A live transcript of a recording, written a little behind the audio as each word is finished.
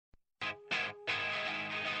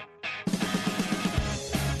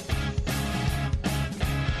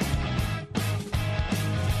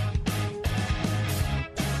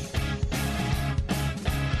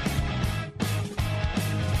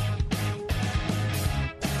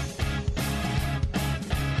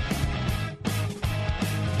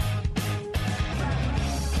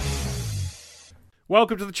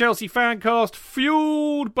Welcome to the Chelsea FanCast,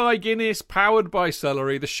 fueled by Guinness, powered by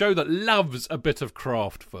celery, the show that loves a bit of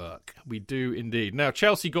craft work. We do indeed. Now,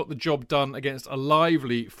 Chelsea got the job done against a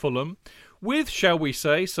lively Fulham with, shall we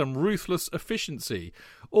say, some ruthless efficiency.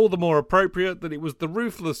 All the more appropriate that it was the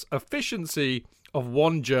ruthless efficiency of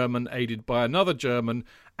one German aided by another German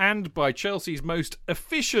and by Chelsea's most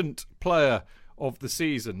efficient player of the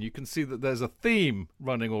season. You can see that there's a theme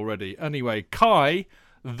running already. Anyway, Kai,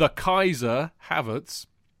 the Kaiser Havertz.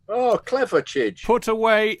 Oh, clever, Chidge. Put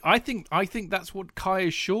away. I think that's what Kai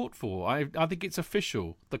is short for. I think it's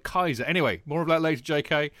official. The Kaiser. Anyway, more of that later,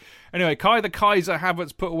 JK. Anyway, Kai the Kaiser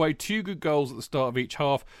Havertz put away 2 good goals at the start of each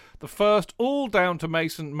half. The first, all down to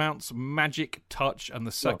Mason Mount's magic touch, and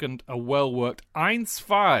the second, a well-worked Eins,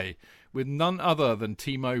 Zwei with none other than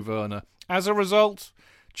Timo Werner. As a result,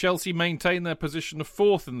 Chelsea maintain their position of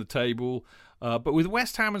 4th in the table. But with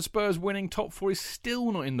West Ham and Spurs winning, top 4 is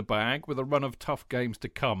still not in the bag with a run of tough games to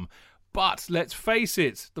come. But let's face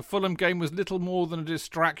it, the Fulham game was little more than a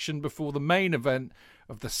distraction before the main event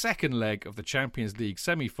of the second leg of the Champions League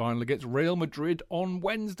semi-final against Real Madrid on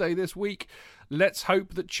Wednesday this week. Let's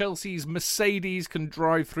hope that Chelsea's Mercedes can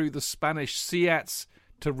drive through the Spanish Seats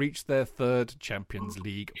to reach their 3rd Champions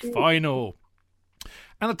League final.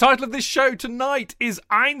 And the title of this show tonight is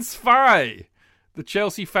Eins, Zwei. The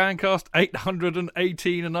Chelsea FanCast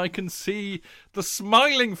 818, and I can see the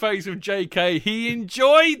smiling face of JK. He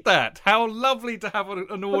enjoyed that. How lovely to have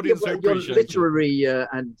an audience who appreciates your literary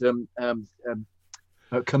and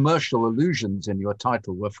commercial allusions in your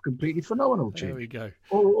title were completely phenomenal, Jim. There we go.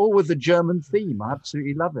 All with the German theme. I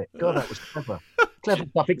absolutely love it. God, that was clever. Clever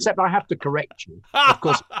stuff, except I have to correct you. Of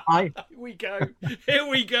course, Here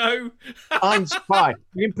we go. Eins, Zwei.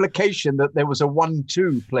 The implication that there was a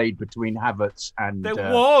 1-2 played between Havertz and... There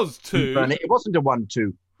was 2. It wasn't a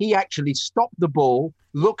 1-2. He actually stopped the ball,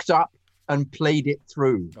 looked up, and played it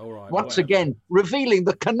through. All right, Once again, revealing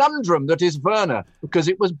the conundrum that is Werner, because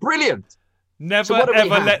it was brilliant. Never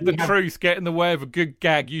ever let the truth get in the way of a good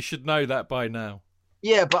gag. You should know that by now.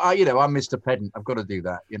 Yeah, but I'm Mr. Pedant. I've got to do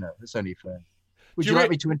that. It's only fair. Would you like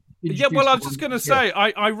me to introduce? Yeah, well, I was just going to say,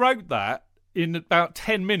 I wrote that in about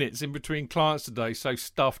 10 minutes in between clients today, so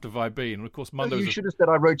stuffed have I been. And of course, Monday. You should have said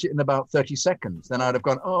I wrote it in about 30 seconds. Then I'd have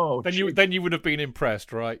gone, oh. Then you would have been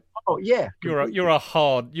impressed, right? Oh yeah. You're a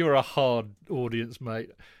hard audience,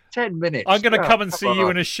 mate. 10 minutes. I'm going to come and see you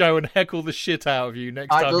in a show and heckle the shit out of you next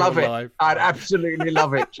time I'd love you're it. live. I'd absolutely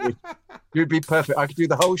love it. You'd be perfect. I could do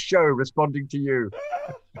the whole show responding to you.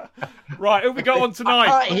 Right, who we got on tonight?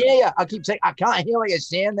 I can't hear you. I keep saying, I can't hear what you're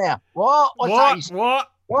saying there. What?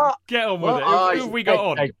 What? Get on with it. Who have we got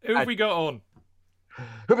on? Who have we got on? Who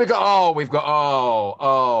have we got? Oh, we've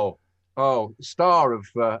got star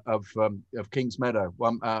of King's Meadow.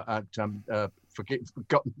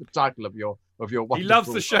 Forgotten the title of your wonderful... He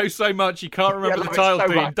loves the show so much he can't remember the title. So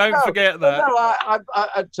Dean. Don't forget that.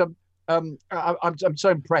 I'm so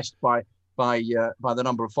impressed by the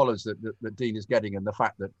number of followers that Dean is getting, and the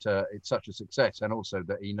fact that it's such a success, and also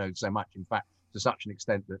that he knows so much. In fact, to such an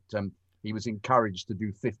extent that he was encouraged to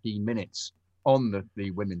do 15 minutes on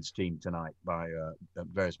the women's team tonight by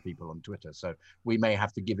various people on Twitter. So we may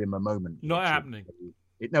have to give him a moment. Not happening.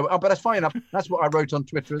 But that's fine enough. That's what I wrote on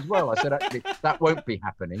Twitter as well. I said, actually, that won't be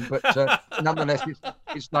happening. But nonetheless,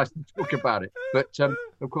 it's nice to talk about it. But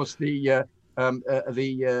of course, the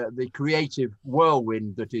creative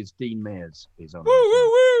whirlwind that is Dean Mayers is on. Woo, woo,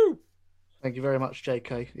 woo! Thank you very much,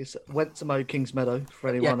 JK. It's went to mow Kings Meadow for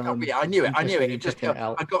anyone. I knew it.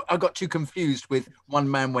 I got too confused with one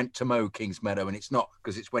man went to mow Kings Meadow, and it's not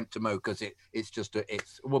because it's went to mow because it's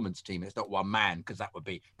a woman's team. It's not one man, because that would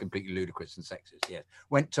be completely ludicrous and sexist. Yes,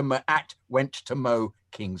 went to mow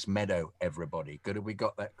Kings Meadow. Everybody, good. Have we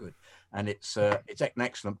got that? Good. And it's an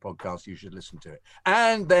excellent podcast. You should listen to it.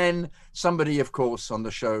 And then somebody, of course, on the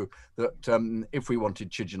show that if we wanted,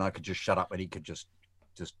 Chidge and I could just shut up and he could just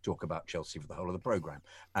talk about Chelsea for the whole of the programme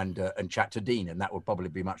and chat to Dean, and that would probably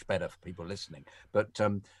be much better for people listening. But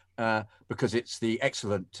because it's the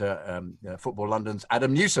excellent Football London's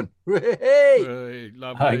Adam Newson. Hey,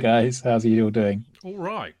 lovely. Hi guys, how's you all doing? All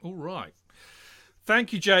right.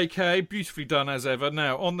 Thank you, JK. Beautifully done as ever.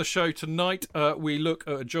 Now, on the show tonight, we look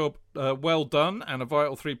at a job well done and a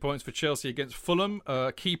vital 3 points for Chelsea against Fulham.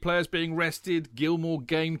 Key players being rested, Gilmour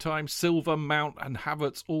game time, Silva, Mount and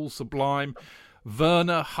Havertz all sublime.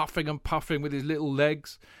 Werner huffing and puffing with his little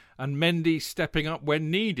legs, and Mendy stepping up when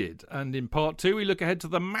needed. And in part 2, we look ahead to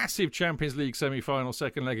the massive Champions League semi-final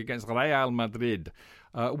second leg against Real Madrid.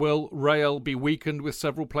 Will Real be weakened with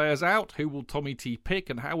several players out? Who will Tommy T pick,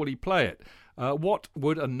 and how will he play it? What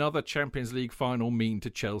would another Champions League final mean to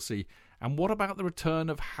Chelsea? And what about the return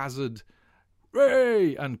of Hazard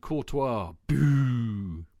Ray, and Courtois.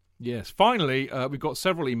 Boo. Yes, finally, we've got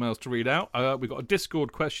several emails to read out. We've got a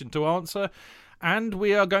Discord question to answer. And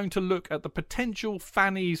we are going to look at the potential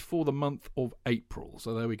fannies for the month of April.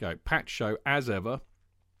 So there we go. Packed show as ever.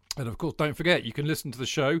 And of course, don't forget, you can listen to the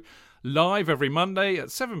show live every Monday at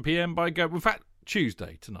 7 p.m. in fact,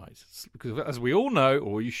 Tuesday tonight. Because as we all know,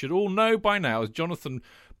 or you should all know by now, as Jonathan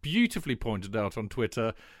beautifully pointed out on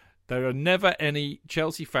Twitter, there are never any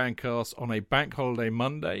Chelsea FanCasts on a bank holiday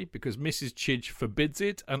Monday because Mrs. Chidge forbids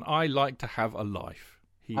it, and I like to have a life.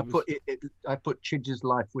 I put Chidge's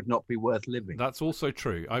life would not be worth living. That's also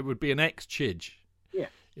true. I would be an ex-Chidge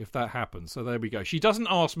if that happens. So there we go. She doesn't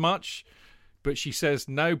ask much, but she says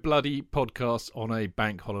no bloody podcasts on a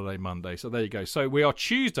bank holiday Monday. So there you go. So we are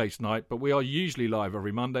Tuesday tonight, but we are usually live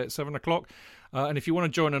every Monday at 7 o'clock. And if you want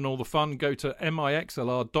to join in all the fun, go to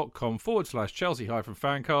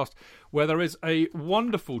mixlr.com/Chelsea-Fancast, where there is a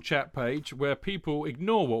wonderful chat page where people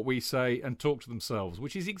ignore what we say and talk to themselves,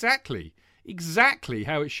 which is exactly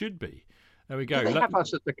how it should be. There we go. Do they have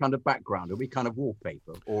us as the kind of background? Are we kind of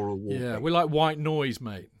wallpaper, oral wallpaper? Yeah, we're like white noise,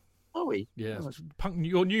 mate. Are we? Yeah.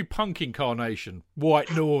 Your new punk incarnation,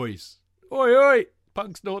 white noise. Oi, oi.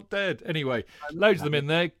 Punk's not dead. Anyway, loads of them in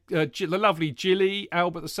there. The lovely Gilly,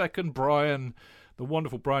 Albert II, Brian, the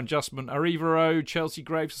wonderful Brian Justman, Arivero, Chelsea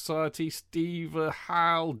Grave Society, Steve,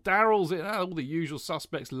 Hal, Daryl's in, all the usual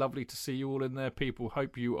suspects. Lovely to see you all in there, people.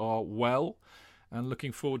 Hope you are well and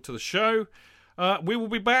looking forward to the show. We will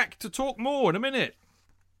be back to talk more in a minute.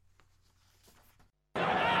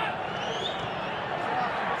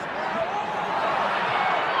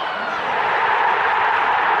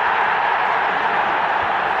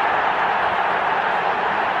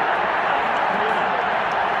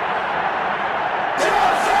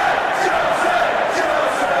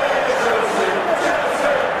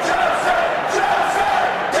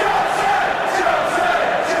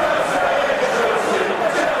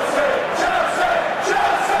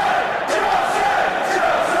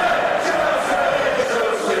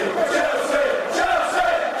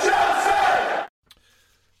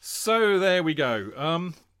 So there we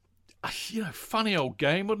go. Funny old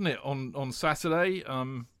game, wasn't it, on Saturday?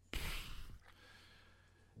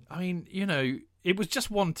 It was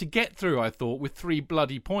just one to get through, I thought, with 3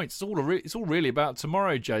 bloody points. It's all really about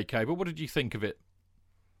tomorrow, JK. But what did you think of it?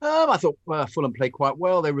 I thought Fulham played quite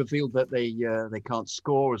well. They revealed that they can't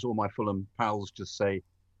score, as all my Fulham pals just say.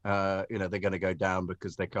 They're going to go down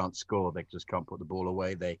because they can't score. They just can't put the ball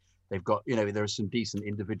away. They've got, there are some decent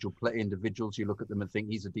individuals. You look at them and think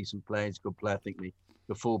he's a decent player. He's a good player. I think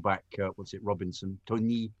the fullback, Robinson,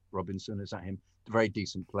 Tony Robinson, is that him? A very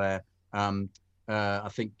decent player. I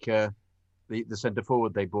think the centre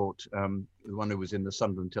forward they bought, the one who was in the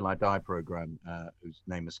Sunderland Till I Die programme, whose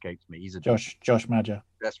name escapes me. He's Josh Madger.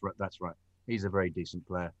 That's right. He's a very decent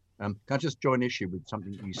player. Can I just join issue with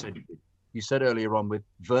something you said? You said earlier on with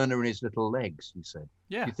Werner and his little legs, you said.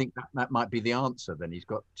 Yeah. You think that might be the answer then? His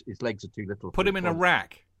legs are too little. Put him in a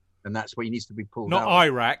rack. And that's where he needs to be pulled out. Not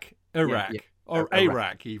Iraq, Iraq. Yeah. Or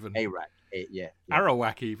Iraq even. Iraq, yeah.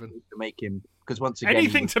 Arawak even. To make him, because once again...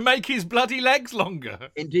 Anything to make his bloody legs longer.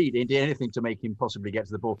 Indeed, anything to make him possibly get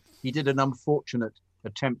to the ball. He did an unfortunate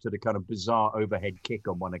attempt at a kind of bizarre overhead kick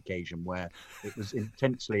on one occasion where it was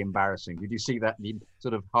intensely embarrassing. Did you see that? He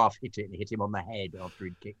sort of half hit it and hit him on the head after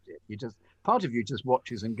he'd kicked it. Part of you just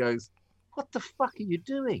watches and goes, what the fuck are you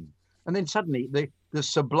doing? And then suddenly the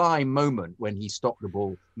sublime moment when he stopped the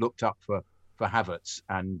ball, looked up for Havertz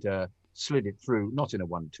and slid it through, not in a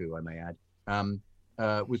 1-2, I may add,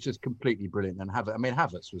 was just completely brilliant. And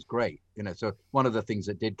Havertz was great. So one of the things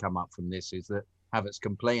that did come up from this is that Havertz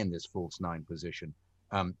can play in this false 9 position.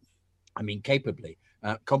 Capably,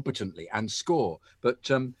 competently, and score. But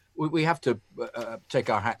we have to take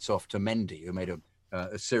our hats off to Mendy, who made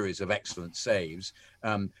a series of excellent saves.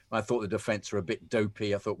 I thought the defence were a bit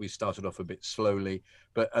dopey. I thought we started off a bit slowly,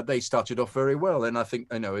 but they started off very well. And I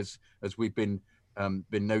think, as we've been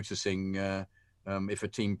noticing, if a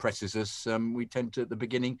team presses us, we tend to, at the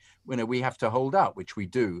beginning, we have to hold out, which we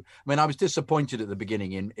do. I was disappointed at the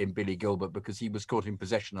beginning in Billy Gilbert because he was caught in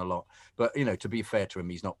possession a lot. But, to be fair to him,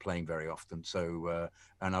 he's not playing very often. So,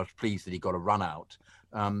 and I was pleased that he got a run out.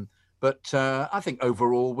 But I think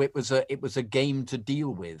overall it was a game to deal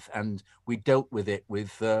with, and we dealt with it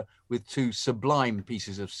with 2 sublime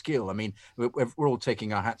pieces of skill. We're all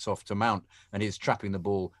taking our hats off to Mount and his trapping the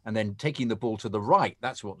ball and then taking the ball to the right.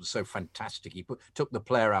 That's what was so fantastic. He took the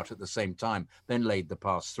player out at the same time, then laid the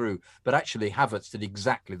pass through. But actually, Havertz did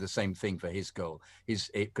exactly the same thing for his goal.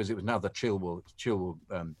 Because it was another Chilwell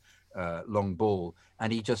long ball,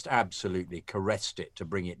 and he just absolutely caressed it to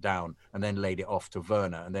bring it down, and then laid it off to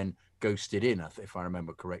Werner, and then ghosted in, if I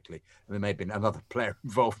remember correctly. And there may have been another player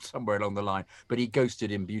involved somewhere along the line, but he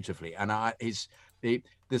ghosted in beautifully. And the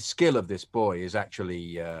skill of this boy is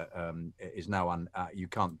actually is now you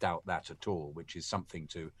can't doubt that at all, which is something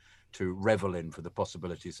to revel in for the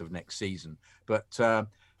possibilities of next season. But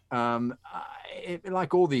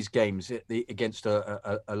like all these games against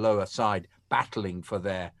a lower side battling for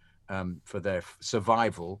their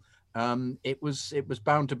survival, it was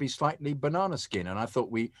bound to be slightly banana skin, and I thought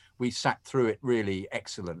we sat through it really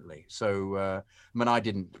excellently. So I mean, I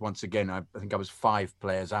didn't. Once again, I think I was 5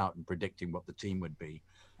 players out in predicting what the team would be.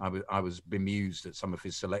 I was bemused at some of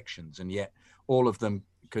his selections, and yet all of them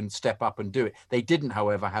can step up and do it. They didn't,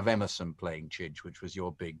 however, have Emerson playing Chidge, which was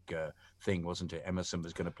your big thing, wasn't it? Emerson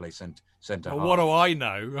was going to play centre half. What do I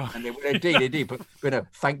know? And indeed. But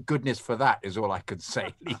thank goodness for that is all I could say.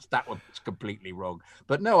 At least that one was completely wrong.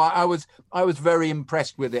 But no, I was very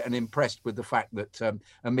impressed with it, and impressed with the fact that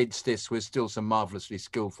amidst this, was still some marvellously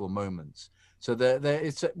skillful moments. So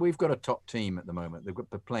we've got a top team at the moment.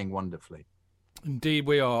 They're playing wonderfully. Indeed,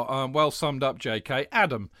 we are. Well summed up, JK.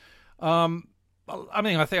 Adam, I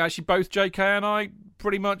mean, I think actually both JK and I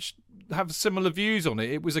pretty much have similar views on it.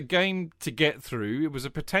 It was a game to get through. It was a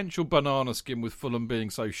potential banana skin with Fulham being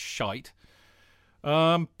so shite.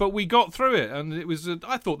 But we got through it, and it was.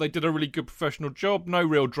 I thought they did a really good professional job. No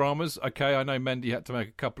real dramas. Okay, I know Mendy had to make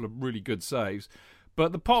a couple of really good saves.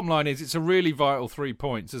 But the bottom line is it's a really vital 3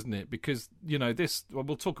 points, isn't it? Because,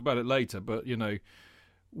 we'll talk about it later, but,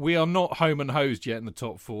 we are not home and hosed yet in the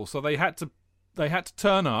top 4. So they had to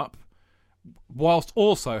turn up whilst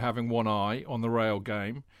also having one eye on the Rail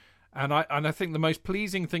game. And I think the most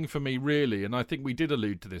pleasing thing for me, really, and I think we did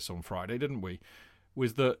allude to this on Friday, didn't we,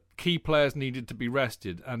 was that key players needed to be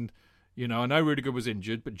rested. And, I know Rudiger was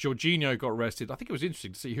injured, but Jorginho got rested. I think it was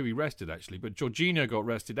interesting to see who he rested, actually. But Jorginho got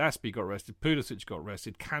rested, Aspie got rested, Pulisic got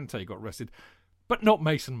rested, Kante got rested, but not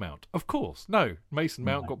Mason Mount. Of course, no. Mason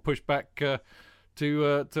Mount got pushed back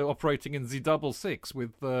to operating in the double six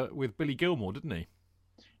with Billy Gilmore, didn't he?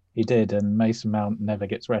 He did, and Mason Mount never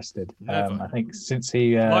gets rested. I think since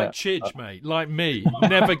he like Chidge, mate, like me,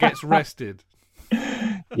 never gets rested.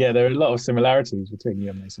 Yeah, there are a lot of similarities between you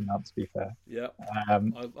and Mason Mount, to be fair. Yeah,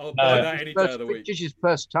 I'll buy that any day of the week. Chidge's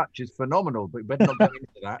first touch is phenomenal, but we better not go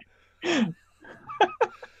into that.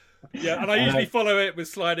 Yeah, and I usually follow it with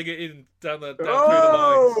sliding it in down through the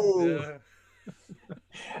lines.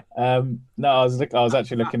 Yeah. No, I was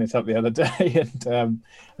actually looking it up the other day, and I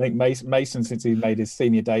think Mason, since he made his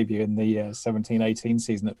senior debut in the 17-18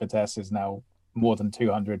 season at Vitesse, is now more than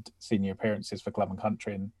 200 senior appearances for club and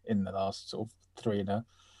country in the last sort of 3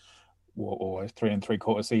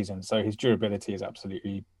 3/4 seasons. So his durability is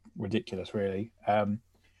absolutely ridiculous, really.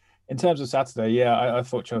 In terms of Saturday, yeah, I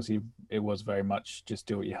thought Chelsea, it was very much just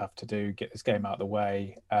do what you have to do, get this game out of the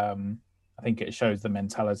way. I think it shows the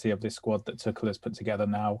mentality of this squad that Tuchel has put together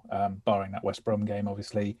now, barring that West Brom game,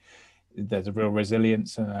 obviously. There's a real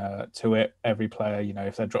resilience to it. Every player,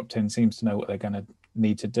 if they're dropped in, seems to know what they're going to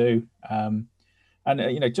need to do.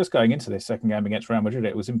 And just going into this second game against Real Madrid,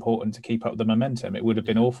 it was important to keep up the momentum. It would have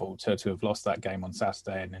been awful to have lost that game on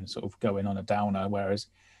Saturday and then sort of go in on a downer, whereas,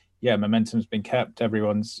 momentum's been kept.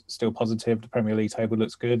 Everyone's still positive. The Premier League table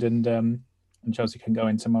looks good, and Chelsea can go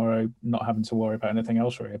in tomorrow not having to worry about anything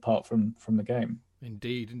else really apart from the game.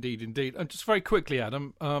 Indeed. And just very quickly,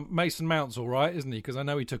 Adam, Mason Mount's all right, isn't he? Because I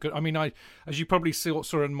know he took it. I mean, as you probably saw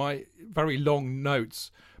in my very long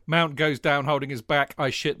notes, Mount goes down holding his back. I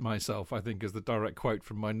shit myself, I think, is the direct quote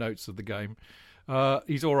from my notes of the game.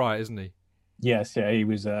 He's all right, isn't he? Yes, he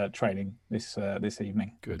was training this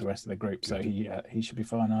evening with the rest of the group, so he should be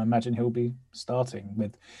fine. I imagine he'll be starting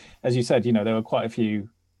with, as you said, there were quite a few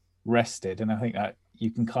rested, and I think that you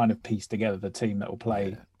can kind of piece together the team that will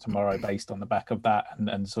play tomorrow based on the back of that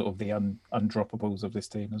and sort of the undroppables of this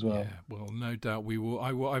team as well. Yeah, well, no doubt we will.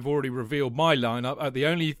 I've already revealed my lineup. The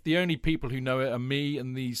only people who know it are me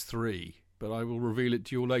and these 3, but I will reveal it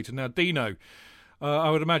to you all later. Now, Dino, I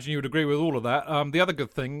would imagine you would agree with all of that. The other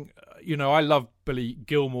good thing, I love Billy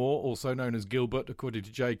Gilmore, also known as Gilbert, according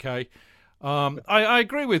to JK. I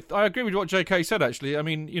agree with what JK said, actually. I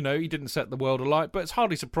mean, he didn't set the world alight, but it's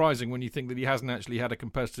hardly surprising when you think that he hasn't actually had a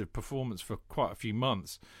competitive performance for quite a few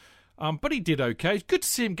months. But he did okay. It's good to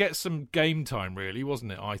see him get some game time, really,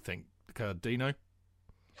 wasn't it, I think, Dino?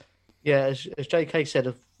 Yeah, as JK said,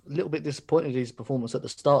 a little bit disappointed in his performance at the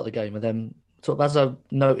start of the game, and then sort of as I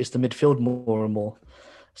noticed the midfield more and more,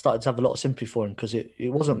 started to have a lot of sympathy for him, because it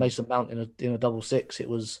wasn't Mason Mount in a double six. It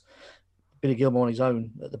was Billy Gilmore on his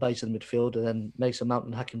own at the base of the midfield, and then Mason Mount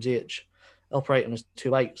and Hakim Ziyech operating as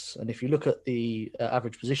 2/8s. And if you look at the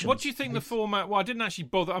average position, what do you think the format? Well, I didn't actually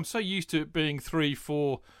bother. I'm so used to it being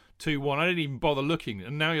 3-4-2 2-1. I didn't even bother looking,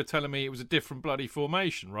 and now you're telling me it was a different bloody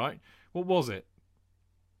formation, right? What was it?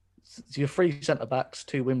 So your 3 centre backs,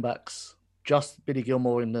 2 wing backs, just Billy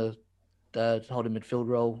Gilmore in the holding midfield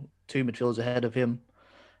role, 2 midfielders ahead of him,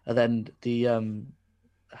 and then the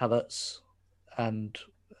Havertz and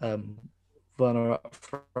Werner up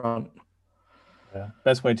front. Yeah.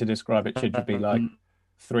 Best way to describe it should be like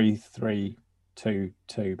 3-3-2-2,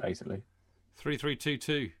 basically.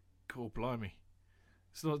 3-3-2-2. God blimey.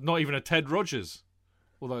 It's not even a Ted Rogers,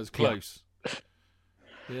 although it's close.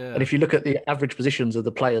 Yeah. And if you look at the average positions of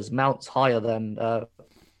the players, Mount's higher than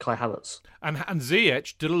Kai Havertz. And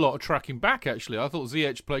Ziyech did a lot of tracking back, actually. I thought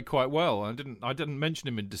Ziyech played quite well. I didn't mention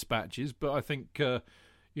him in dispatches, but I think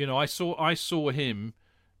I saw him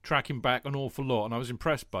tracking back an awful lot, and I was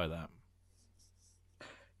impressed by that.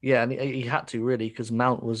 Yeah, and he had to, really, because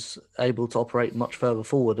Mount was able to operate much further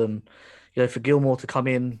forward. And, for Gilmore to come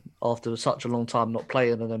in after such a long time not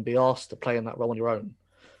playing and then be asked to play in that role on your own,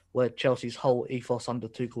 where Chelsea's whole ethos under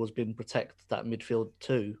Tuchel has been protect that midfield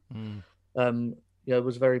too, it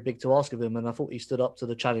was very big to ask of him. And I thought he stood up to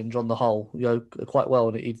the challenge on the whole, quite well.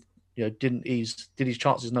 And he, did his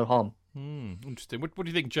chances no harm. Interesting. What do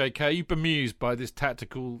you think, JK? Are you bemused by this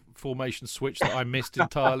tactical formation switch that I missed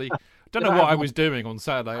entirely? Don't know what I was doing on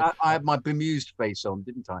Saturday. I had my bemused face on,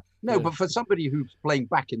 didn't I? No, but for somebody who's playing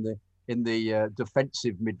back in the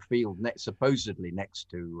defensive midfield, supposedly next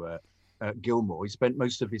to Gilmore, he spent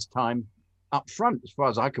most of his time up front, as far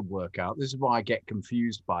as I could work out. This is why I get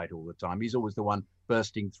confused by it all the time. He's always the one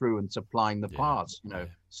bursting through and supplying the pass,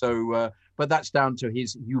 So, but that's down to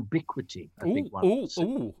his ubiquity, I think.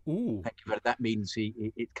 That means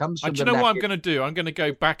it comes from. Do you know what I'm going to do? I'm going to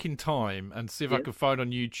go back in time and see if I can find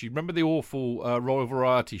on YouTube. Remember the awful Royal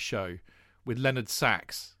Variety show with Leonard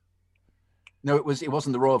Sachs? No, it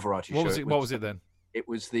wasn't the Royal Variety show. What was it then? It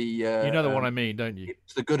was the... you know the one I mean, don't you?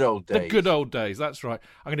 It's the good old days. The good old days, that's right.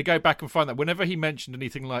 I'm going to go back and find that. Whenever he mentioned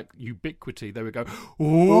anything like ubiquity, they would go,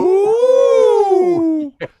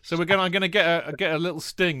 ooh! So I'm going to get a little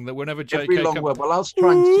sting that whenever JK Every long word. Well, I'll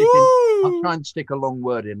try and stick a long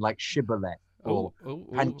word in, like shibboleth or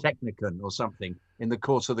pantechnicon or something in the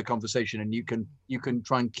course of the conversation, and you can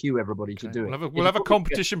try and cue everybody to do it. We'll have a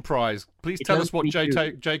competition prize. Please tell us what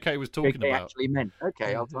JK was talking about. Actually meant.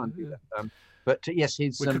 Okay, I'll try and do that. But yes,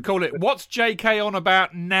 we could call it "What's JK on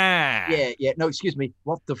about now?" Yeah. No, excuse me.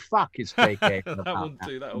 What the fuck is JK on about? That won't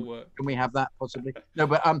do. That'll work. Can we have that possibly? No,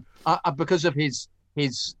 but because of his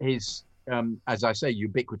as I say,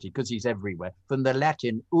 ubiquity, because he's everywhere. From the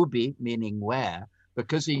Latin "ubi," meaning where,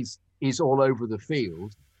 because he's all over the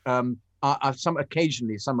field.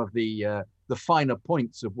 Occasionally some of the finer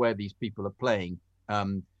points of where these people are playing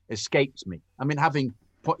escapes me. I mean, having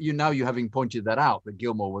pointed that out, that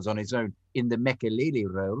Gilmore was on his own in the Makelele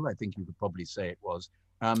role, I think you could probably say it was.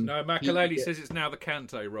 No, Makelele says it's now the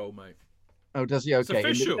Kante role, mate. Oh, does he? Okay.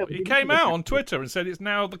 It's official. He came out on Twitter and said it's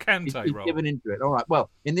now the Kante role. He's given into it. All right. Well,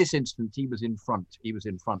 in this instance, he was in front. He was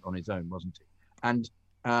in front on his own, wasn't he? And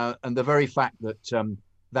the very fact that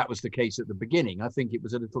that was the case at the beginning, I think it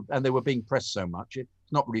was a little... And they were being pressed so much,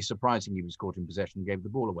 it's not really surprising he was caught in possession and gave the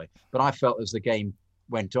ball away. But I felt as the game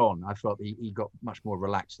went on, I felt he got much more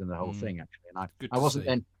relaxed in the whole thing, actually. And I wasn't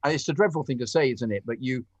then... It's a dreadful thing to say, isn't it? But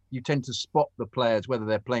you tend to spot the players, whether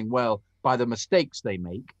they're playing well, by the mistakes they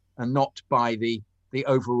make and not by the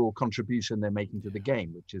overall contribution they're making to the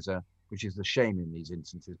game, which is a shame in these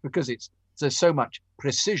instances, because there's so much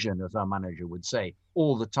precision, as our manager would say,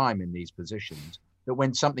 all the time in these positions, that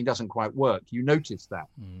when something doesn't quite work, you notice that.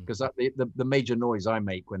 Because the major noise I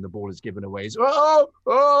make when the ball is given away is, oh,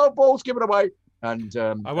 ball's given away. And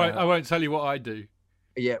I won't tell you what I do.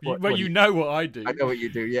 Yeah, you know what I do. I know what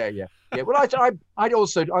you do. Yeah. Well, I do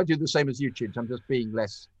the same as you, Chidge. I'm just being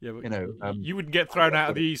less. Yeah, but you wouldn't get thrown out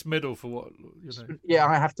of the East Middle for what? Yeah,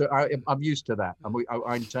 I have to. I'm used to that. I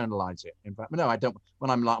internalize it. In fact, no, I don't.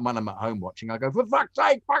 When I'm at home watching, I go, for fuck's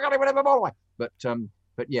sake, fuck on it, whatever ball away.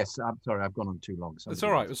 But yes, I'm sorry, I've gone on too long. It's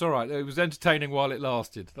all right. It's all right. It was entertaining while it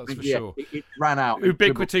lasted. That's for sure. It ran out.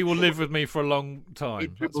 Ubiquity will live with me for a long time.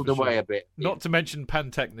 It dribbled away a bit. Not to mention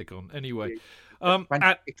Pantechnicon. Anyway,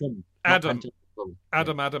 Adam.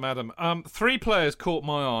 3 players caught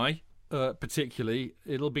my eye, particularly.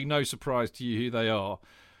 It'll be no surprise to you who they are.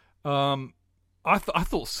 I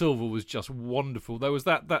thought Silva was just wonderful. There was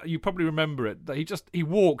that you probably remember it, that he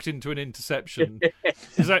walked into an interception.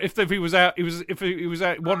 if he was out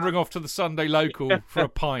wandering off to the Sunday local for a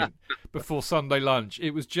pint before Sunday lunch. It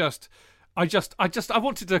was just I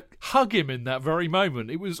wanted to hug him in that very moment.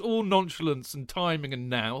 It was all nonchalance and timing and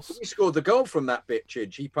nous. He scored the goal from that bit,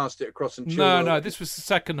 Chidge. He passed it across and No, this was the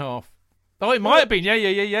second half. Oh, it might have been. Yeah.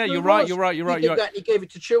 You're right. He gave it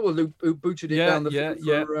to Chilwell, who booted it down the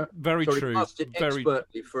field. Very true. Passed it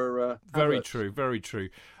expertly for very Havertz. Very true.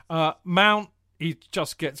 Mount, he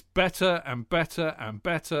just gets better and better and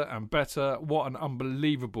better and better. What an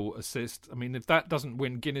unbelievable assist. I mean, if that doesn't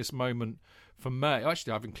win Guinness moment for May,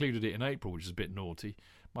 actually, I've included it in April, which is a bit naughty.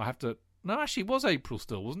 I have to. No, actually, it was April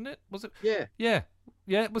still, wasn't it? Was it? Yeah.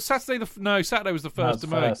 Yeah. It was Saturday. Saturday was the 1st of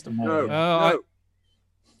May. 1st of May.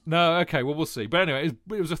 No, okay, well, we'll see. But anyway,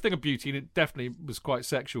 it was a thing of beauty, and it definitely was quite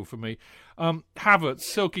sexual for me. Havertz,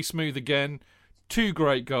 silky smooth again. 2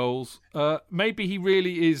 great goals. Maybe he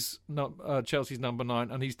really is not Chelsea's number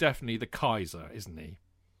 9, and he's definitely the Kaiser, isn't he?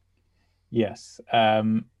 Yes.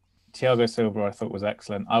 Thiago Silva, I thought, was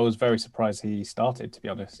excellent. I was very surprised he started, to be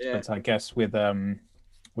honest. Yeah. But I guess with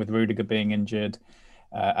Rudiger being injured,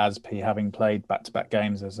 Aspi having played back-to-back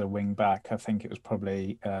games as a wing-back, I think it was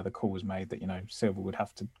probably the call was made that, Silva would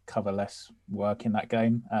have to cover less work in that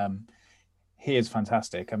game. He is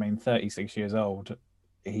fantastic. I mean, 36 years old.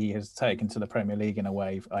 He has taken to the Premier League in a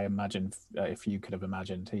way I imagine if you could have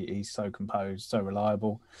imagined. He's so composed, so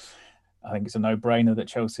reliable. I think it's a no-brainer that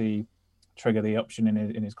Chelsea trigger the option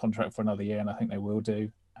in his contract for another year, and I think they will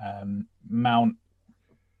do. Mount,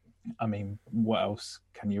 I mean, what else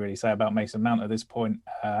can you really say about Mason Mount at this point?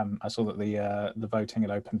 I saw that the voting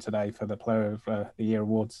had opened today for the Player of the Year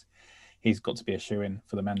awards. He's got to be a shoo-in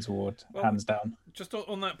for the men's award, hands down. Just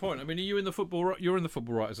on that point, I mean, you're in the Football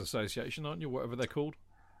Writers Association, aren't you? Whatever they're called.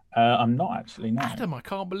 I'm not actually. No. Adam, I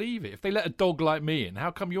can't believe it. If they let a dog like me in,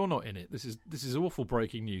 how come you're not in it? This is awful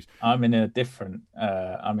breaking news. I'm in a different.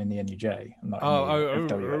 I'm in the NUJ. I'm not.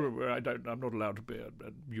 I'm not allowed to be a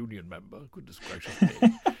union member. Goodness gracious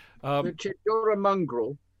me. You're a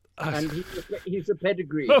mongrel, and he's a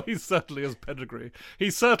pedigree. Oh, he certainly has pedigree.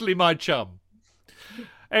 He's certainly my chum.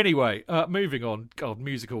 Anyway, moving on. God,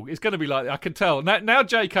 musical. It's going to be like, I can tell. Now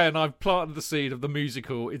JK and I've planted the seed of the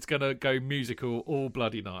musical. It's going to go musical all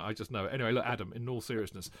bloody night. I just know it. Anyway, look, Adam, in all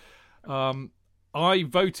seriousness, I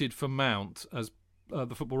voted for Mount as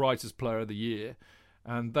the Football Writers Player of the Year,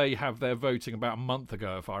 and they have their voting about a month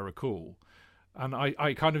ago, if I recall. And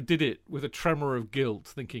I kind of did it with a tremor of guilt,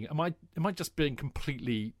 thinking, am I just being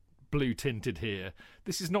completely blue tinted here?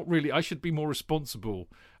 This is not really. I should be more responsible.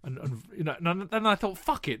 And I thought,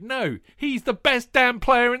 fuck it, no, he's the best damn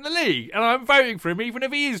player in the league, and I'm voting for him even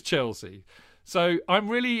if he is Chelsea. So I'm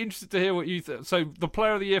really interested to hear what you think. So the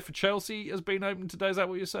Player of the Year for Chelsea has been opened today. Is that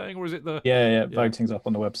what you're saying, or is it the? Yeah. Voting's up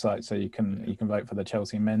on the website, so you can vote for the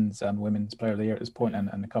Chelsea men's and women's Player of the Year at this point, and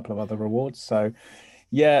a couple of other awards. So,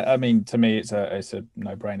 yeah, I mean, to me, it's a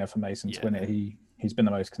no-brainer for Mason to win it. He's been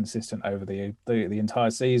the most consistent over the entire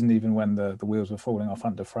season. Even when the wheels were falling off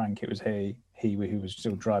under Frank, it was he who was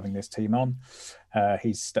still driving this team on.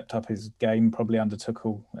 He's stepped up his game, probably under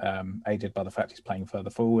Tuchel, aided by the fact he's playing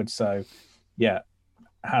further forward. So, yeah,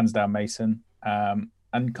 hands down Mason. And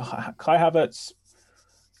Kai Havertz,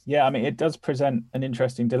 yeah, I mean, it does present an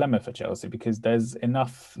interesting dilemma for Chelsea because there's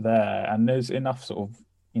enough there and there's enough sort of,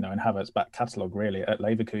 in Havertz's back catalogue really at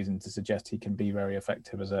Leverkusen to suggest he can be very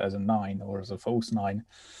effective as a 9 or as a false 9.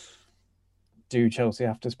 Do Chelsea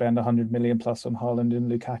have to spend 100 million plus on Haaland and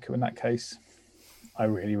Lukaku in that case? I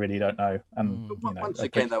really, really don't know. And once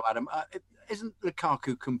again, though, Adam, isn't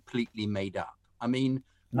Lukaku completely made up? I mean,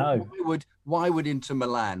 no. Why would Inter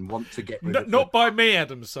Milan want to get rid of? Not by me,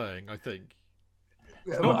 Adam's saying. I think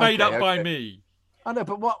not made up by me. I know,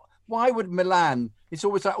 but why would Milan? It's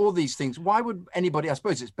always like all these things. Why would anybody? I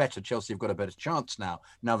suppose it's better. Chelsea have got a better chance now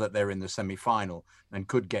that they're in the semi-final and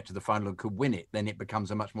could get to the final and could win it. Then it becomes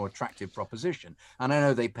a much more attractive proposition. And I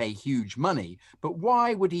know they pay huge money, but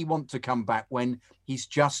why would he want to come back when he's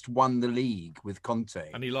just won the league with Conte?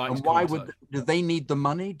 And he likes. And why do they need the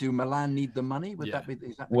money? Do Milan need the money? Is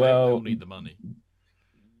that they'll need the money?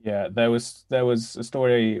 Yeah, there was a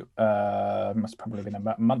story, must probably have been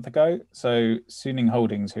about a month ago. So Suning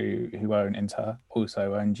Holdings, who own Inter,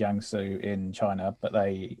 also own Jiangsu in China, but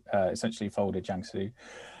they essentially folded Jiangsu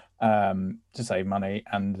to save money.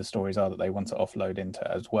 And the stories are that they want to offload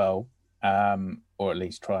Inter as well, or at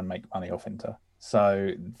least try and make money off Inter.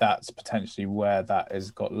 So that's potentially where that has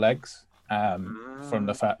got legs, from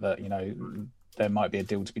the fact that, there might be a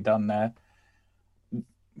deal to be done there.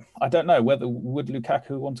 I don't know would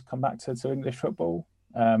Lukaku want to come back to English football.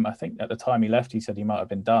 I think at the time he left, he said he might have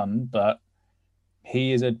been done, but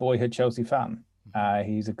he is a boyhood Chelsea fan.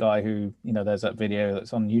 He's a guy who, there's that video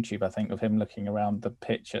that's on YouTube, I think, of him looking around the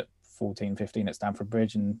pitch at 14, 15 at Stamford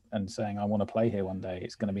Bridge and saying, I want to play here one day.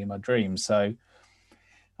 It's going to be my dream. So,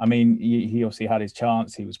 I mean, he obviously had his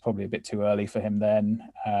chance. He was probably a bit too early for him then.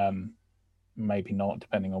 Maybe not,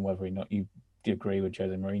 depending on whether or not you agree with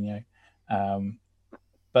Jose Mourinho.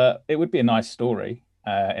 But it would be a nice story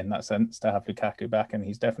in that sense to have Lukaku back, and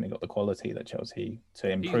he's definitely got the quality that Chelsea to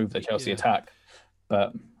improve the Chelsea attack.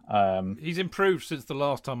 But he's improved since the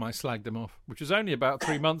last time I slagged him off, which was only about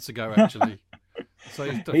 3 months ago, actually.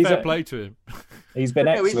 So fair play to him. He's been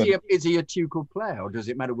excellent. Is he a Tuchel player, or does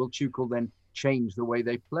it matter? Will Tuchel then change the way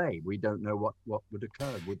they play? We don't know what would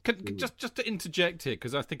occur. Just to interject here,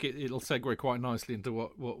 because I think it'll segue quite nicely into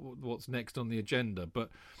what's next on the agenda. But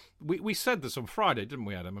we said this on Friday, didn't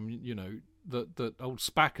we, Adam? I mean, you know, that old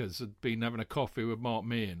Spackers had been having a coffee with Mark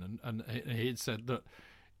Meehan, and he had said that,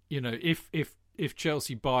 you know, if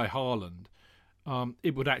Chelsea buy Haaland,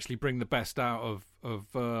 it would actually bring the best out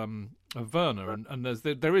of Werner, and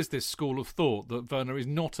there is this school of thought that Werner is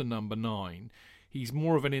not a number 9. He's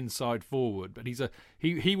more of an inside forward, but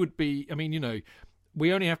he would be. I mean, you know,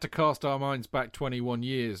 we only have to cast our minds back 21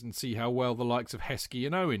 years and see how well the likes of Heskey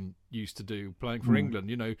and Owen used to do playing for England.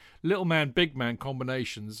 You know, little man, big man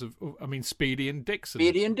combinations of, I mean, Speedy and Dixon.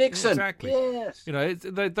 Exactly. Yes. You know,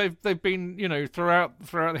 they've been, you know, throughout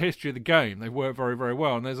the history of the game, they've worked very, very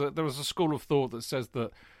well. And there was a school of thought that says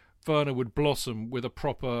that Werner would blossom with a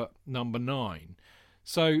proper number 9.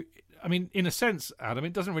 So, I mean, in a sense, Adam,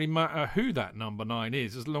 it doesn't really matter who that number 9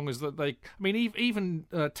 is, as long as that they. I mean, even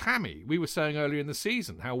Tammy. We were saying earlier in the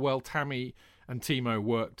season how well Tammy and Timo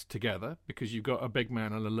worked together, because you've got a big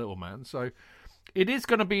man and a little man. So it is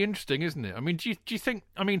going to be interesting, isn't it? I mean, do you think?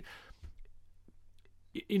 I mean,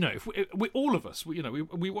 you know, if we all of us, you know,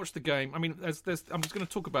 we watched the game. I mean, I'm just going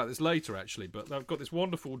to talk about this later, actually, but I've got this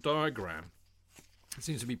wonderful diagram. It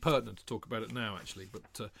seems to be pertinent to talk about it now, actually,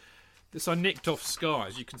 but. This I nicked off Sky,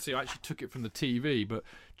 as you can see. I actually took it from the TV. But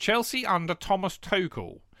Chelsea under Thomas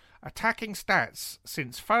Tuchel. Attacking stats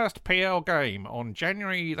since first PL game on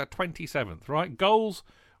January the 27th, right? Goals,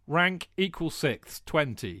 rank equals 6th,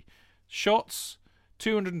 20. Shots,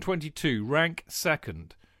 222, rank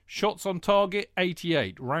 2nd. Shots on target,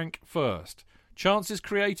 88, rank 1st. Chances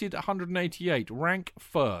created, 188, rank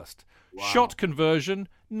 1st. Wow. Shot conversion,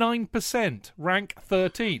 9%, rank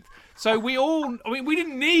 13th. So we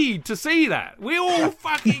didn't need to see that. We all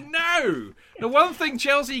fucking know. The one thing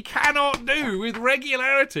Chelsea cannot do with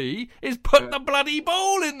regularity is put the bloody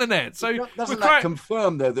ball in the net. So doesn't that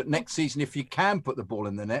confirm, though, that next season, if you can put the ball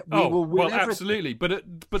in the net, we will win everything? Absolutely. But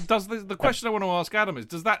does the question I want to ask Adam is,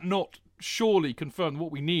 does that not surely confirm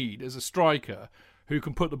what we need as a striker who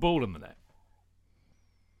can put the ball in the net?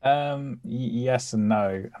 Yes and no,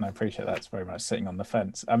 and I appreciate that's very much sitting on the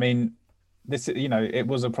fence. I mean, this, you know, it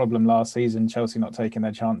was a problem last season, Chelsea not taking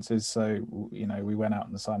their chances. So, you know, we went out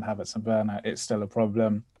and signed Havertz and Werner. It's still a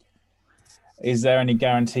problem. Is there any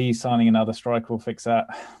guarantee signing another striker will fix that?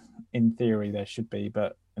 In theory, there should be,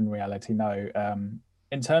 but in reality, no.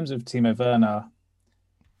 In terms of Timo Werner,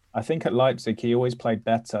 I think at Leipzig he always played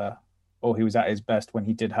better, or he was at his best when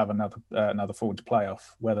he did have another forward to play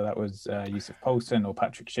off, whether that was Yusuf Poulsen or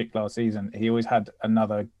Patrick Schick last season. He always had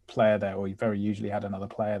another player there, or he very usually had another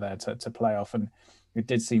player there to play off, and it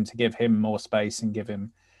did seem to give him more space and give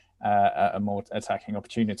him more attacking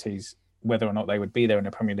opportunities. Whether or not they would be there in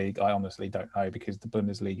the Premier League, I honestly don't know, because the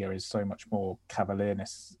Bundesliga is so much more cavalier,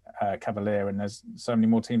 and there's so many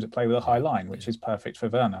more teams that play with a high line, which is perfect for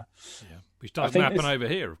Werner. Yeah, which doesn't happen over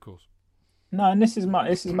here, of course. No, and this is my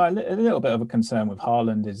a little bit of a concern with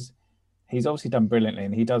Haaland is he's obviously done brilliantly,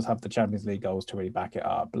 and he does have the Champions League goals to really back it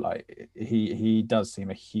up. Like he does seem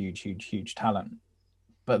a huge talent,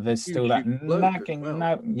 but there's still that lacking.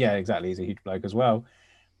 Yeah, exactly. He's a huge bloke as well,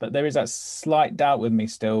 but there is that slight doubt with me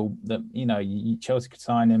still that, you know, Chelsea could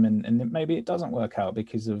sign him and maybe it doesn't work out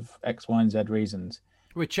because of X, Y, and Z reasons.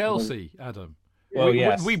 We're Chelsea, Adam. Well,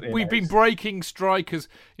 yes, we've been breaking strikers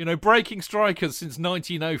since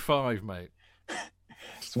 1905, mate.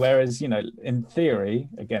 Whereas, you know, in theory,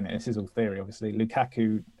 again, this is all theory, obviously,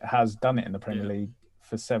 Lukaku has done it in the Premier League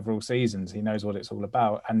for several seasons. He knows what it's all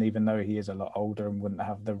about. And even though he is a lot older and wouldn't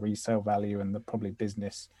have the resale value and the probably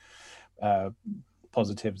business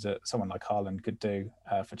positives that someone like Haaland could do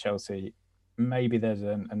for Chelsea, maybe there's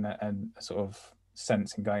a sort of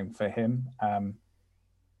sense in going for him.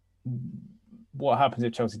 What happens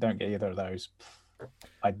if Chelsea don't get either of those?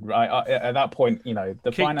 I at that point, you know,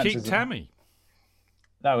 the finances. Keep Tammy.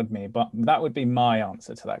 That would be my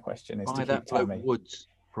answer to that question. Is buy to keep Tammy. Woods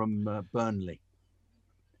from Burnley,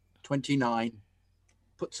 29,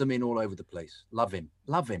 puts them in all over the place. Love him.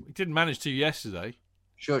 He didn't manage to yesterday.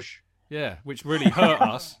 Shush. Yeah, which really hurt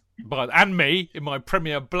us, and me in my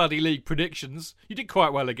Premier Bloody League predictions. You did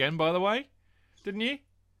quite well again, by the way, didn't you?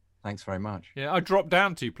 Thanks very much. Yeah, I dropped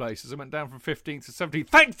down 2 places. I went down from 15th to 17th.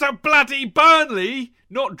 Thanks to bloody Burnley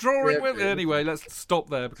not drawing with. Anyway, let's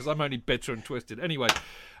stop there because I'm only bitter and twisted. Anyway,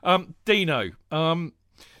 Dino, Werner.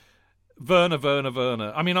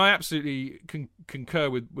 I mean, I absolutely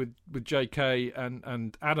concur with JK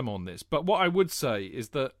and Adam on this. But what I would say is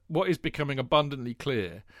that what is becoming abundantly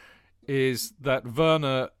clear is that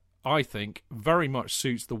Werner, I think, very much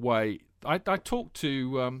suits the way. I talked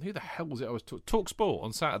to who the hell was it? I was Talk Sport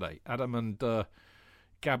on Saturday. Adam and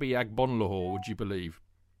Gabby Agbonlahor, would you believe?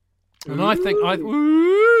 And I think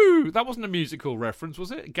that wasn't a musical reference,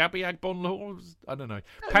 was it? Gabby Agbonlahor? I don't know.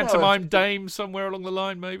 Pantomime Dame somewhere along the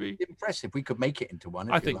line, maybe. Impressive. We could make it into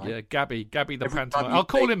one. I think, yeah, Gabby the pantomime. I'll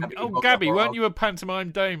call him. Oh, Gabby, weren't you a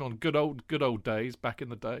pantomime dame on good old days back in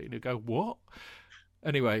the day? And you go, what?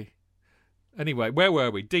 Anyway, where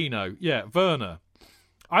were we? Dino, yeah, Werner.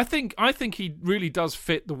 I think he really does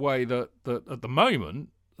fit the way that at the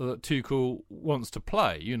moment that Tuchel wants to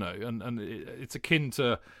play, and it's akin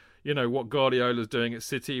to, what Guardiola's doing at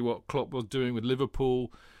City, what Klopp was doing with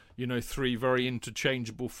Liverpool, 3 very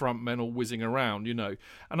interchangeable front men all whizzing around,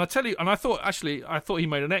 And I tell you, and I thought he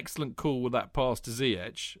made an excellent call with that pass to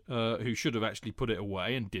Ziyech, who should have actually put it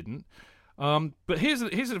away and didn't. But here's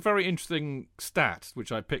a very interesting stat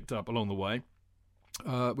which I picked up along the way.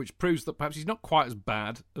 Which proves that perhaps he's not quite as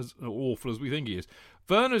bad as awful as we think he is.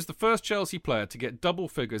 Werner is the first Chelsea player to get double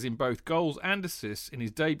figures in both goals and assists in his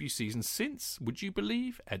debut season since, would you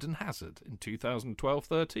believe, Eden Hazard in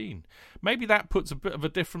 2012-13. Maybe that puts a bit of a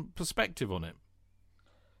different perspective on it.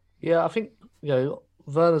 Yeah, I think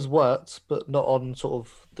Werner's worked, but not on sort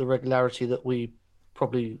of the regularity that we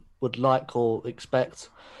probably would like or expect.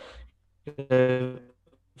 For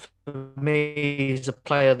me, he's a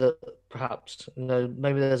player that perhaps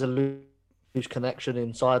maybe there's a loose connection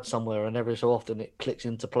inside somewhere, and every so often it clicks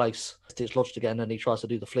into place. It's lodged again, and he tries to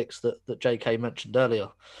do the flicks that JK mentioned earlier,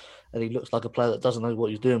 and he looks like a player that doesn't know what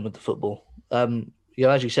he's doing with the football.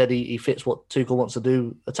 As you said, he fits what Tuchel wants to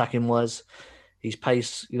do attacking wise. His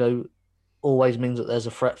pace, always means that there's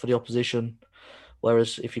a threat for the opposition.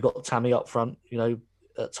 Whereas if you've got Tammy up front,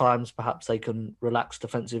 at times perhaps they can relax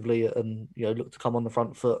defensively and look to come on the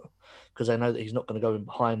front foot because they know that he's not going to go in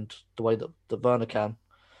behind the way that Werner can.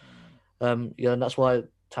 And that's why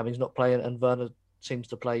Tammy's not playing, and Werner seems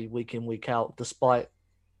to play week in, week out, despite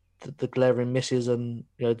the glaring misses and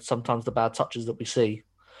sometimes the bad touches that we see.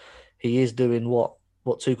 He is doing what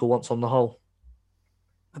Tuchel wants on the whole.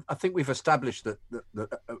 I think we've established that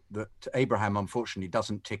Abraham unfortunately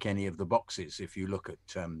doesn't tick any of the boxes. If you look at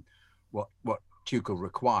what Tuchel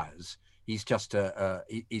requires, he's just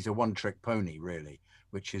he's a one-trick pony, really,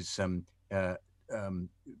 which is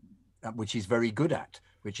very good at,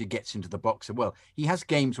 which he gets into the box as well. He has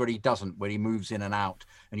games where he doesn't, where he moves in and out,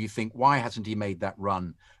 and you think, why hasn't he made that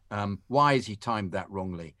run? Why has he timed that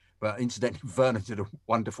wrongly? But incidentally, Werner did a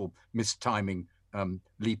wonderful mistiming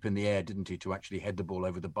leap in the air, didn't he, to actually head the ball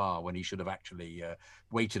over the bar when he should have actually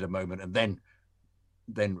waited a moment and then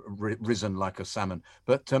risen like a salmon.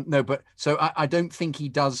 But so I don't think he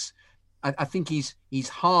does. I think he's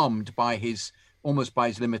harmed by his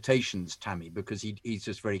limitations, Tammy, because he's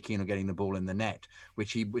just very keen on getting the ball in the net,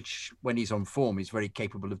 which when he's on form he's very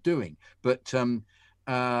capable of doing. But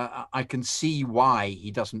I can see why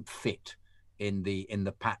he doesn't fit in the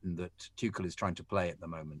pattern that Tuchel is trying to play at the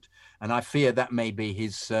moment, and I fear that may be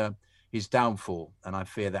his downfall, and I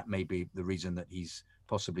fear that may be the reason that he's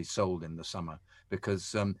possibly sold in the summer,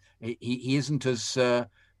 because he isn't as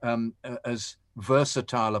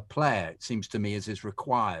versatile a player, it seems to me, as is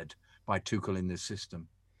required by Tuchel in this system.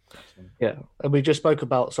 Yeah, and we just spoke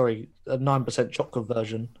about a 9% shot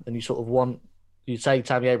conversion, and you say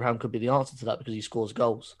Tammy Abraham could be the answer to that because he scores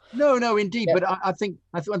goals. No, indeed. Yeah. But I think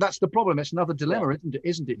that's the problem. It's another dilemma,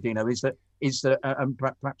 isn't it, Dino? Is that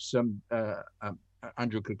perhaps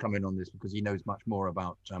Andrew could come in on this because he knows much more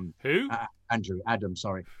about who? Adam.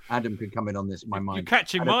 Sorry, Adam could come in on this. In my mind, you're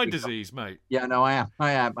catching my disease, mate. Yeah, no, I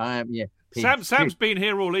am. Yeah. Sam's been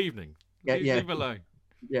here all evening. Leave him alone.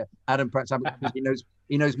 Yeah, Adam, perhaps he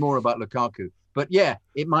knows more about Lukaku. But yeah,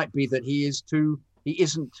 it might be that he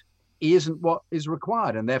isn't what is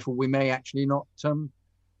required, and therefore we may actually not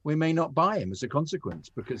buy him as a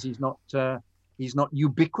consequence, because he's not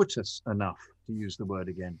ubiquitous enough, to use the word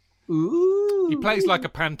again. Ooh. He plays like a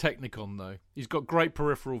pantechnicon, though. He's got great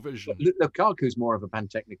peripheral vision. Lukaku's more of a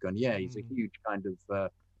pantechnicon. Yeah, he's a huge kind of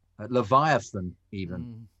leviathan,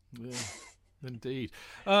 even. Yeah, indeed.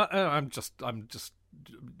 I'm just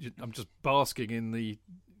basking in the,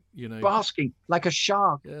 basking like a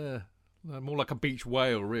shark. Yeah. More like a beach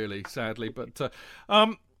whale, really, sadly. But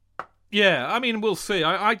Yeah, I mean, we'll see.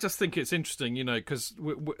 I just think it's interesting, because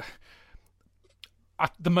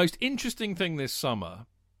the most interesting thing this summer,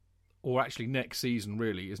 or actually next season,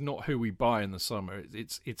 really, is not who we buy in the summer.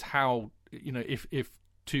 It's how, if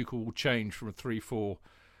Tuchel will change from a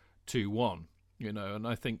 3-4-2-1, and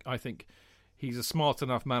I think he's a smart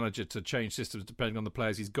enough manager to change systems depending on the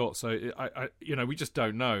players he's got. So we just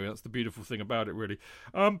don't know. That's the beautiful thing about it, really.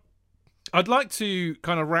 I'd like to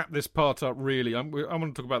kind of wrap this part up, really. I'm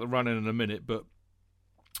going to talk about the run-in in a minute, but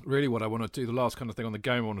really what I want to do, the last kind of thing on the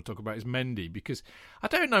game I want to talk about is Mendy, because I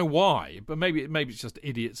don't know why, but maybe it's just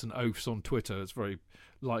idiots and oafs on Twitter. It's very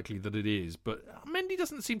likely that it is. But Mendy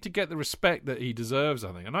doesn't seem to get the respect that he deserves,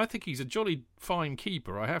 I think. And I think he's a jolly fine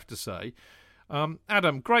keeper, I have to say.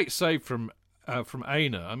 Adam, great save from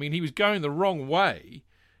Aina. I mean, he was going the wrong way,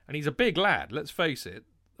 and he's a big lad, let's face it.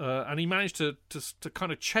 And he managed to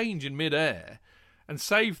kind of change in mid-air and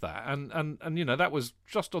save that, and that was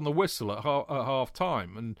just on the whistle at half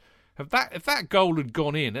time. And if that goal had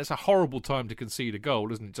gone in, it's a horrible time to concede a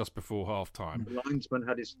goal, isn't it? Just before half time, the linesman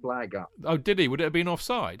had his flag up. Oh, did he? Would it have been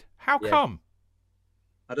offside? How come?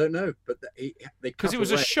 I don't know, but because it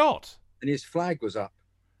was a shot and his flag was up.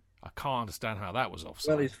 I can't understand how that was offside.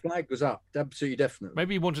 Well, his flag was up, absolutely definitely.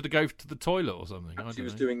 Maybe he wanted to go to the toilet or something. Perhaps he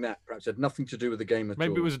was doing that. Perhaps it had nothing to do with the game at all.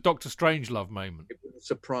 Maybe it was a Dr. Strangelove moment. It wouldn't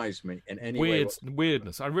surprise me in any way.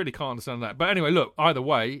 Weirdness. I really can't understand that. But anyway, look, either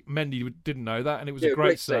way, Mendy didn't know that, and it was a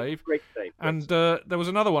great save. Great save. And there was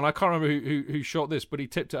another one. I can't remember who shot this, but he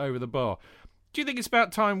tipped it over the bar. Do you think it's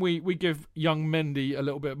about time we give young Mendy a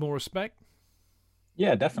little bit more respect?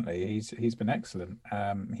 Yeah, definitely. He's been excellent.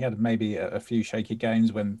 He had maybe a few shaky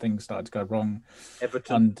games when things started to go wrong.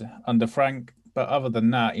 Everton under Frank, but other than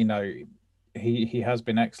that, he has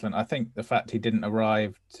been excellent. I think the fact he didn't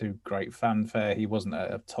arrive to great fanfare, he wasn't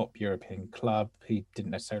at a top European club. He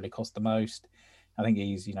didn't necessarily cost the most. I think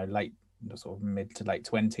he's late, sort of mid to late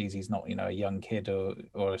 20s. He's not a young kid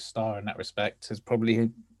or a star in that respect. Has probably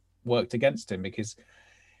worked against him, because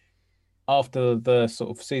after the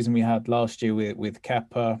sort of season we had last year with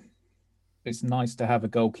Kepa, it's nice to have a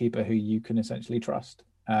goalkeeper who you can essentially trust.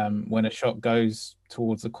 When a shot goes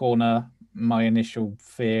towards the corner, my initial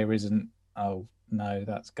fear isn't, oh no,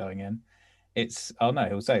 that's going in. It's, oh no,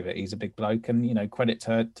 he'll save it. He's a big bloke, and credit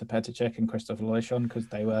to Petr Cech and Christopher Lojšan, because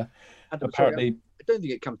they were apparently. I don't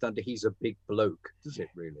think it comes down to he's a big bloke, does it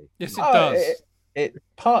really? Yes, it does. It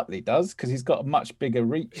partly does, because he's got a much bigger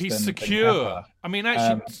reach. He's secure. I mean,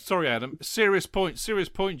 actually, sorry, Adam. Serious point,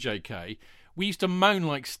 JK. We used to moan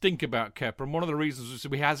like stink about Kepa, and one of the reasons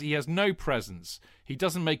was he has no presence. He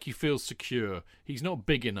doesn't make you feel secure. He's not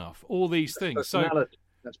big enough. All these things.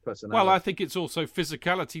 That's personality. Well, I think it's also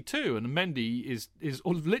physicality too, and Mendy is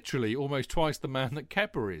literally almost twice the man that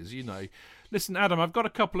Kepa is. Listen, Adam, I've got a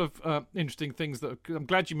couple of interesting things that I'm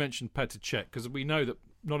glad you mentioned Petr Cech, because we know that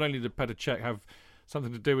not only did Petr Cech have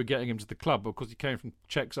something to do with getting him to the club, because he came from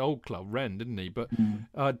Cech's old club, Rennes, didn't he? But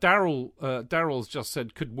Daryl's just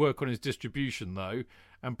said could work on his distribution, though.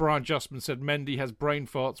 And Brian Justman said Mendy has brain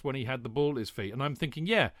farts when he had the ball at his feet. And I'm thinking,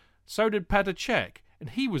 yeah, so did Petr Cech.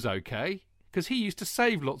 And he was okay, because he used to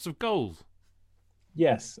save lots of goals.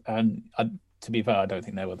 Yes, and to be fair, I don't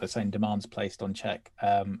think there were the same demands placed on Cech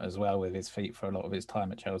as well with his feet for a lot of his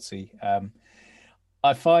time at Chelsea.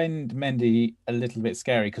 I find Mendy a little bit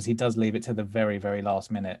scary, because he does leave it to the very, very last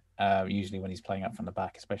minute, usually when he's playing up from the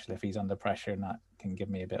back, especially if he's under pressure, and that can give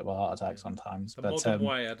me a bit of a heart attack sometimes. The modern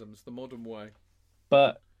way, Adams, the modern way.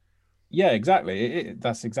 But yeah, exactly.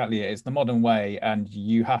 That's exactly it. It's the modern way, and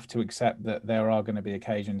you have to accept that there are going to be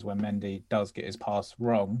occasions when Mendy does get his pass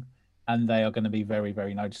wrong, and they are going to be very,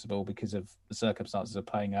 very noticeable because of the circumstances of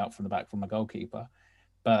playing out from the back from a goalkeeper.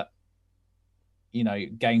 But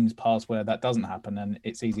games pass where that doesn't happen, and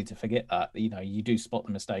it's easy to forget that. You do spot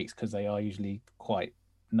the mistakes because they are usually quite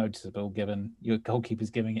noticeable, given your goalkeeper's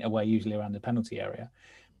giving it away usually around the penalty area.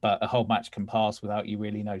 But a whole match can pass without you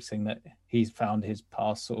really noticing that he's found his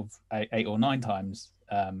pass sort of 8 or 9 times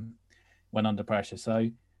when under pressure. So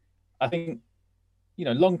I think,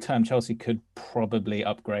 long-term Chelsea could probably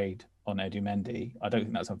upgrade on Edu Mendy. I don't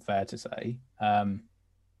think that's unfair to say.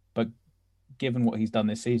 But given what he's done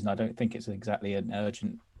this season, I don't think it's exactly an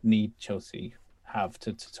urgent need Chelsea have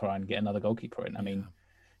to try and get another goalkeeper in. I mean,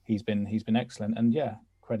 he's been excellent, and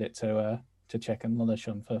credit to Cech and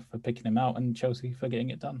Lojšan for picking him out, and Chelsea for getting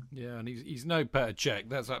it done. Yeah, and he's no Petr Cech,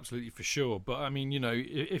 that's absolutely for sure. But I mean,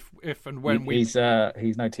 if and when he's no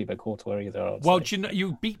Thibaut Courtois either. Well,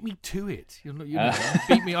 you beat me to it. You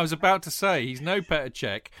beat me. I was about to say he's no Petr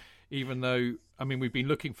Cech, even though I mean, we've been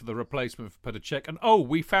looking for the replacement for Petr Cech, and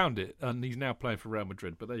we found it, and he's now playing for Real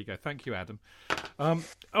Madrid. But there you go. Thank you, Adam.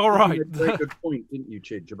 All right. You made a very good point, didn't you,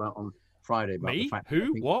 Chidge, about on Friday about Me? the fact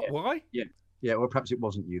Who? What? Why? Yeah. Well, perhaps it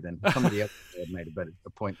wasn't you then. Somebody else had made a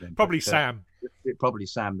point then. Probably Sam. Probably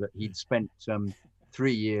Sam, that he'd spent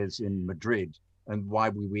 3 years in Madrid, and why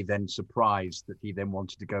were we then surprised that he then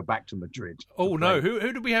wanted to go back to Madrid? Oh no! Who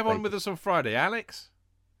did we have on with us on Friday? Alex?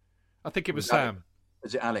 I think it was Sam.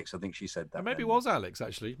 Is it Alex? I think she said that. Maybe it was Alex,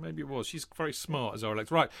 actually. Maybe it was. She's very smart, as our Alex.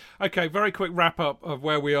 Right. Okay, very quick wrap-up of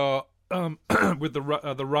where we are with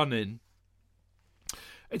the run-in.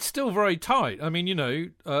 It's still very tight. I mean,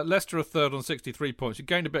 Leicester are third on 63 points. We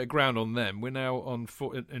gained a bit of ground on them. We're now on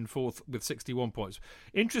in fourth with 61 points.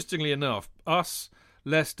 Interestingly enough, us,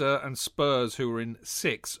 Leicester and Spurs, who are in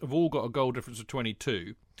sixth, have all got a goal difference of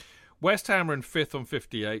 22. West Ham are in fifth on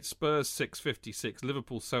 58. Spurs 6th, 56.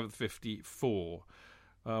 Liverpool 7th, 54.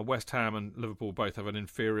 West Ham and Liverpool both have an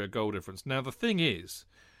inferior goal difference. Now, the thing is,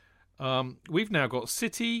 we've now got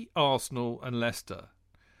City, Arsenal and Leicester.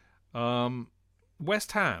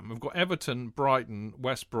 West Ham have got Everton, Brighton,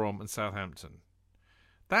 West Brom and Southampton.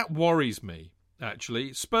 That worries me,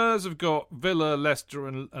 actually. Spurs have got Villa, Leicester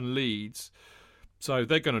and Leeds, so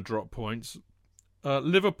they're going to drop points.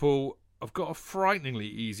 Liverpool have got a frighteningly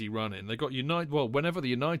easy run in. They've got United, well, whenever the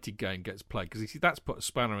United game gets played, because that's put a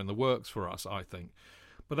spanner in the works for us, I think.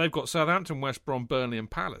 But they've got Southampton, West Brom, Burnley and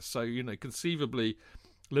Palace. So, conceivably,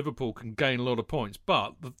 Liverpool can gain a lot of points.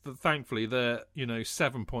 But thankfully, they're,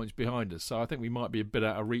 7 points behind us. So I think we might be a bit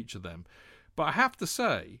out of reach of them. But I have to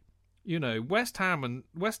say, West Ham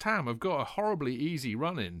have got a horribly easy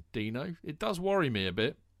run in, Dino. It does worry me a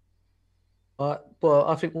bit. Well,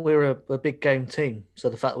 I think we're a big game team. So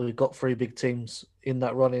the fact that we've got 3 big teams in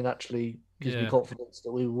that run-in actually gives me confidence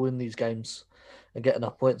that we will win these games and get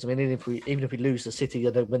enough points. I mean, even if we lose the City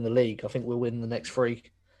and don't win the league, I think we'll win the next 3.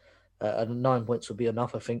 And 9 points would be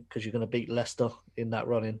enough, I think, because you're going to beat Leicester in that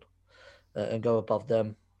run-in and go above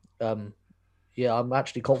them. I'm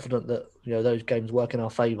actually confident that those games work in our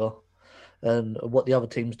favour. And what the other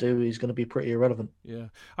teams do is going to be pretty irrelevant. Yeah.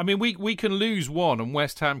 I mean, we can lose one and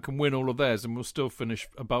West Ham can win all of theirs and we'll still finish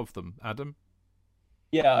above them. Adam?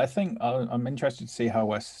 Yeah, I think I'm interested to see how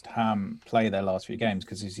West Ham play their last few games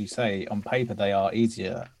because, as you say, on paper they are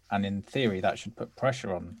easier. And in theory, that should put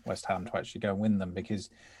pressure on West Ham to actually go and win them because,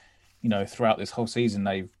 throughout this whole season,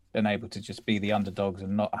 they've been able to just be the underdogs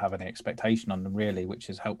and not have any expectation on them, really, which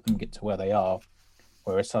has helped them get to where they are.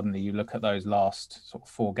 Whereas suddenly you look at those last sort of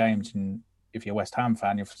 4 games and if you're a West Ham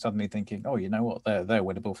fan, you're suddenly thinking, oh, you know what, they're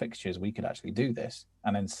winnable fixtures. We could actually do this.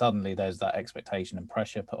 And then suddenly there's that expectation and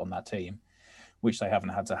pressure put on that team, which they haven't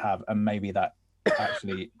had to have. And maybe that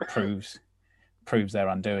actually proves their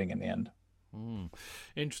undoing in the end.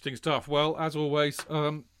 Interesting stuff. Well, as always,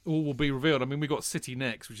 all will be revealed. I mean, we've got City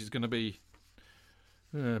next, which is going to be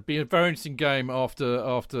a very interesting game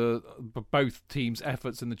after both teams'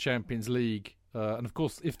 efforts in the Champions League. And of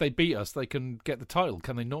course, if they beat us, they can get the title.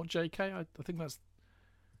 Can they not, JK? I think that's.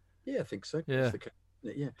 Yeah, I think so. Yeah,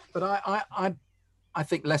 But I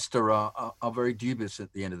think Leicester are very dubious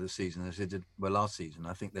at the end of the season, as they did last season.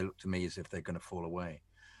 I think they look to me as if they're going to fall away.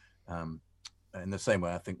 In the same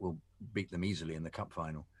way, I think we'll beat them easily in the cup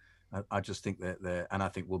final. I just think that and I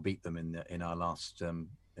think we'll beat them in our last in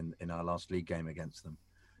our last league game against them.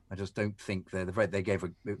 I just don't think they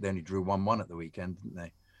only drew 1-1 at the weekend, didn't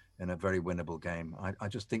they? In a very winnable game. I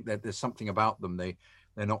just think that there's something about them. They're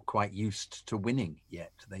not quite used to winning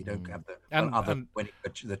yet. They don't have winning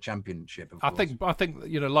the championship. I think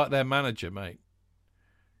like their manager, mate.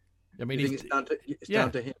 I mean, it's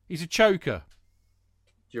down to him. He's a choker.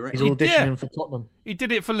 He's auditioning for Tottenham. He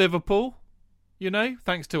did it for Liverpool,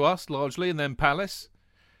 thanks to us largely, and then Palace.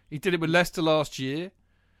 He did it with Leicester last year.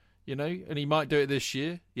 And he might do it this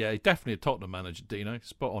year. Yeah, he's definitely a Tottenham manager, Dino.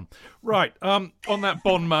 Spot on. Right, on that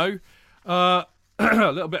Bon Mo, a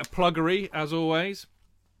little bit of pluggery, as always.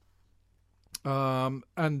 Sorry,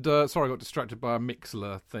 I got distracted by a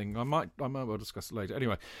Mixler thing. I might well discuss it later.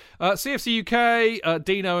 Anyway, CFC UK,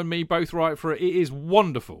 Dino and me both write for it. It is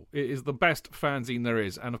wonderful. It is the best fanzine there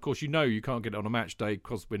is, and of course, you can't get it on a match day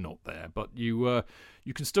because we're not there. But you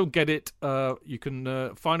can still get it. You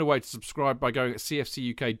can find a way to subscribe by going at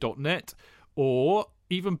cfcuk.net, or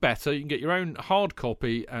even better, you can get your own hard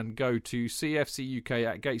copy and go to cfcuk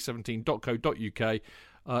at gate17.co.uk.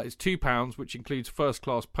 It's £2, which includes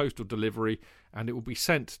first-class postal delivery, and it will be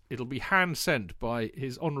sent. It'll be hand-sent by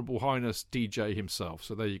His Honourable Highness DJ himself.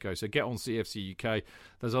 So there you go. So get on CFC UK.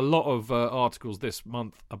 There's a lot of articles this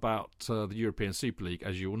month about the European Super League,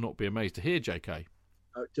 as you will not be amazed to hear, JK.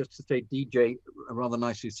 Just to say, DJ rather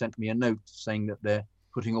nicely sent me a note saying that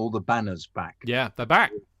putting all the banners back. Yeah, they're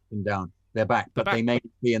back. And down. They're back, but they may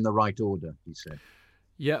be in the right order, he said.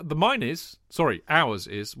 Yeah, ours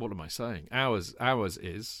is, what am I saying? Ours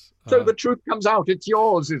is. So the truth comes out, it's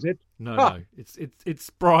yours, is it? No, it's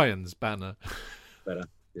Brian's banner. Better,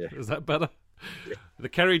 yeah. Is that better? Yeah. The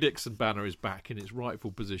Kerry Dixon banner is back in its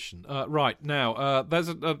rightful position. Right, now, there's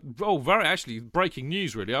very actually breaking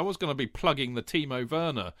news, really. I was going to be plugging the Timo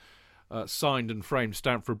Werner signed and framed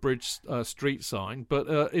Stamford Bridge street sign, but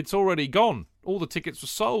it's already gone. All the tickets were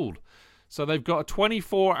sold. So they've got a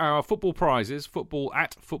 24-hour football prizes,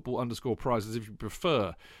 football_prizes if you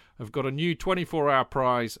prefer. I've got a new 24-hour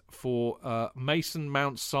prize for Mason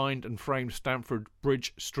Mount signed and framed Stamford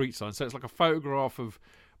Bridge street sign. So it's like a photograph of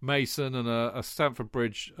Mason and a Stamford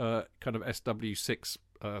Bridge kind of SW6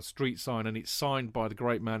 street sign, and it's signed by the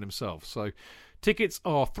great man himself. So tickets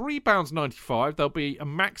are £3.95. There'll be a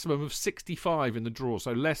maximum of 65 in the draw,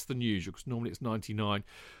 so less than usual, because normally it's 99.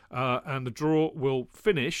 And the draw will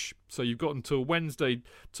finish, so you've got until Wednesday,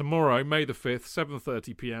 tomorrow, May the 5th,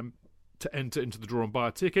 7:30 p.m, to enter into the draw and buy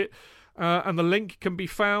a ticket. And the link can be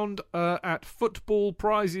found at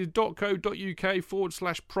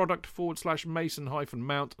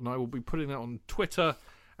footballprizes.co.uk/product/Mason-Mount, and I will be putting that on Twitter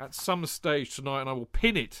at some stage tonight, and I will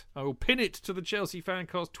pin it to the Chelsea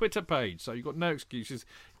FanCast Twitter page. So you've got no excuses.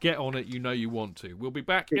 Get on it. You know you want to. We'll be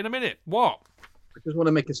back in a minute. What? I just want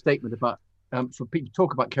to make a statement about, for people to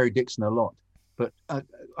talk about Kerry Dixon a lot, but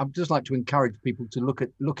I'd just like to encourage people to look at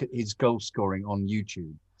his goal scoring on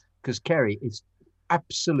YouTube, because Kerry is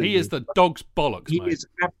absolutely... He is the dog's bollocks, He mate. is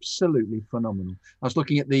absolutely phenomenal. I was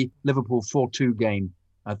looking at the Liverpool 4-2 game.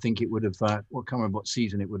 I think it would have, I can't remember what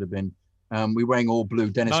season it would have been. We were wearing all blue.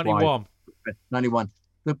 Dennis 91. White. 91.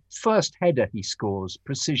 The first header he scores,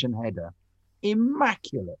 precision header,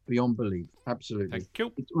 immaculate beyond belief. Absolutely. Thank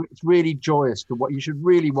you. It's really joyous to what you should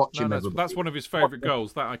really watch him. That's one of his favourite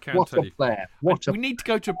goals. That I can what tell a you. Player! We need to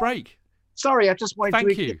go to a break. Sorry, I just wanted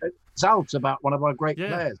Thank to you. exalt about one of our great Yeah.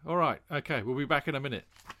 players. All right. Okay. We'll be back in a minute.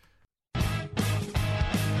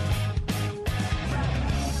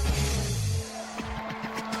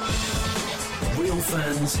 Real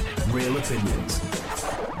fans, real opinions.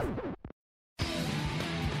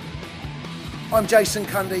 I'm Jason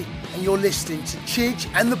Cundy, and you're listening to Chidge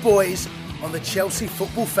and the boys on the Chelsea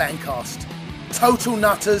Football Fancast. Total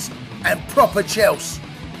nutters and proper Chelsea.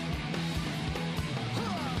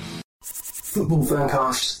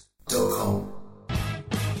 Footballfancast.com.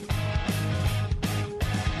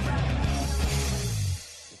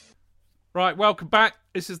 Right, welcome back.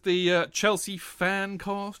 This is the Chelsea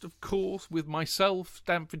Fancast, of course, with myself,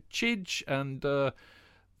 Stamford Chidge, and the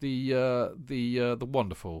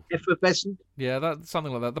wonderful, Effervescent. Yeah, that's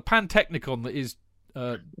something like that. The Pantechnicon that is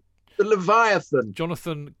the Leviathan.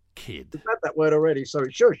 Jonathan Kidd. We've had that word already.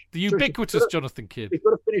 Sorry, shush. The ubiquitous Jonathan Kidd. We've got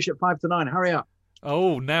to finish at 8:55. Hurry up.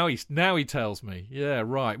 Oh, now he tells me. Yeah,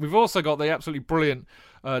 right. We've also got the absolutely brilliant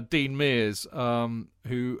Dean Mears,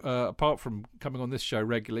 who, apart from coming on this show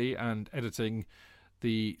regularly and editing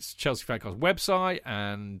the Chelsea Fancast website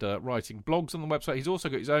and writing blogs on the website, he's also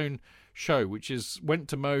got his own show, which is Went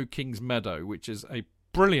to Mow Kings Meadow, which is a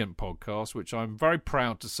brilliant podcast, which I'm very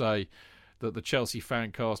proud to say that the Chelsea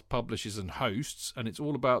Fancast publishes and hosts, and it's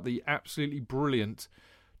all about the absolutely brilliant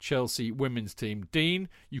Chelsea women's team. Dean,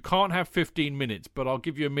 you can't have 15 minutes, but I'll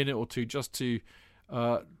give you a minute or two just to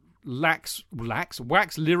wax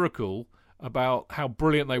lyrical about how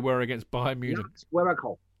brilliant they were against Bayern Munich.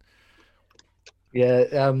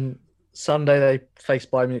 Yeah, Sunday they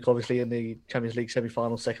faced Bayern Munich, obviously, in the Champions League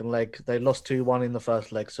semi-final second leg. They lost 2-1 in the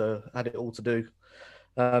first leg, so had it all to do.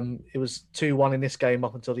 It was 2-1 in this game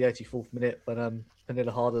up until the 84th minute when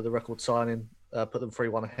Pernilla Harder, the record signing, put them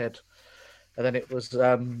 3-1 ahead. And then it was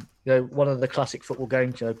one of the classic football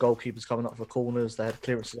games, goalkeepers coming up for corners. They had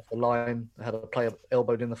clearances off the line. They had a player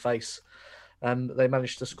elbowed in the face. And they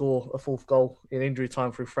managed to score a fourth goal in injury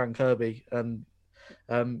time through Frank Kirby. And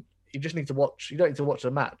you just need to watch. You don't need to watch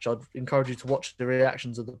the match. I'd encourage you to watch the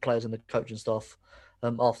reactions of the players and the coaching staff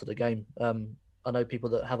after the game. I know people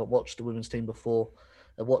that haven't watched the women's team before,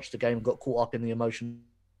 have watched the game, got caught up in the emotion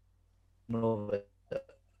of it.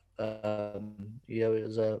 It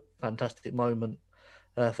was a fantastic moment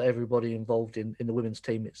for everybody involved in the women's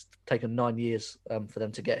team. It's taken 9 years for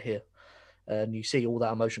them to get here, and you see all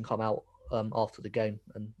that emotion come out after the game.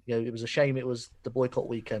 And it was a shame it was the boycott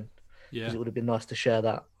weekend, because it would have been nice to share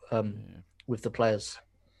that with the players.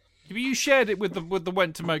 You shared it with the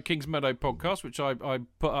Went to Mow Kings Meadow podcast, which I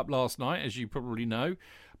put up last night, as you probably know.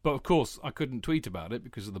 But of course, I couldn't tweet about it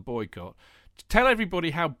because of the boycott. Tell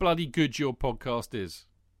everybody how bloody good your podcast is.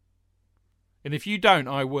 And if you don't,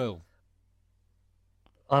 I will.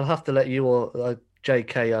 I'll have to let you, or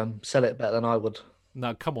JK sell it better than I would.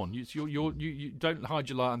 No, come on. You don't hide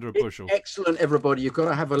your light under a bushel. Excellent, everybody. You've got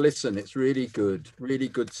to have a listen. It's really good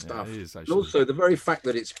stuff. Yeah, it is, and actually. also, the very fact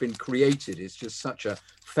that it's been created is just such a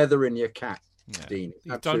feather in your cap, Dean.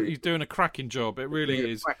 He's doing a cracking job. It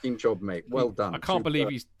really is. Cracking job, mate. Well done. I can't believe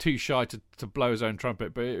he's too shy to blow his own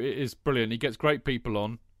trumpet, but it is brilliant. He gets great people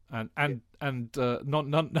on. And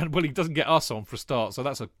well, he doesn't get us on for a start, so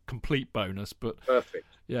that's a complete bonus. But perfect.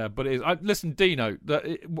 Yeah, but it is. Listen, Dino,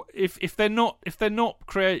 if they're not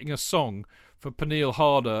creating a song for Peniel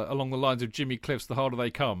Harder along the lines of Jimmy Cliff's "The Harder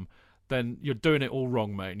They Come," then you're doing it all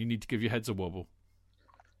wrong, mate. And you need to give your heads a wobble.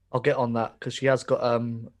 I'll get on that because she has got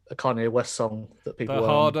a Kanye West song that people. The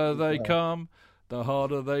harder they come, the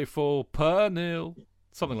harder they fall. Peniel.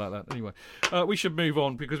 Something like that. Anyway, we should move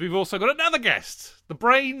on because we've also got another guest. The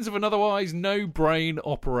brains of an otherwise no-brain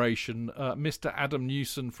operation, Mr. Adam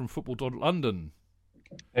Newson from Football.London.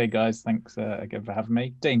 Hey, guys. Thanks again for having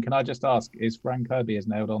me. Dean, can I just ask, is Fran Kirby is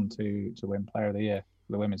nailed on to win Player of the Year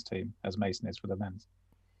for the women's team, as Mason is for the men's?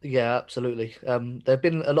 Yeah, absolutely. There have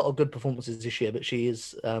been a lot of good performances this year, but she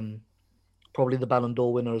is probably the Ballon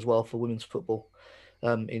d'Or winner as well for women's football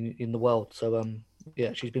in the world. So,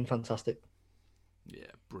 yeah, she's been fantastic.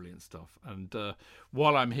 Yeah, brilliant stuff. And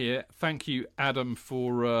while I'm here, thank you, Adam,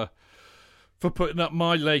 for putting up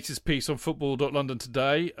my latest piece on Football.London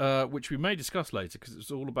today, which we may discuss later because it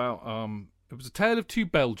was all about. It was a tale of two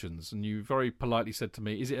Belgians, and you very politely said to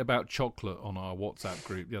me, "Is it about chocolate?" on our WhatsApp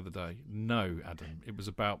group the other day. No, Adam, it was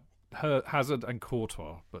about Hazard and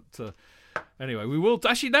Courtois. But anyway, we will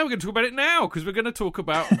actually now we're going to talk about it now because we're going to talk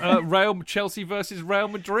about Chelsea versus Real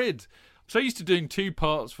Madrid. So used to doing two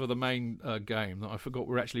parts for the main game that I forgot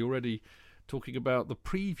we're actually already talking about the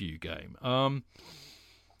preview game.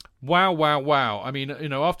 Wow. I mean,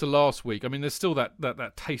 after last week, I mean, there's still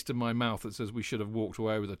that taste in my mouth that says we should have walked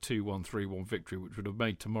away with a 2-1, 3-1 victory, which would have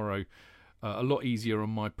made tomorrow a lot easier on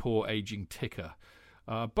my poor ageing ticker.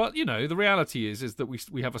 But, the reality is that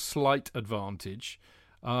we have a slight advantage.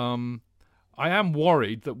 I am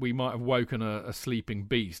worried that we might have woken a sleeping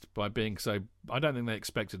beast by being so. I don't think they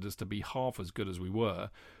expected us to be half as good as we were.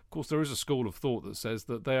 Of course, there is a school of thought that says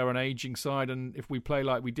that they are an ageing side, and if we play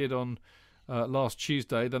like we did on last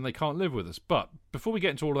Tuesday, then they can't live with us. But before we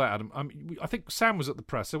get into all of that, Adam, I think Sam was at the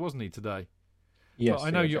presser, wasn't he, today? Yes.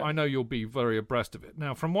 But I know you'll be very abreast of it.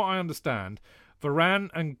 Now, from what I understand, Varane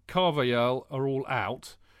and Carvajal are all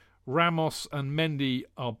out. Ramos and Mendy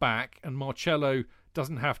are back, and Marcelo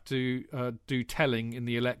doesn't have to do telling in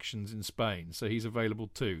the elections in Spain, so he's available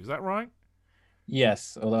too. Is that right?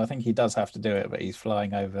 Yes, although I think he does have to do it, but he's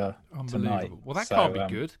flying over tonight. Well, that can't be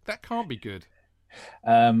good. That can't be good.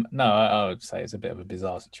 No, I would say it's a bit of a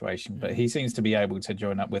bizarre situation, but he seems to be able to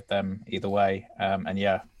join up with them either way. And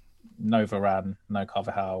yeah, no Varane, no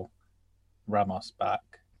Carvajal, Ramos back,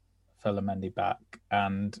 Mendy back,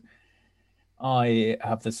 and I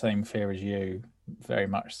have the same fear as you. Very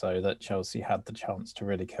much so that Chelsea had the chance to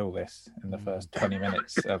really kill this in the first 20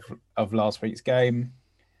 minutes of last week's game,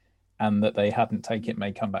 and that they hadn't taken it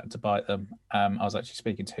may come back to bite them. I was actually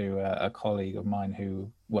speaking to a colleague of mine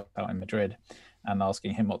who worked out in Madrid and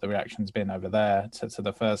asking him what the reaction's been over there to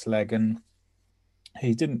the first leg, and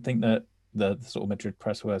he didn't think that the sort of Madrid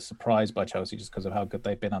press were surprised by Chelsea just because of how good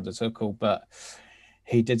they've been under Tuchel, but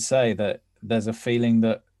he did say that there's a feeling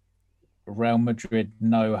that Real Madrid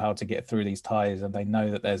know how to get through these ties, and they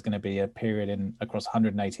know that there's going to be a period across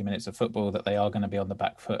 180 minutes of football that they are going to be on the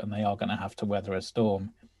back foot and they are going to have to weather a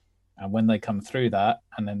storm. And when they come through that,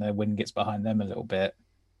 and then their win gets behind them a little bit,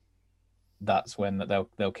 that's when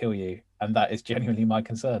they'll kill you. And that is genuinely my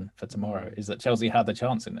concern for tomorrow, is that Chelsea had the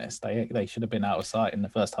chance in this. They should have been out of sight in the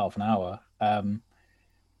first half an hour.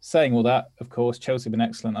 Saying all that, of course, Chelsea have been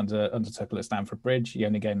excellent under Tuchel at Stamford Bridge. The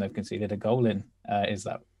only game they've conceded a goal in is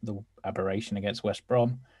that the aberration against West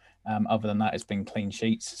Brom. Other than that, it's been clean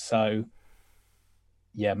sheets. So,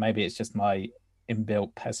 yeah, maybe it's just my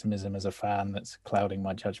inbuilt pessimism as a fan that's clouding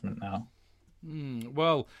my judgment now.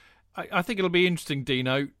 Well, I think it'll be interesting,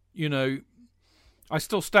 Dino. I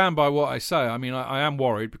still stand by what I say. I mean, I am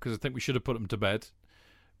worried because I think we should have put them to bed.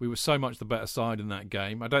 We were so much the better side in that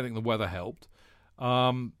game. I don't think the weather helped.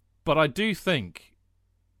 But I do think,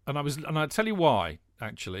 and I'll tell you why,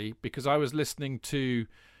 actually, because I was listening to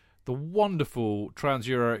the wonderful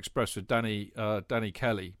Trans-Euro Express with Danny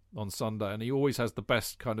Kelly on Sunday, and he always has the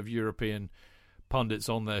best kind of European pundits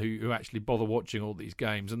on there who actually bother watching all these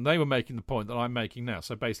games, and they were making the point that I'm making now.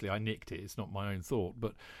 So basically I nicked it. It's not my own thought,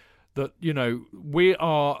 but that, we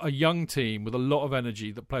are a young team with a lot of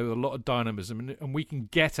energy that play with a lot of dynamism, and we can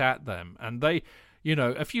get at them. And they, You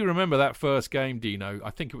know, if you remember that first game, Dino,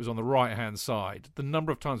 I think it was on the right-hand side, the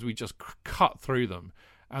number of times we just cut through them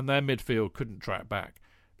and their midfield couldn't track back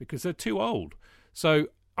because they're too old. So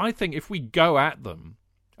I think if we go at them,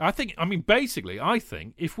 I think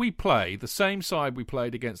if we play the same side we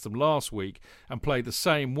played against them last week and play the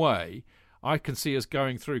same way, I can see us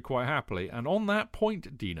going through quite happily. And on that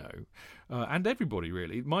point, Dino, and everybody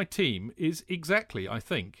really, my team is exactly, I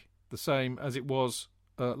think, the same as it was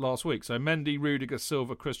last week. So Mendy, Rudiger,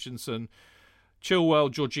 Silva, Christensen, Chilwell,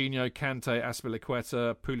 Jorginho, Kante,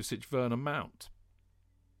 Azpilicueta, Pulisic, Werner, Mount.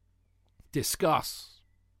 Discuss.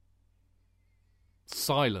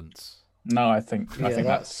 Silence. No, I think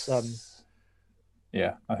that's I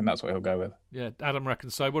think that's what he'll go with. Yeah, Adam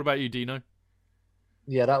reckons so. What about you, Dino?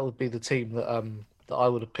 Yeah, that would be the team that I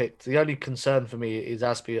would have picked. The only concern for me is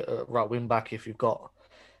Aspie at right wing back. If you've got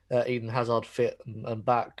Eden Hazard fit and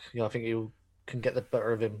back, I think you can get the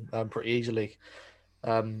better of him pretty easily.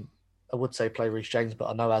 I would say play Reece James, but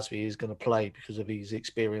I know Aspie is going to play because of his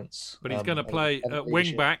experience. But he's going to play at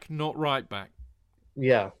wing back, not right back.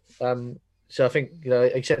 Yeah. So I think,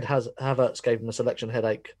 he said Havertz gave him a selection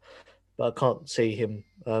headache, but I can't see him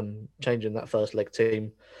changing that first leg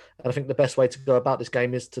team. And I think the best way to go about this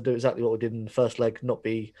game is to do exactly what we did in the first leg, not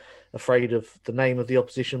be afraid of the name of the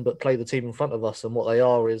opposition, but play the team in front of us. And what they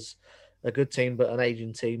are is a good team, but an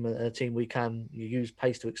aging team, and a team we can use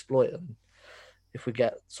pace to exploit. And if we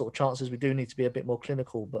get sort of chances, we do need to be a bit more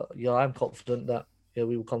clinical. But I'm confident that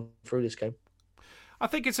we will come through this game. I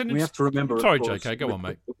think it's we have to remember. Sorry, JK, go on,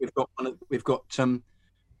 mate. We've got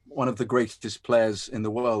one of the greatest players in the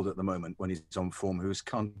world at the moment when he's on form, who is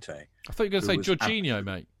Kante. I thought you were going to say Jorginho,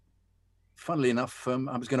 mate. Funnily enough,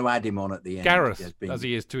 I was going to add him on at the end. Gareth, as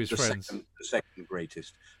he is to his friends. The second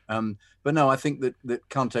greatest. But no, I think that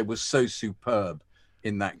Kante was so superb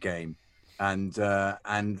in that game. And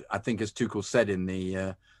I think, as Tuchel said in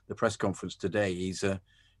the press conference today, he's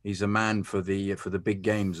a man for the big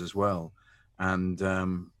games as well. And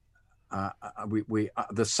the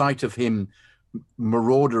sight of him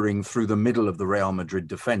marauding through the middle of the Real Madrid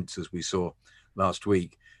defence, as we saw last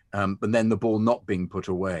week, but then the ball not being put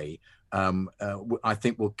away, I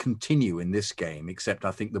think will continue in this game, except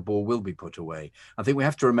I think the ball will be put away. I think we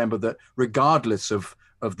have to remember that regardless of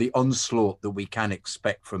the onslaught that we can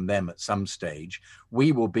expect from them at some stage,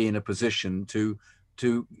 we will be in a position to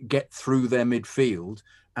get through their midfield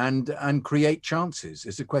and create chances.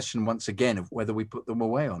 It's a question, once again, of whether we put them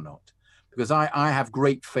away or not. Because I have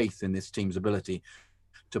great faith in this team's ability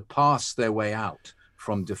to pass their way out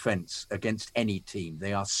from defence against any team.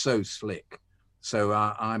 They are so slick. So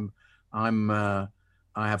I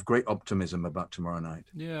have great optimism about tomorrow night.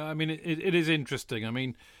 Yeah, I mean, it is interesting. I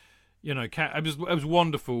mean, it was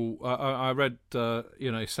wonderful. I read,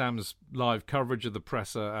 Sam's live coverage of the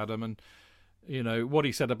presser, Adam, and what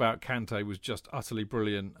he said about Kante was just utterly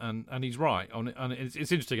brilliant, and he's right. And it's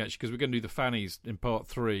interesting, actually, because we're going to do the fannies in part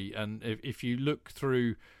 3, and if you look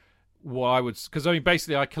through what I would... Because,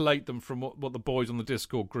 basically, I collate them from what the boys on the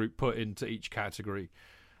Discord group put into each category.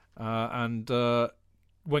 And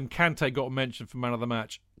when Kante got mentioned for man of the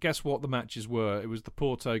match, guess what the matches were? It was the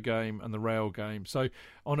Porto game and the Real game. So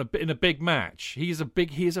in a big match, he is a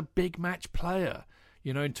big match player.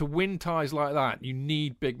 And to win ties like that, you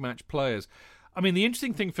need big match players. I mean, the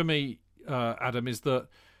interesting thing for me, Adam, is that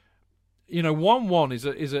 1-1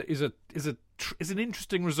 is an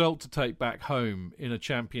interesting result to take back home in a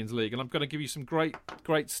Champions League, and I'm going to give you some great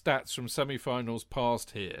stats from semi-finals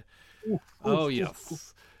past here.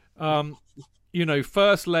 Yes.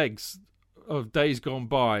 First legs of days gone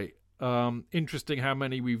by. Interesting how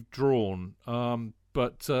many we've drawn.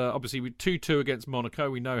 But obviously, with 2-2 against Monaco,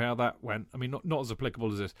 we know how that went. I mean, not as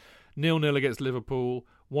applicable as this. 0-0 against Liverpool,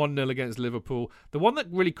 1-0 against Liverpool. The one that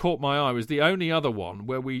really caught my eye was the only other one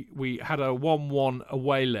where we had a 1-1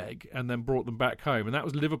 away leg and then brought them back home, and that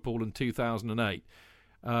was Liverpool in 2008.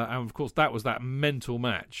 And of course, that was that mental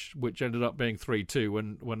match, which ended up being 3-2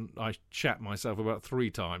 when I shat myself about 3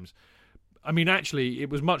 times. I mean, actually, it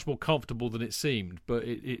was much more comfortable than it seemed, but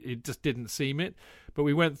it just didn't seem it. But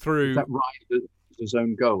we went through... Is that right? His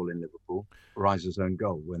own goal in Liverpool, Riser's own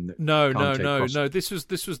goal. No. This was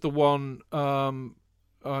the one.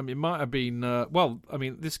 It might have been.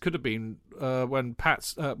 This could have been when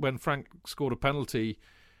Frank scored a penalty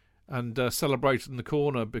and celebrated in the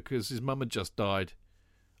corner because his mum had just died.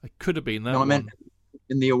 It could have been that. No, I meant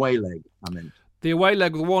in the away leg. The away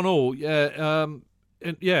leg with 1-1.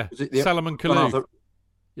 Yeah. Salomon Kalou.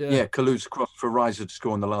 Yeah, Kalou's cross for Riser to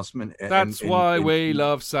score in the last minute. That's why we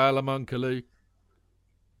love Salomon Kalou.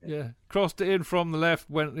 Yeah, crossed it in from the left,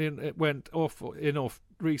 went in. It went off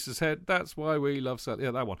Reese's head. That's why we love Saturday.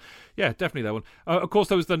 Yeah, that one. Yeah, definitely that one. Of course,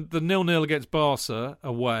 there was the 0-0 against Barca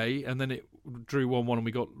away, and then it drew 1-1 and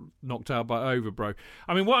we got knocked out by Overbro.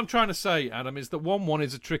 I mean, what I'm trying to say, Adam, is that 1-1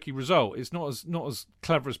 is a tricky result. It's not as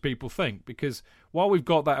clever as people think, because while we've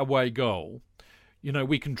got that away goal, you know,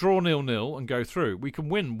 we can draw 0-0 and go through. We can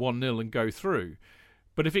win 1-0 and go through.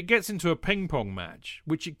 But if it gets into a ping-pong match,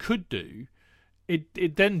 which it could do,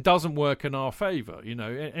 it then doesn't work in our favour. You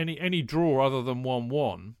know, any draw other than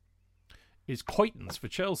 1-1 is quitance for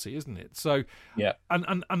Chelsea, isn't it? So, yeah,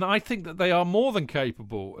 and I think that they are more than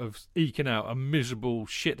capable of eking out a miserable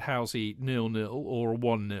shithousey 0-0 or a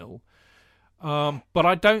 1-0. But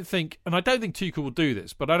I don't think Tuchel will do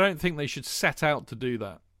this. But I don't think they should set out to do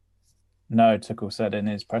that. No, Tuchel said in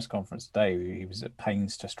his press conference today, he was at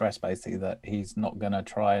pains to stress basically that he's not going to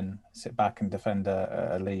try and sit back and defend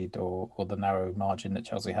a lead or the narrow margin that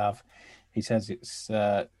Chelsea have. He says it's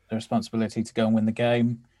the responsibility to go and win the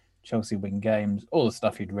game. Chelsea win games, all the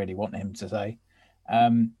stuff you'd really want him to say.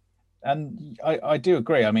 And I do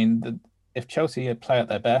agree. I mean, if Chelsea play at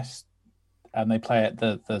their best and they play at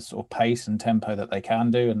the sort of pace and tempo that they can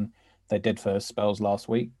do, and they did for spells last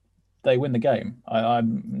week, they win the game.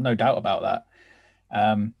 I'm no doubt about that.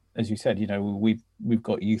 As you said, you know, we've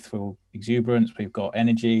got youthful exuberance, we've got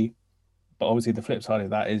energy, but obviously the flip side of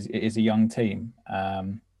that is it is a young team,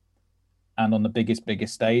 and on the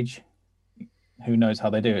biggest stage, who knows how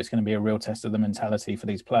they do. It's going to be a real test of the mentality for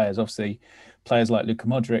these players. Obviously, players like Luka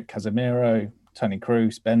Modric, Casemiro, Toni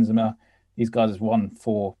Kroos, Benzema, these guys have won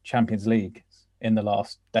 4 Champions Leagues in the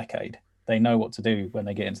last decade. They know what to do when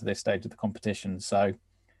they get into this stage of the competition. So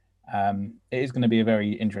it is going to be a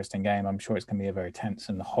very interesting game. I'm sure it's going to be a very tense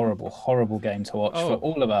and horrible game to watch for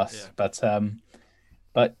all of us. Yeah.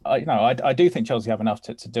 But I do think Chelsea have enough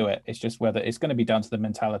to do it. It's just whether it's going to be down to the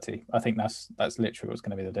mentality. I think that's literally what's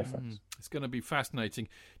going to be the difference. It's going to be fascinating.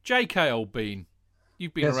 JK, old bean,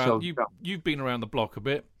 you've been around. You've been around the block a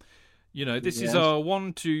bit. You know, this is our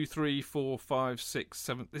 1, 2, 3, 4, 5, 6,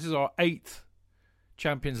 7. This is our 8th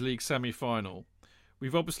Champions League semi-final.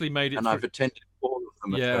 We've obviously made it. And I've attended all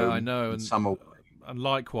of them. Yeah, I know, and some and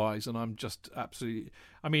likewise. And I'm just absolutely.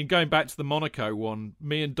 I mean, going back to the Monaco one,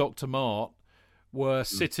 me and Dr. Mart were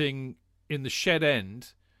sitting in the shed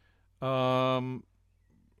end, and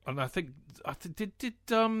I think did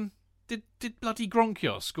bloody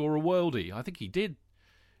Gronkios score a worldie? I think he did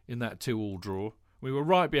in that 2-2 draw. We were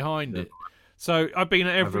right behind it. So I've been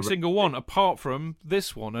at every single one apart from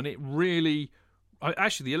this one, and it really.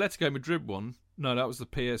 Actually, the Atletico Madrid one. No, that was the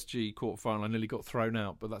PSG quarterfinal. I nearly got thrown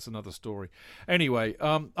out, but that's another story. Anyway,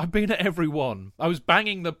 I've been at every one. I was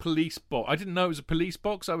banging the police box. I didn't know it was a police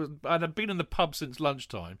box. I'd been in the pub since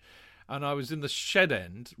lunchtime, and I was in the shed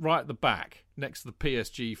end, right at the back, next to the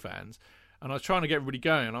PSG fans, and I was trying to get everybody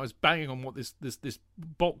going, and I was banging on what this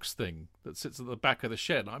box thing that sits at the back of the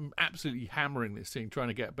shed. I'm absolutely hammering this thing, trying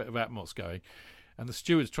to get a bit of atmos going, and the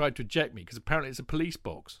stewards tried to eject me because apparently it's a police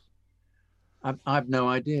box. I've no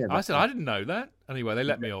idea. I said I didn't know that. Anyway, they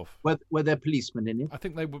let me off. Were there policemen in it? I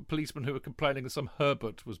think they were policemen who were complaining that some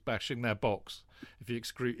Herbert was bashing their box. If you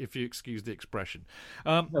excuse the expression.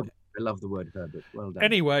 I love the word Herbert. Well done.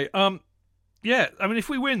 Anyway, yeah. I mean, if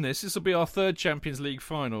we win this will be our 3rd Champions League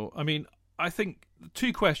final. I mean, I think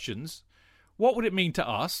 2 questions. What would it mean to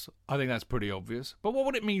us? I think that's pretty obvious. But what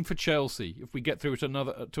would it mean for Chelsea if we get through to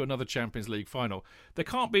another Champions League final? There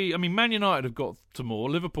can't be. I mean, Man United have got to more,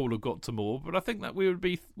 Liverpool have got to more, but I think that we would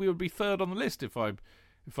be 3rd on the list if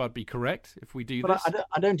I'd be correct if we do this.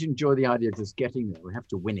 I don't enjoy the idea of just getting there. We have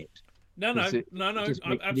to win it. No,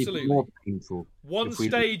 absolutely. More painful. One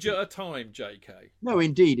stage at a time, JK. No,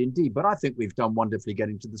 indeed. But I think we've done wonderfully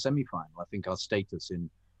getting to the semi-final. I think our status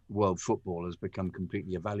in world football has become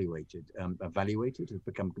completely evaluated. Has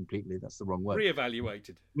become completely. That's the wrong word.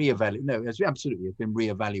 Reevaluated. No, absolutely. It's been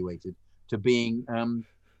reevaluated to being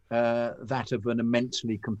that of an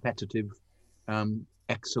immensely competitive,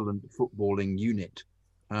 excellent footballing unit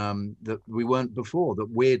that we weren't before. That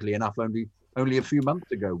weirdly enough, only a few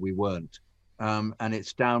months ago we weren't. And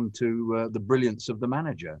it's down to the brilliance of the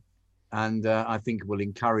manager, and I think it will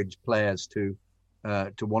encourage players to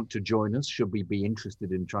want to join us, should we be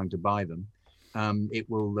interested in trying to buy them. It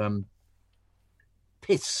will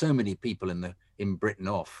piss so many people in Britain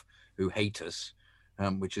off who hate us,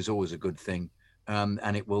 which is always a good thing.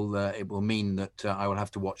 And it will mean that I will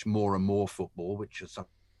have to watch more and more football, which is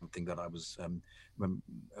something that I was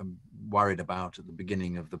worried about at the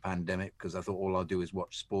beginning of the pandemic, because I thought all I'll do is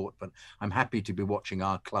watch sport. But I'm happy to be watching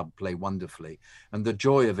our club play wonderfully. And the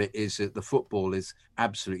joy of it is that the football is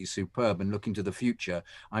absolutely superb. And looking to the future,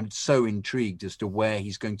 I'm so intrigued as to where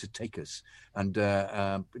he's going to take us. And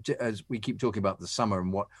as we keep talking about the summer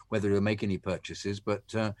and whether he'll make any purchases,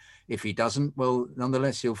 but if he doesn't, well,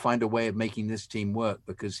 nonetheless, he'll find a way of making this team work,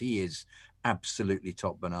 because he is absolutely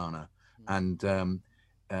top banana. And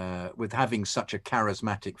with having such a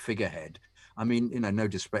charismatic figurehead, I mean, no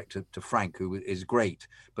disrespect to Frank, who is great,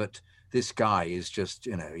 but this guy is just,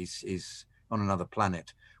 he's on another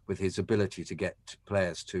planet with his ability to get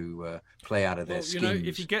players to play out of their skins.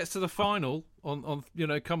 If he gets to the final on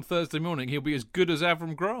come Thursday morning, he'll be as good as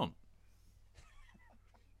Avram Grant.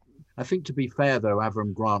 I think, to be fair, though,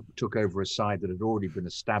 Avram Grant took over a side that had already been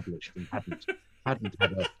established and hadn't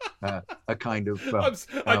had a kind of.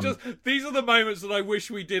 These are the moments that I wish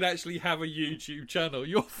we did actually have a YouTube channel.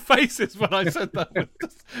 Your faces when I said that was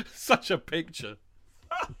just such a picture.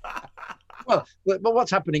 Well, but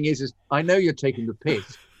what's happening is I know you're taking the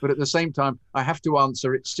piss, but at the same time, I have to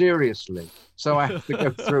answer it seriously. So I have to go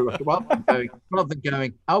through it rather than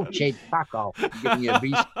going, oh, Chid, fuck off, giving you a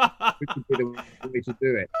beast, which would be the way to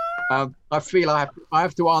do it. I feel I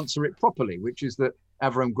have to answer it properly, which is that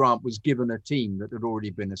Avram Grant was given a team that had already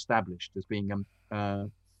been established as being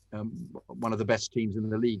one of the best teams in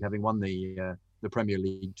the league, having won the Premier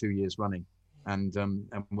League 2 years running, and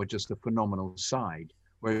were just a phenomenal side.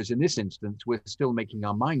 Whereas in this instance, we're still making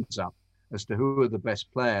our minds up as to who are the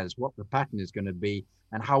best players, what the pattern is going to be,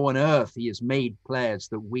 and how on earth he has made players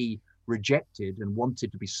that we rejected and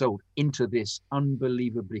wanted to be sold into this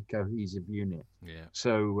unbelievably cohesive unit. Yeah.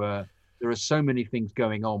 So there are so many things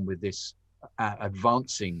going on with this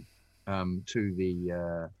advancing to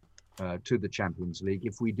the Champions League.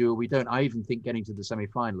 If we do or we don't, I even think getting to the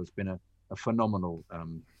semi-final has been a phenomenal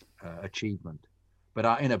achievement. But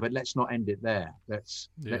but let's not end it there. Let's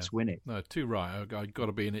win it. No, too right. I've got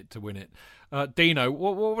to be in it to win it. Dino,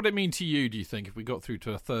 what would it mean to you, do you think, if we got through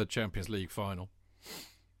to a third Champions League final?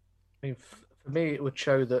 I mean, for me, it would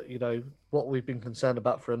show that, what we've been concerned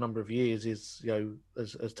about for a number of years is,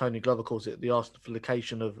 as Tony Glover calls it, the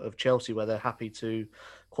arstification of Chelsea, where they're happy to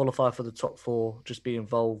qualify for the top four, just be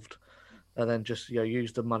involved, and then just,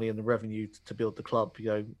 use the money and the revenue to build the club.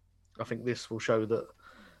 I think this will show that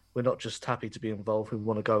we're not just happy to be involved. We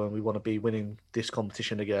want to go and we want to be winning this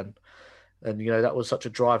competition again. And, that was such a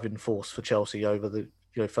driving force for Chelsea over the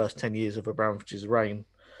first 10 years of Abramovich's reign.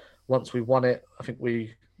 Once we won it, I think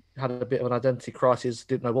we had a bit of an identity crisis,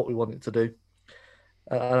 didn't know what we wanted to do.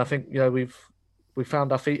 And I think, we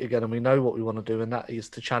found our feet again and we know what we want to do, and that is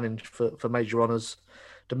to challenge for major honours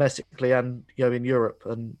domestically and, in Europe,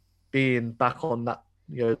 and being back on that,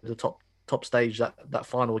 the top stage, that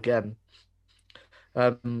final again.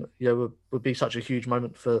 Would be such a huge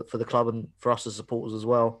moment for the club and for us as supporters as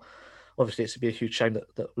well. Obviously, it's to be a huge shame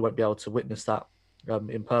that we won't be able to witness that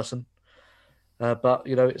in person. But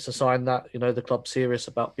it's a sign that the club's serious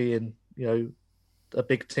about being a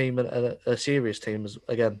big team and a serious team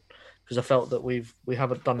again, because I felt that we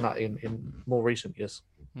haven't done that in more recent years.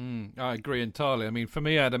 I agree entirely. I mean, for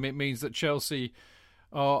me, Adam, it means that Chelsea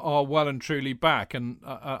are well and truly back, and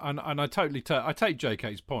I totally I take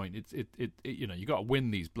JK's point. It you got to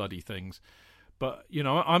win these bloody things, but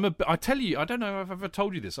I tell you, I don't know if I've ever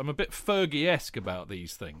told you this. I'm a bit Fergie-esque about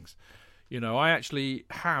these things. I actually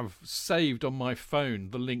have saved on my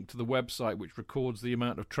phone the link to the website which records the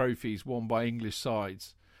amount of trophies won by English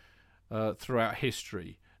sides throughout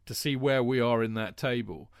history, to see where we are in that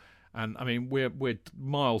table. And I mean, we're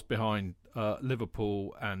miles behind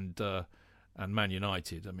Liverpool and Man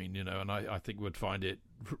United. I mean, and I think we'd find it.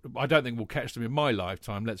 I don't think we'll catch them in my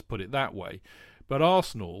lifetime. Let's put it that way. But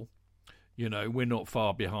Arsenal, we're not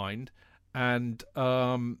far behind, and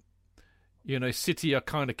City are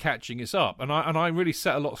kind of catching us up, and I really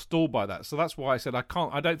set a lot of store by that. So that's why I said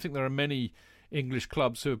I don't think there are many English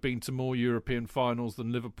clubs who have been to more European finals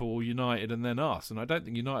than Liverpool, United, and then us. And I don't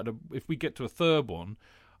think United, if we get to a third one,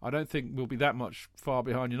 I don't think we'll be that much far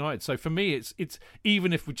behind United. So for me, it's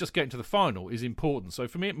even if we just get into the final is important. So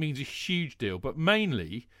for me, it means a huge deal. But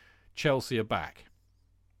mainly, Chelsea are back.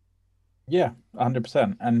 Yeah,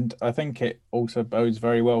 100%. And I think it also bodes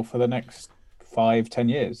very well for the next 5-10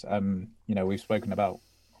 years. We've spoken about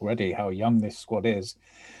already how young this squad is,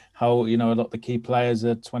 how, a lot of the key players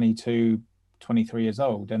are 22, 23 years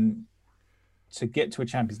old. And to get to a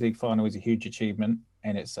Champions League final is a huge achievement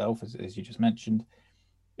in itself, as you just mentioned.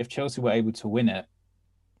 If Chelsea were able to win it,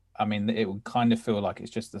 I mean, it would kind of feel like it's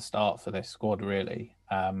just the start for this squad, really.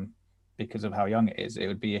 because of how young it is. It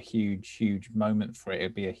would be a huge moment for it. It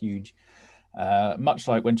would be a huge, much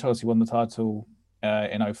like when Chelsea won the title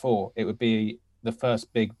in '04. It would be the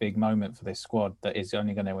first big moment for this squad that is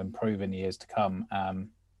only going to improve in the years to come. And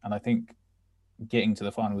I think getting to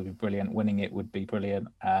the final would be brilliant. Winning it would be brilliant.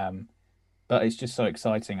 But it's just so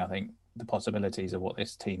exciting, I think, the possibilities of what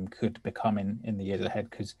this team could become in the years ahead,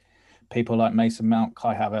 because people like Mason Mount,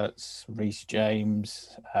 Kai Havertz, Reece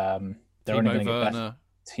James, they're only going to get better.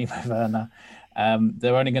 Timo Werner.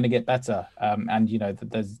 They're only going to get better. And, you know,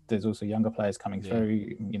 there's also younger players coming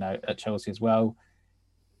through, you know, at Chelsea as well.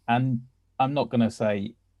 And I'm not going to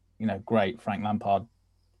say, you know, great, Frank Lampard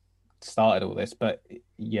started all this, but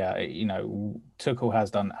yeah, you know, Tuchel has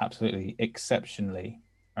done absolutely exceptionally.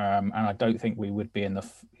 And I don't think we would be in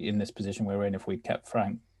this position we're in if we'd kept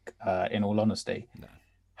Frank, in all honesty. No.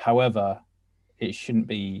 However, it shouldn't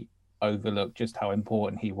be overlooked just how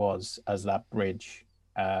important he was as that bridge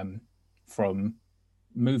from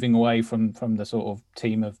moving away from the sort of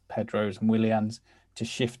team of Pedros and Willians to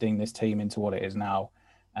shifting this team into what it is now.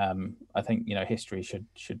 I think, you know, history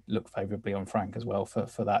should look favourably on Frank as well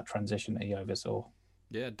for that transition that he oversaw.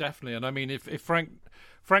 Yeah, definitely. And I mean, if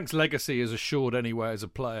Frank's legacy is assured anyway as a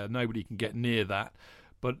player, nobody can get near that.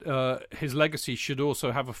 But his legacy should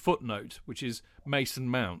also have a footnote, which is Mason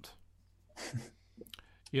Mount.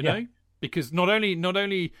 You know, because not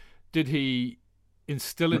only did he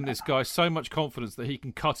instill in this guy so much confidence that he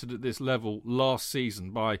can cut it at this level last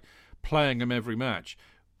season by playing him every match.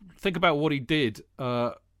 Think about what he did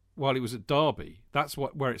while he was at Derby. That's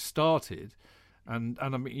where it started. And I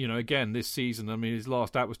mean, you know, again, this season, I mean, his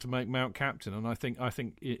last act was to make Mount captain. And I think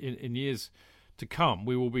in years to come,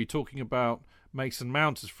 we will be talking about Mason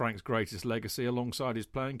Mount as Frank's greatest legacy alongside his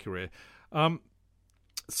playing career.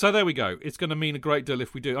 So there we go. It's going to mean a great deal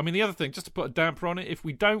if we do. I mean, the other thing, just to put a damper on it, if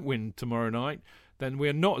we don't win tomorrow night, then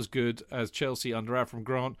we're not as good as Chelsea under Avram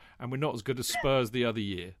Grant, and we're not as good as Spurs the other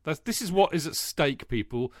year. This is what is at stake,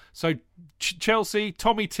 people. So Chelsea,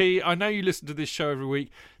 Tommy T, I know you listen to this show every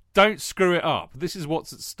week. Don't screw it up. This is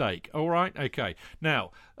what's at stake. All right? Okay.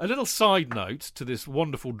 Now, a little side note to this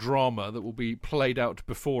wonderful drama that will be played out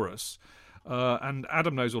before us. And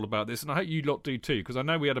Adam knows all about this, and I hope you lot do too, because I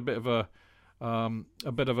know we had a bit of a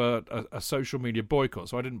social media boycott,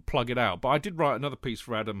 so I didn't plug it out. But I did write another piece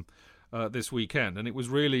for Adam this weekend, and it was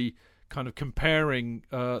really kind of comparing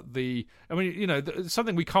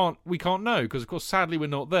something we can't know, because of course sadly we're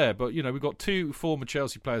not there, but you know, we've got two former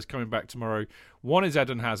Chelsea players coming back tomorrow. One is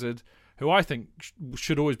Eden Hazard, who I think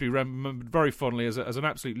should always be remembered very fondly as an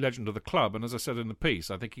absolute legend of the club, and as I said in the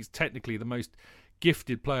piece, I think he's technically the most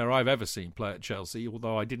gifted player I've ever seen play at Chelsea,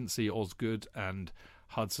 although I didn't see Osgood and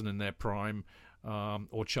Hudson in their prime,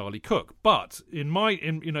 or Charlie Cook, but in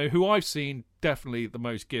who I've seen, definitely the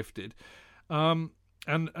most gifted, and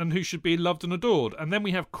who should be loved and adored. And then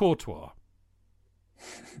we have Courtois.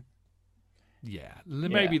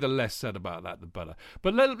 Maybe the less said about that, the better.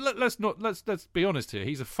 But let's be honest here.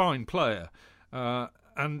 He's a fine player,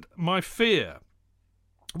 and my fear.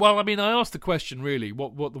 Well, I mean, I asked the question really,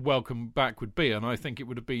 what the welcome back would be, and I think it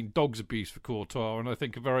would have been dog's abuse for Courtois, and I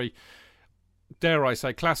think a very, dare I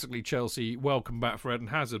say, classically Chelsea welcome back for Eden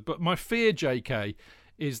Hazard. But my fear, JK,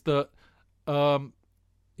 is that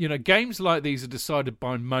games like these are decided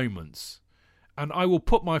by moments, and I will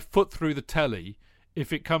put my foot through the telly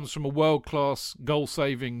if it comes from a world-class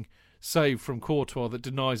goal-saving save from Courtois that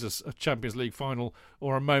denies us a Champions League final,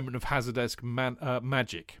 or a moment of Hazard-esque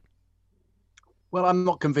magic. Well, I'm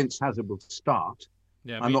not convinced Hazard will start.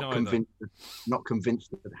 Yeah, I'm not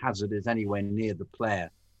convinced that Hazard is anywhere near the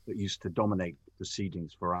player that used to dominate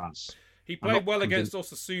proceedings for us. He played well against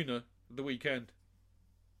Osasuna the weekend.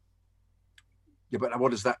 Yeah, but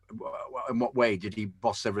what is that? In what way did he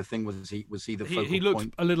boss everything? Was he the focal point? He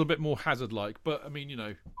looked a little bit more Hazard-like, but I mean,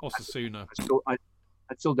 Osasuna. I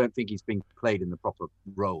still don't think he's being played in the proper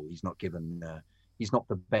role. He's not given. He's not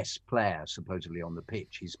the best player supposedly on the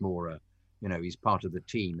pitch. He's more he's part of the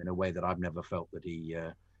team in a way that I've never felt that he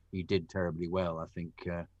did terribly well. I think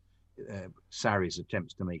Sarri's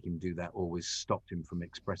attempts to make him do that always stopped him from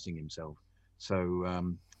expressing himself. So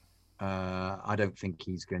I don't think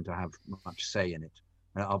he's going to have much say in it.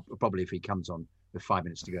 I'll probably, if he comes on with 5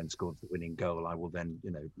 minutes to go and scores the winning goal, I will then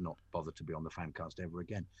not bother to be on the FanCast ever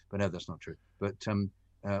again. But no, that's not true. But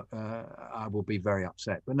I will be very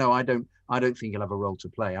upset. But no, I don't think he'll have a role to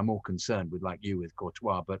play. I'm more concerned with, like you, with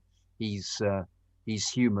Courtois, but he's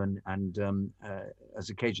human and has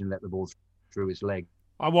occasionally let the ball through his leg.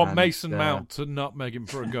 I want Mason Mount to nutmeg him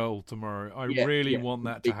for a goal tomorrow. I really want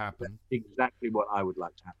that to happen. Exactly what I would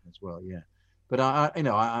like to happen as well. Yeah, but and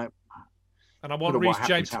I want Reece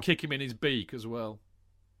James to kick him in his beak as well.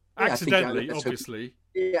 Accidentally, obviously.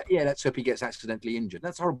 Let's hope he gets accidentally injured.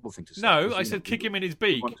 That's a horrible thing to say. No, I said kick him in his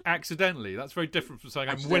beak accidentally. That's very different from saying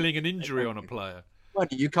I'm willing an injury on a player. Well,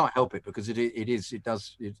 you can't help it because it is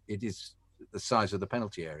the size of the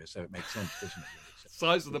penalty area, so it makes sense, doesn't it?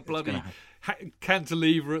 Size of the bloody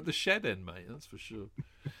cantilever at the shed end, mate. That's for sure.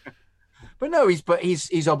 But no, he's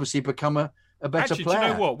obviously become a better player. Do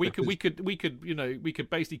you know what? We could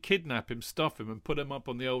basically kidnap him, stuff him, and put him up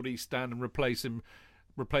on the old East Stand and replace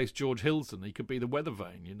George Hilton. He could be the weather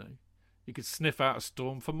vane, He could sniff out a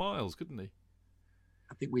storm for miles, couldn't he?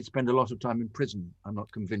 I think we'd spend a lot of time in prison. I'm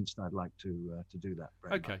not convinced I'd like to do that.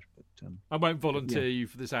 Okay. Much, but, I won't volunteer you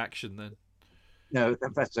for this action then. No,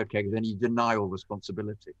 that's okay. Then you deny all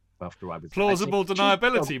responsibility after I was plausible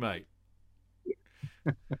deniability, mate.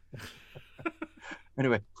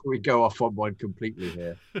 Anyway, before we go off on one completely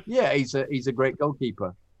here, he's a great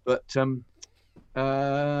goalkeeper, but he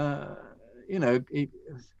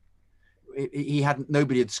hadn't.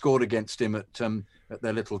 Nobody had scored against him at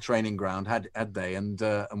their little training ground, had they? And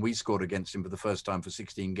we scored against him for the first time for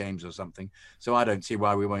 16 games or something. So I don't see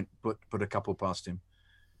why we won't put a couple past him.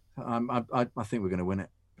 I think we're going to win it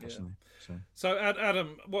personally. Yeah. So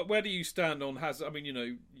Adam, where do you stand on Hazard? I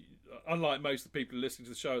mean, unlike most of the people listening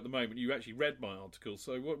to the show at the moment, you actually read my article.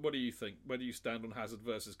 So what do you think? Where do you stand on Hazard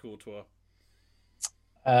versus Courtois?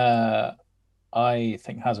 I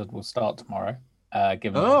think Hazard will start tomorrow,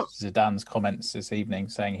 given Zidane's comments this evening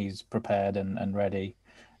saying he's prepared and ready.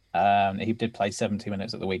 He did play 70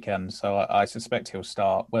 minutes at the weekend, so I suspect he'll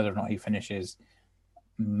start. Whether or not he finishes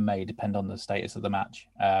may depend on the status of the match.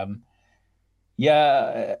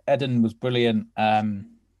 Eden was brilliant.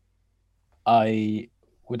 I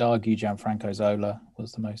would argue Gianfranco Zola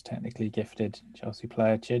was the most technically gifted Chelsea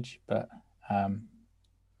player, Chidge, but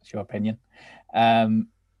it's your opinion.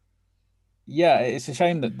 It's a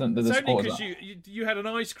shame that the it's only because you had an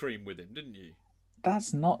ice cream with him, didn't you?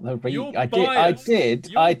 That's not the reason. I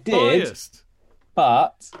did. Biased.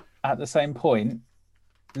 But at the same point,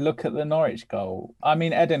 look at the Norwich goal. I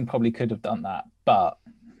mean, Eden probably could have done that, but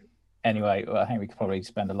anyway, I think we could probably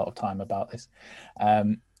spend a lot of time about this.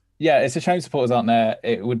 It's a shame supporters aren't there.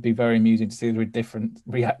 It would be very amusing to see the different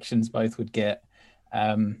reactions both would get.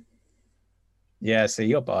 So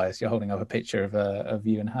you're biased. You're holding up a picture of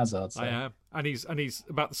you and Hazard. So. I am, and he's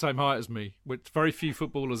about the same height as me, which very few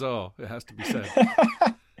footballers are. It has to be said.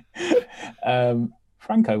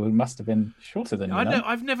 Franco must have been shorter than you.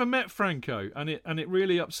 I've never met Franco, and it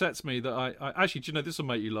really upsets me that I actually. Do you know this will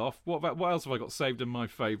make you laugh? What else have I got saved in my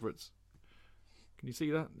favourites? Can you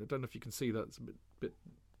see that? I don't know if you can see that. It's a bit.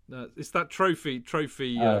 It's that trophy.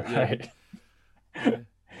 Right.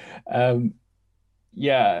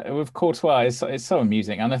 With Courtois, it's so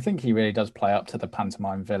amusing, and I think he really does play up to the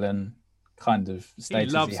pantomime villain kind of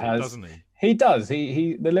status he has. It, doesn't he? He does.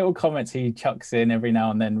 He the little comments he chucks in every now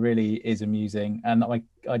and then really is amusing, and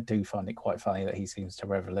I do find it quite funny that he seems to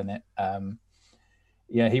revel in it.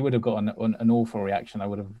 He would have got an awful reaction. I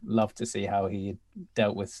would have loved to see how he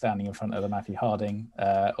dealt with standing in front of the Matthew Harding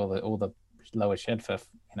or the lower shed for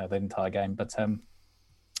the entire game. But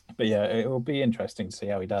it will be interesting to see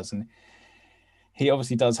how he does, and he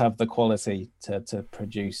obviously does have the quality to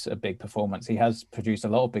produce a big performance. He has produced a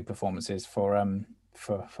lot of big performances for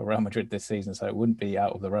Real Madrid this season, so it wouldn't be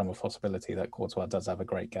out of the realm of possibility that Courtois does have a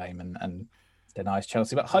great game and denies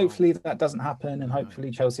Chelsea. But hopefully that doesn't happen, and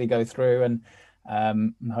hopefully Chelsea go through, and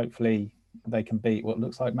hopefully they can beat what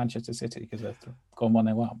looks like Manchester City because they've gone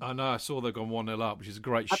 1-0 up. I know, I saw they've gone 1-0 up, which is a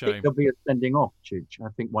great shame. I think there'll be a sending off, Chidge. I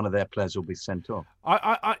think one of their players will be sent off.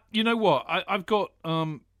 You know what? I've got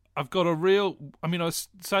a real. I mean, I was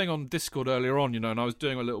saying on Discord earlier on, and I was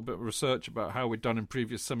doing a little bit of research about how we'd done in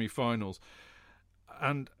previous semi-finals,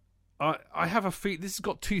 and I have a feeling this has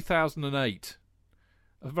got 2008.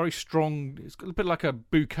 A very strong. It's got a bit like a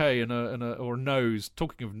bouquet or a nose.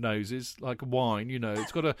 Talking of noses, like wine,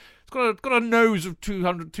 it's got a nose of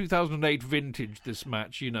 2008 vintage. This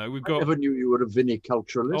match, we've got. I never knew you were a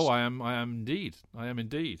viniculturalist. Oh, I am indeed.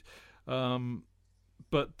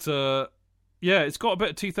 It's got a bit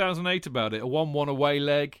of 2008 about it. A 1-1 away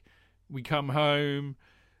leg. We come home.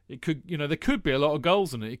 It could, there could be a lot of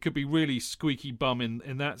goals in it. It could be really squeaky bum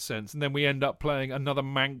in that sense, and then we end up playing another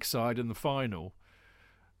Manc side in the final.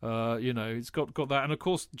 It's got that, and of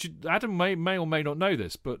course, Adam may or may not know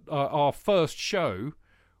this, but our first show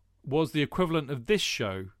was the equivalent of this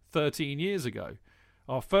show 13 years ago.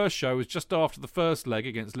 Our first show was just after the first leg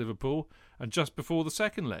against Liverpool and just before the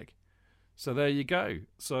second leg. So there you go.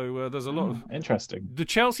 So there's a lot of interesting. The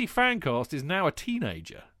Chelsea FanCast is now a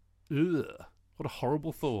teenager. Ugh, what a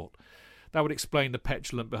horrible thought. That would explain the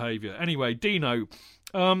petulant behaviour. Anyway, Dino,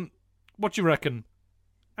 what do you reckon?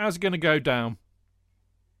 How's it going to go down?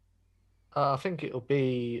 I think it'll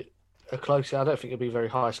be a close. I don't think it'll be very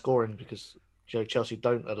high scoring because Chelsea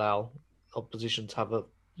don't allow opposition to have a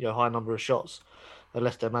high number of shots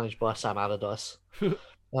unless they're managed by Sam Allardyce.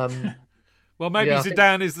 Well, maybe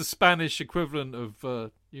Zidane is the Spanish equivalent of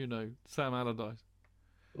Sam Allardyce.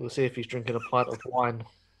 We'll see if he's drinking a pint of wine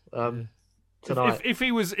tonight. If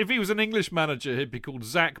he was an English manager, he'd be called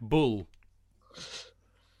Zach Bull.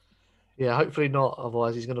 Yeah, hopefully not.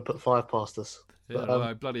 Otherwise, he's going to put 5 past us. Yeah, but,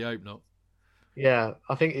 I bloody hope not. Yeah,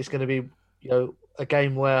 I think it's going to be a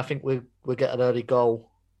game where I think we'll get an early goal,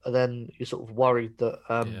 and then you're sort of worried that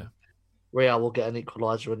Real will get an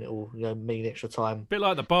equaliser and it will mean extra time. A bit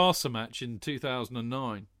like the Barca match in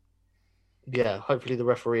 2009. Yeah, hopefully the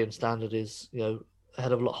refereeing standard is a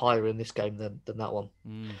hell of a lot higher in this game than that one.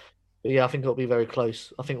 But yeah, I think it'll be very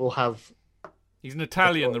close. I think we'll have. He's an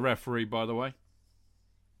Italian, the referee, by the way.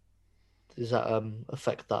 Does that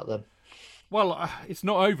affect that then? Well, it's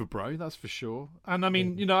not over, bro. That's for sure. And I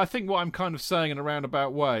mean, I think what I'm kind of saying in a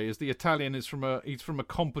roundabout way is the Italian is from a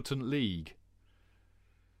competent league,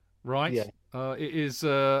 right? Yeah. It is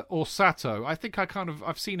Orsato. I think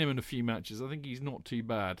I've seen him in a few matches. I think he's not too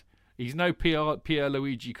bad. He's no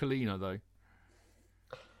Pierluigi Collina though.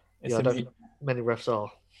 I don't think many refs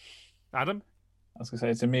are. Adam? I was going to say,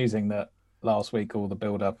 it's amusing that last week all the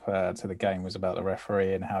build-up to the game was about the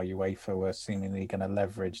referee and how UEFA were seemingly going to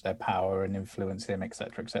leverage their power and influence him,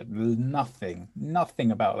 etc., etc.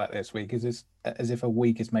 Nothing about that this week. Is as if a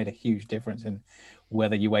week has made a huge difference in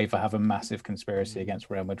whether UEFA have a massive conspiracy against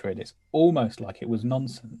Real Madrid. It's almost like it was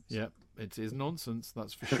nonsense. Yeah, it is nonsense,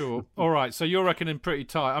 that's for sure. All right, so you're reckoning pretty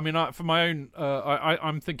tight. I mean, for my own,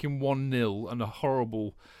 I'm thinking 1-0 and a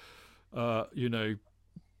horrible,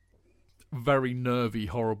 very nervy,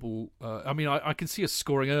 horrible. I mean, I can see us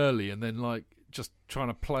scoring early and then just trying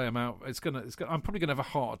to play them out. I'm probably gonna have a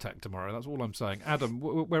heart attack tomorrow. That's all I'm saying. Adam,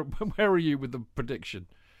 where are you with the prediction?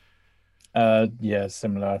 Yeah,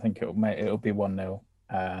 similar. I think it'll be 1-0,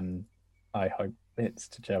 and I hope it's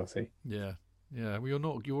to Chelsea. Yeah. Yeah,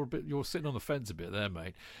 well, you're sitting on the fence a bit there,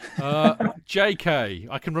 mate. JK,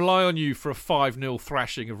 I can rely on you for a 5-0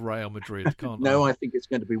 thrashing of Real Madrid, can't No, I? I think it's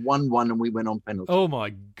going to be 1-1 and we win on penalty. Oh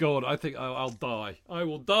my God, I think I'll die. I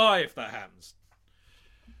will die if that happens.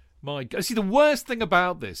 My God. See, the worst thing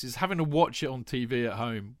about this is having to watch it on TV at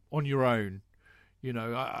home on your own.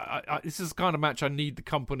 This is the kind of match I need the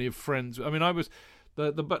company of friends. I mean, I was.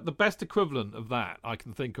 The best equivalent of that I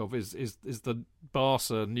can think of is the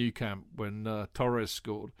Barca Nou Camp when Torres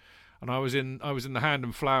scored, and I was in the Hand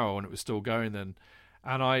and Flower when it was still going then,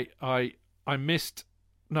 and I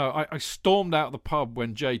stormed out of the pub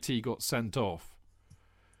when JT got sent off,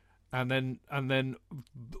 and then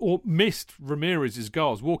missed Ramirez's goal.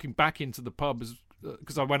 I was walking back into the pub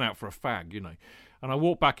because I went out for a fag, and I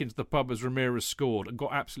walked back into the pub as Ramirez scored and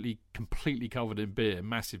got absolutely completely covered in beer,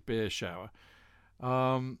 massive beer shower.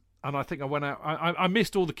 And I think I went out. I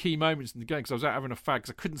missed all the key moments in the game because I was out having a fag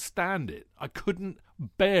because I couldn't stand it. I couldn't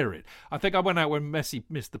bear it. I think I went out when Messi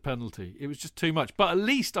missed the penalty. It was just too much. But at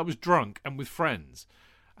least I was drunk and with friends.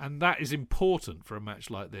 And that is important for a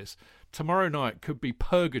match like this. Tomorrow night could be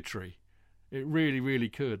purgatory. It really, really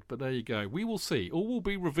could. But there you go. We will see. All will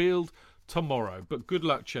be revealed tomorrow. But good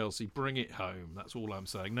luck, Chelsea. Bring it home. That's all I'm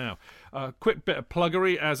saying. Now, quick bit of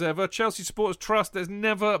pluggery as ever. Chelsea Supporters Trust. There's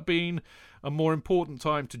never been a more important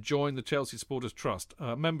time to join the Chelsea Supporters Trust.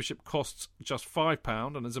 Membership costs just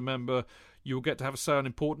 £5, and as a member, you will get to have a say on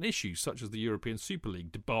important issues such as the European Super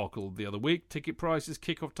League debacle the other week, ticket prices,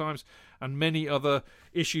 kick-off times, and many other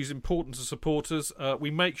issues important to supporters. We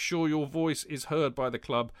make sure your voice is heard by the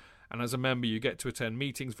club, and as a member, you get to attend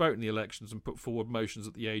meetings, vote in the elections, and put forward motions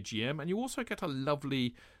at the AGM. And you also get a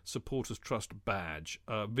lovely Supporters Trust badge.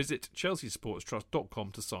 Visit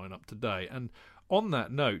chelseasupporterstrust.com to sign up today. And on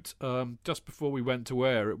that note, just before we went to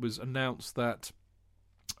air, it was announced that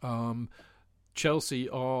Chelsea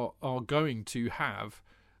are going to have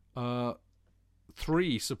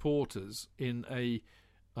 3 supporters in a.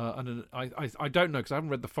 I don't know because I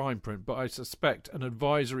haven't read the fine print, but I suspect an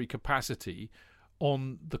advisory capacity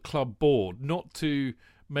on the club board, not to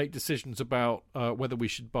make decisions about whether we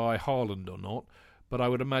should buy Haaland or not, but I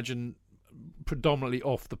would imagine predominantly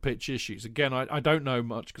off the pitch issues. Again, I don't know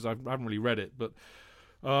much because I haven't really read it, but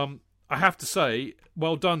I have to say,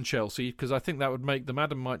 well done, Chelsea, because I think that would make them,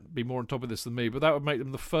 Adam might be more on top of this than me, but that would make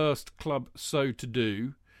them the first club so to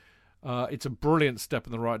do. It's a brilliant step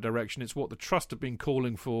in the right direction. It's what the Trust have been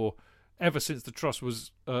calling for ever since the Trust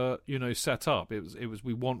was, set up. It was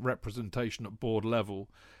we want representation at board level.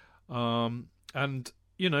 And,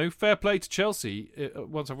 fair play to Chelsea.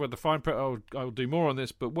 Once I've read the fine print, I'll do more on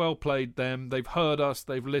this, but well played them. They've heard us.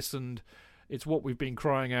 They've listened. It's what we've been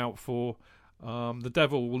crying out for. The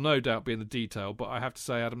devil will no doubt be in the detail, but I have to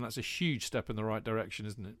say, Adam, that's a huge step in the right direction,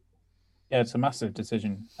 isn't it? Yeah, it's a massive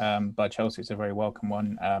decision by Chelsea. It's a very welcome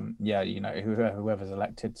one. Whoever's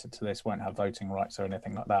elected to this won't have voting rights or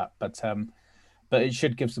anything like that. But it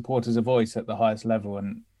should give supporters a voice at the highest level.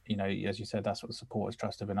 And, as you said, that's what the Supporters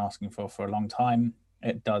Trust have been asking for a long time.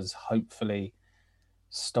 It does hopefully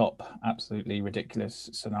stop absolutely ridiculous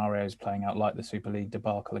scenarios playing out like the Super League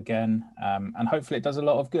debacle again. And hopefully it does a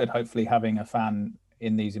lot of good. Hopefully having a fan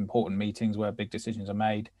in these important meetings where big decisions are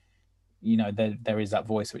made, there is that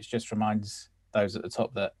voice which just reminds those at the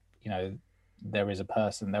top that, there is a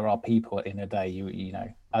person, there are people in a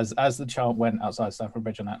day, as the chant went outside Stamford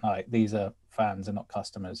Bridge on that night, these are fans and not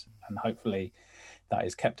customers. And hopefully that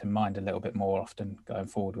is kept in mind a little bit more often going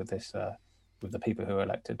forward with this, with the people who are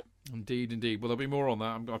elected. Indeed. Well, there'll be more on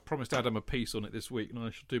that. I promised Adam a piece on it this week, and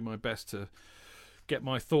I shall do my best to get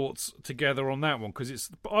my thoughts together on that one, because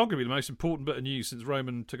it's arguably the most important bit of news since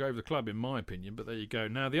Roman took over the club, in my opinion. But there you go.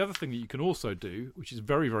 Now, the other thing that you can also do, which is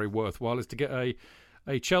very, very worthwhile, is to get a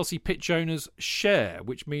Chelsea pitch owner's share,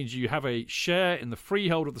 which means you have a share in the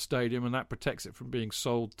freehold of the stadium, and that protects it from being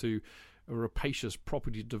sold to a rapacious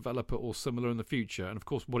property developer or similar in the future. And, of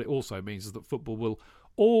course, what it also means is that football will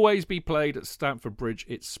always be played at Stamford Bridge,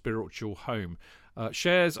 its spiritual home.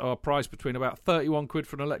 Shares are priced between about 31 quid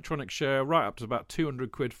for an electronic share, right up to about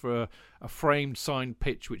 200 quid for a framed signed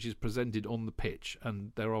pitch, which is presented on the pitch.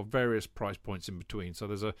 And there are various price points in between. So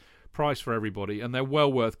there's a price for everybody, and they're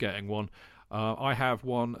well worth getting one. I have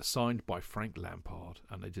one signed by Frank Lampard,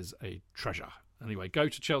 and it is a treasure. Anyway, go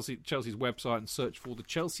to Chelsea's website and search for the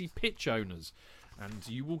Chelsea pitch owners, and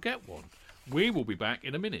you will get one. We will be back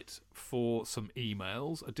in a minute for some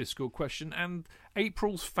emails, a Discord question, and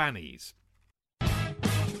April's fannies.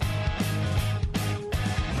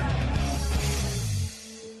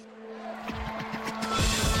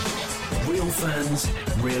 Real fans,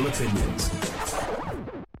 real opinions.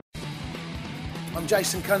 I'm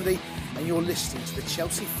Jason Cundy, and you're listening to the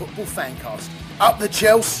Chelsea Football Fancast. Up the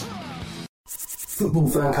Chelsea!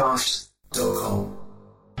 Footballfancast.com.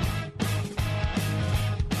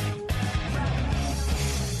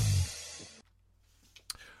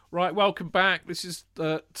 Right, welcome back. This is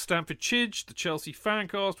Stamford Chidge, the Chelsea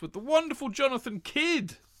Fancast, with the wonderful Jonathan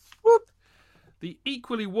Kidd. Whoop. The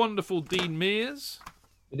equally wonderful Dean Mears.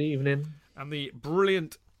 Good evening. And the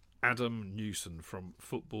brilliant Adam Newson from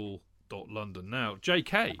Football.London. Now,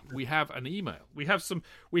 JK, we have an email. We have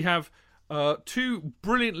two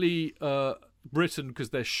brilliantly written,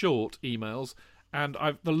 because they're short, emails, and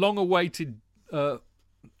the long-awaited the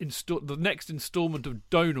next instalment of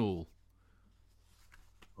Donal.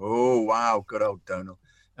 Oh, wow. Good old Donal.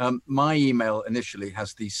 My email initially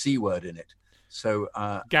has the C word in it. So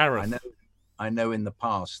Gareth. I know in the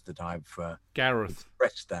past that I've Gareth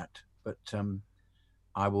expressed that, but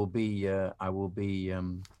I will be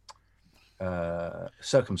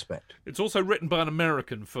circumspect. It's also written by an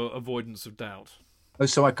American for avoidance of doubt. Oh,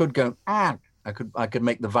 so I could go, I could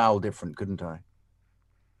make the vowel different, couldn't I?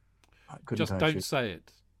 Just don't say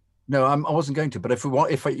it. No, I wasn't going to. But if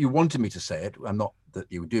you wanted me to say it, I'm not that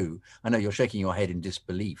you do. I know you're shaking your head in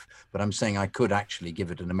disbelief, but I'm saying I could actually give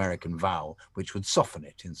it an American vowel, which would soften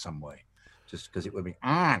it in some way, just because it would be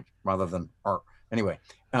rather than Anyway,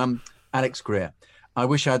 Alex Greer. I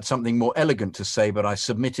wish I had something more elegant to say, but I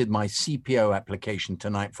submitted my CPO application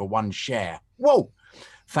tonight for one share. Whoa!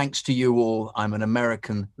 Thanks to you all, I'm an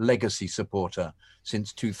American legacy supporter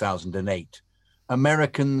since 2008.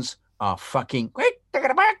 Americans are fucking...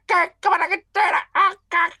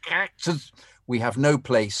 We have no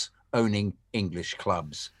place owning English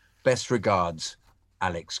clubs. Best regards,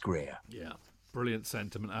 Alex Greer. Yeah, brilliant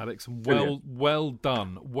sentiment, Alex. And well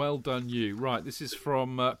done you. Right, this is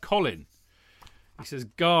from Colin. He says,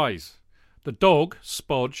 guys, the dog,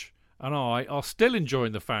 Spodge, and I are still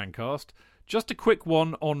enjoying the Fancast. Just a quick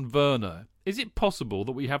one on Werner. Is it possible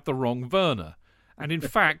that we have the wrong Werner? And in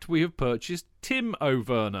fact, we have purchased Tim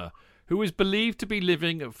O'Werner, who is believed to be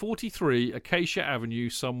living at 43 Acacia Avenue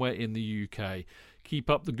somewhere in the UK. Keep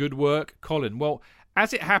up the good work, Colin. Well,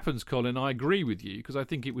 as it happens, Colin, I agree with you, because I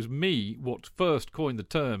think it was me what first coined the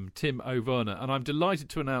term Tim O'Werner, and I'm delighted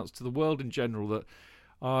to announce to the world in general that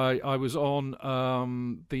I was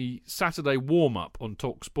on the Saturday warm-up on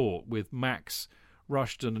Talk Sport with Max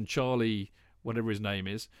Rushton and Charlie, whatever his name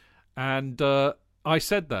is, and I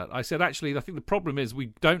said that. I said, actually, I think the problem is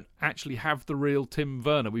we don't actually have the real Tim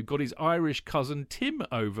Werner. We've got his Irish cousin, Tim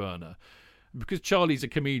O'Werner. Because Charlie's a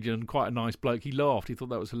comedian, quite a nice bloke, he laughed. He thought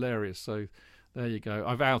that was hilarious. So There you go.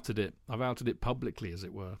 I've outed it. I've outed it publicly, as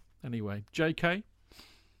it were. Anyway, JK?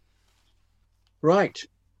 Right.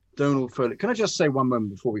 Donald Foley. Can I just say one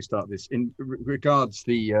moment before we start this? In regards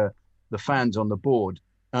the fans on the board,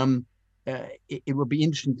 it would be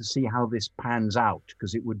interesting to see how this pans out,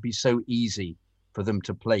 because it would be so easy for them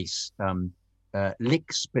to place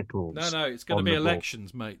lick spittles. No, it's going to be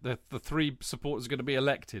elections, mate. The three supporters are going to be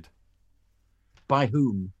elected. By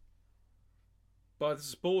whom? By the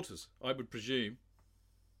supporters, I would presume.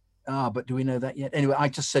 But do we know that yet? Anyway, I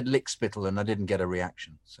just said lick spittle and I didn't get a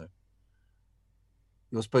reaction. So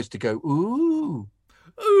you're supposed to go, ooh.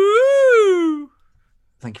 Ooh!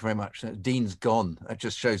 Thank you very much. Dean's gone. That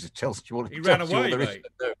just shows that Chelsea. He ran away, mate.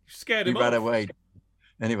 You scared him off. He ran away.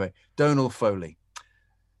 Anyway, Donald Foley.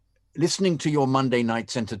 Listening to your Monday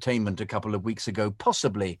night's entertainment a couple of weeks ago,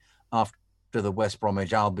 possibly after the West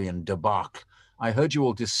Bromwich Albion debacle, I heard you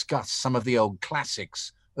all discuss some of the old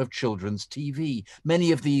classics of children's TV.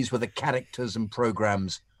 Many of these were the characters and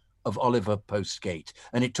programmes of Oliver Postgate,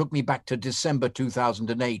 and it took me back to December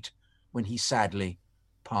 2008 when he sadly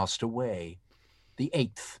passed away. The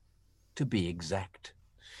 8th, to be exact.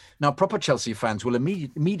 Now, proper Chelsea fans will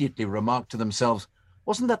immediately remark to themselves,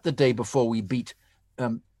 wasn't that the day before we beat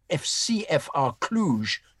FCFR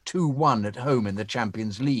Cluj 2-1 at home in the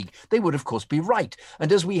Champions League? They would, of course, be right.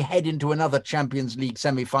 And as we head into another Champions League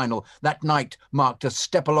semi-final, that night marked a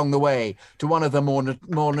step along the way to one of the more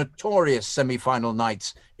notorious semi-final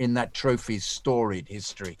nights in that trophy's storied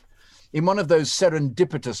history. In one of those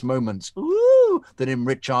serendipitous moments, that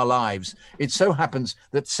enrich our lives, it so happens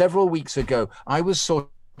that several weeks ago, I was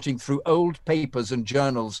sorting through old papers and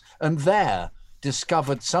journals, and there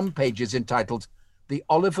discovered some pages entitled The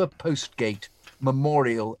Oliver Postgate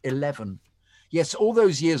Memorial 11. Yes, all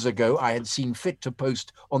those years ago, I had seen fit to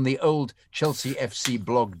post on the old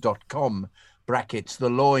chelseafcblog.com, brackets, the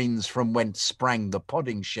loins from whence sprang the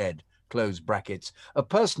podding shed, close brackets, a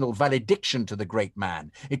personal valediction to the great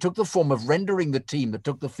man. It took the form of rendering the team that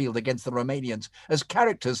took the field against the Romanians as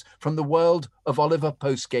characters from the world of Oliver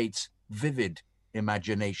Postgate's vivid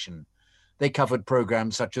imagination. They covered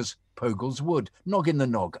programmes such as Pogle's Wood, Noggin the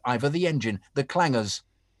Nog, Ivor the Engine, The Clangers,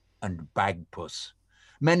 and Bagpuss.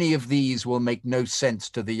 Many of these will make no sense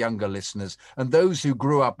to the younger listeners and those who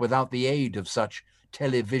grew up without the aid of such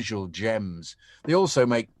televisual gems. They also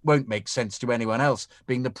won't make sense to anyone else,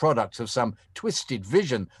 being the products of some twisted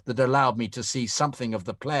vision that allowed me to see something of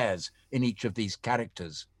the players in each of these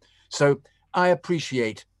characters. So I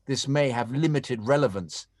appreciate this may have limited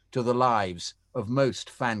relevance to the lives of most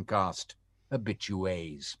FanCast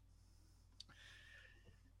habitués.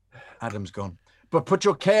 Adam's gone. But put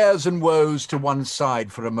your cares and woes to one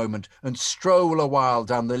side for a moment and stroll a while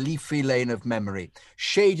down the leafy lane of memory,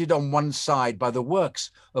 shaded on one side by the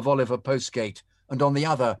works of Oliver Postgate and on the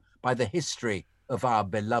other by the history of our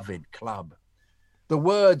beloved club. The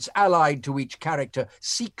words allied to each character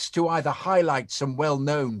seeks to either highlight some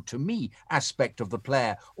well-known, to me, aspect of the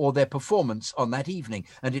player or their performance on that evening,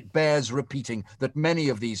 and it bears repeating that many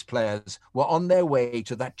of these players were on their way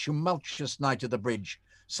to that tumultuous night at the bridge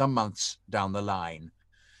some months down the line.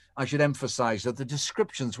 I should emphasize that the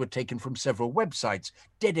descriptions were taken from several websites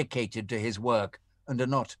dedicated to his work and are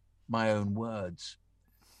not my own words.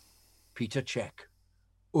 Peter Cech,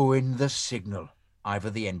 Owen the Signal, Ivor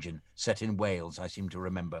the Engine, set in Wales, I seem to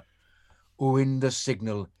remember. Owen the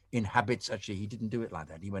Signal inhabits, actually he didn't do it like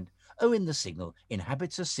that, he went, Owen the Signal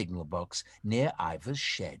inhabits a signal box near Ivor's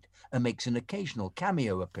shed and makes an occasional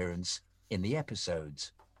cameo appearance in the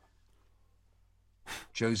episodes.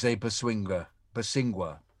 Jose Basingwa,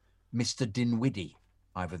 Mr. Dinwiddie,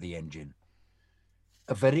 Ivor the Engine.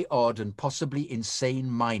 A very odd and possibly insane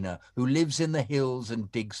miner who lives in the hills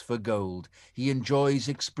and digs for gold. He enjoys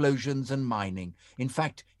explosions and mining. In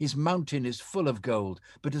fact, his mountain is full of gold,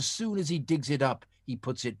 but as soon as he digs it up, he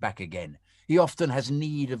puts it back again. He often has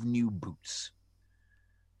need of new boots.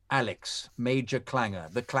 Alex, Major Clanger,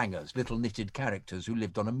 the Clangers, little knitted characters who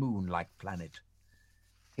lived on a moon-like planet.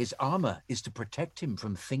 His armour is to protect him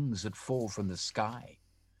from things that fall from the sky.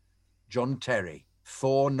 John Terry,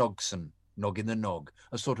 Thor Nogson, Noggin the Nog,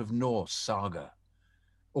 a sort of Norse saga.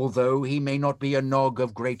 Although he may not be a Nog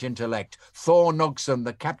of great intellect, Thor Nogson,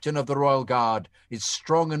 the captain of the Royal Guard, is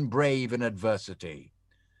strong and brave in adversity.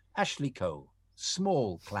 Ashley Cole,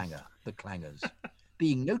 small clanger, the Clangers,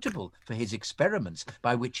 being notable for his experiments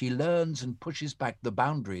by which he learns and pushes back the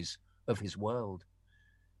boundaries of his world.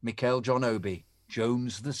 Michael John Obi,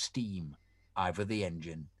 Jones the Steam, Ivor the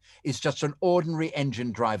Engine, is just an ordinary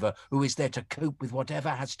engine driver who is there to cope with whatever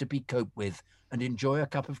has to be coped with and enjoy a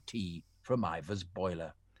cup of tea from Ivor's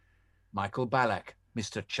boiler. Michael Ballack,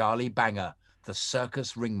 Mr. Charlie Banger, the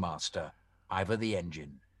circus ringmaster, Ivor the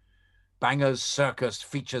Engine. Banger's Circus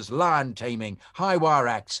features lion taming, high wire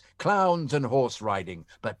acts, clowns and horse riding,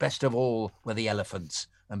 but best of all were the elephants,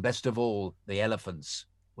 and best of all the elephants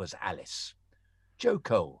was Alice. Joe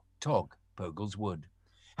Cole, Tog, Pogle's Wood.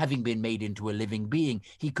 Having been made into a living being,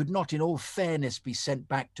 he could not in all fairness be sent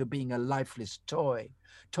back to being a lifeless toy.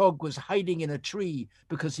 Tog was hiding in a tree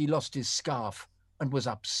because he lost his scarf and was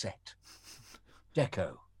upset.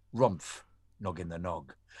 Deco, Rumpf, Noggin the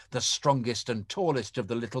Nog, the strongest and tallest of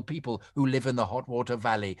the little people who live in the hot water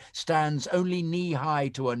valley, stands only knee-high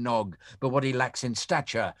to a Nog, but what he lacks in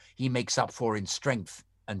stature, he makes up for in strength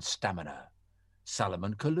and stamina.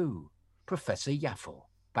 Salomon Kaloo, Professor Yaffle,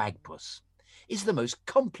 Bagpuss, is the most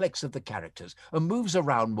complex of the characters and moves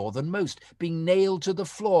around more than most, being nailed to the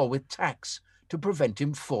floor with tacks to prevent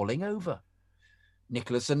him falling over.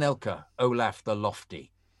 Nicholas Anelka, Olaf the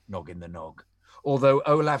Lofty, Noggin the Nog. Although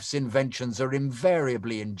Olaf's inventions are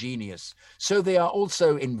invariably ingenious, so they are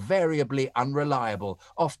also invariably unreliable,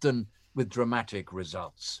 often with dramatic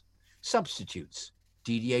results. Substitutes,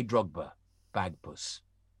 Didier Drogba, Bagpuss,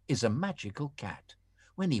 is a magical cat.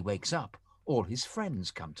 When he wakes up, all his friends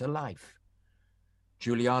come to life.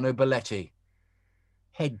 Giuliano Belletti,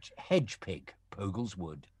 Hedge Pig, Pogle's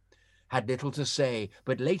Wood, had little to say,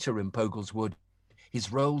 but later in Pogle's Wood,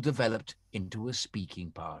 his role developed into a speaking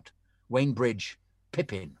part. Wayne Bridge,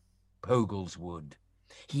 Pippin, Pogle's Wood.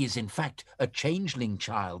 He is in fact a changeling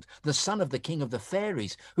child, the son of the king of the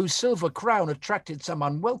fairies, whose silver crown attracted some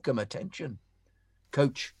unwelcome attention.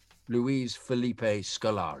 Coach Luis Felipe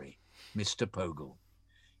Scolari, Mr. Pogle,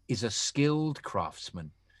 is a skilled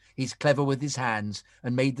craftsman. He's clever with his hands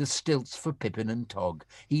and made the stilts for Pippin and Tog.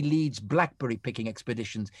 He leads blackberry picking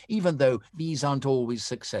expeditions, even though these aren't always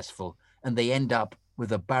successful, and they end up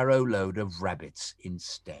with a barrow load of rabbits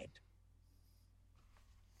instead.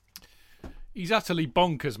 He's utterly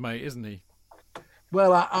bonkers, mate, isn't he?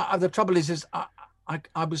 Well, the trouble is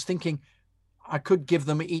I was thinking I could give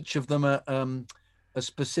them each of them a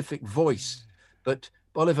specific voice, but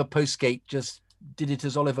Oliver Postgate just did it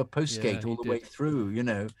as Oliver Postgate all the way through. You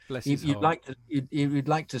know, you'd like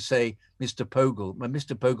to say Mr. Pogle. Well,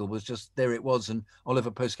 Mr. Pogle was just there. It was, and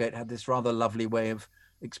Oliver Postgate had this rather lovely way of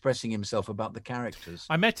expressing himself about the characters.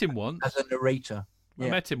 I met him once as a narrator. I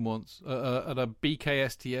met him once at a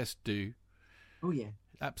BKSTS do. Oh yeah,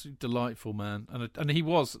 absolutely delightful man, and he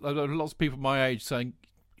was. Lots of people my age saying,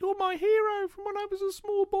 "You're my hero from when I was a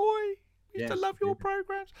small boy. I used to love your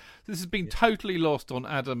programs." This has been totally lost on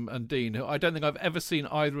Adam and Dean, who I don't think I've ever seen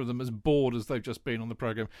either of them as bored as they've just been on the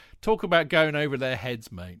program. Talk about going over their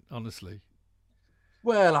heads, mate. Honestly.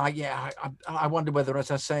 Well, I wonder whether, as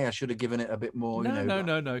I say, I should have given it a bit more.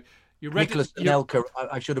 No. You read Nicholas Anelka.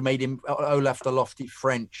 I should have made him Olaf the Lofty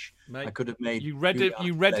French. Mate, I could have made. You read it.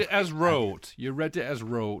 You read it as wrote. You read it as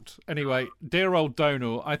wrote. Anyway, dear old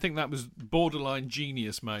Donal, I think that was borderline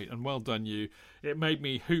genius, mate, and well done you. It made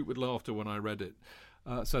me hoot with laughter when I read it.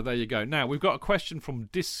 So there you go. Now we've got a question from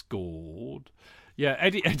Discord. Yeah,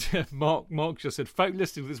 Eddie Mark just said, folk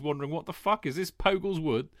listening to this wondering what the fuck is this Pogle's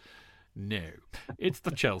Wood? No, it's the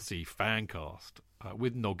Chelsea FanCast.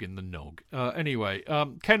 With Noggin the Nog. Anyway,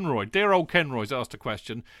 Kenroy, dear old Kenroy's asked a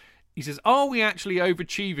question. He says, are we actually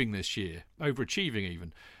overachieving this year? Overachieving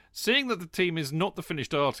even. Seeing that the team is not the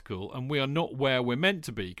finished article and we are not where we're meant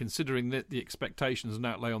to be, considering that the expectations and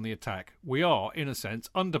outlay on the attack, we are, in a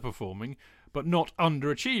sense, underperforming, but not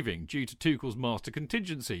underachieving due to Tuchel's master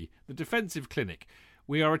contingency, the defensive clinic.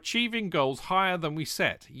 We are achieving goals higher than we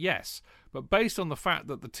set, yes, but based on the fact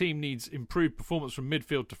that the team needs improved performance from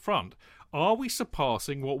midfield to front, are we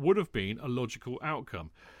surpassing what would have been a logical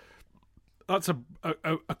outcome? That's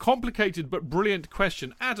a complicated but brilliant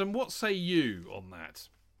question. Adam, what say you on that?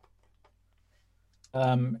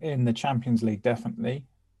 In the Champions League, definitely.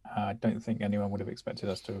 I don't think anyone would have expected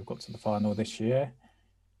us to have got to the final this year.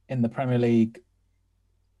 In the Premier League,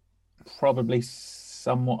 probably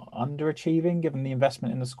somewhat underachieving, given the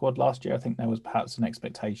investment in the squad last year. I think there was perhaps an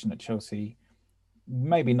expectation that Chelsea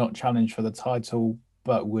maybe not challenge for the title,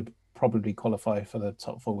 but would probably qualify for the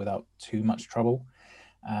top four without too much trouble.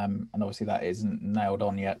 And obviously that isn't nailed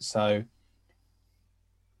on yet. So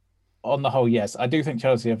on the whole, yes, I do think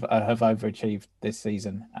Chelsea have overachieved this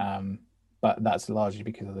season. But that's largely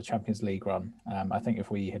because of the Champions League run. I think if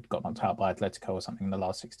we had got knocked out by Atletico or something in the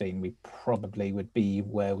last 16, we probably would be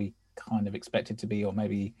where we kind of expected to be, or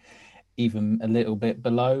maybe even a little bit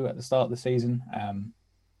below at the start of the season.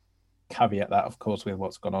 Caveat that, of course, with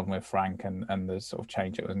what's gone on with Frank and the sort of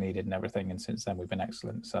change that was needed and everything. And since then, we've been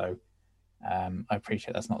excellent. So I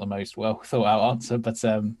appreciate that's not the most well thought out answer,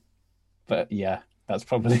 but yeah, that's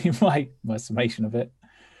probably my summation of it.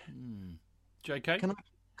 JK,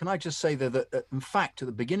 can I just say that in fact, at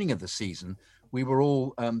the beginning of the season, we were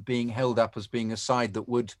all being held up as being a side that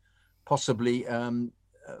would possibly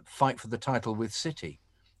fight for the title with City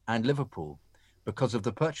and Liverpool because of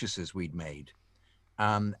the purchases we'd made.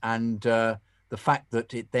 And the fact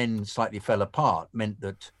that it then slightly fell apart meant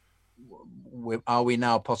that are we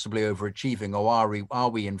now possibly overachieving, or are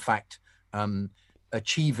we in fact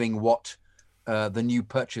achieving what the new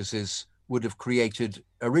purchases would have created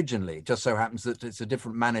originally? It just so happens that it's a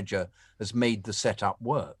different manager has made the setup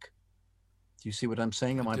work. Do you see what I'm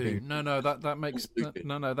saying? That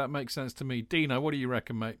makes sense to me. Dino, what do you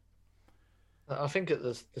reckon, mate? I think at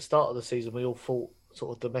the start of the season, we all thought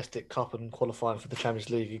sort of domestic cup and qualifying for the Champions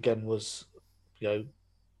League again was,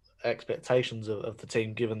 expectations of the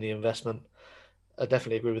team given the investment. I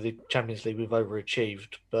definitely agree with the Champions League. We've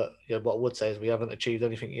overachieved, but what I would say is we haven't achieved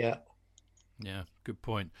anything yet. Yeah, good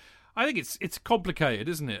point. I think it's complicated,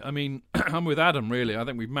 isn't it? I mean, I'm with Adam really. I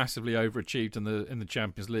think we've massively overachieved in the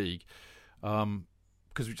Champions League.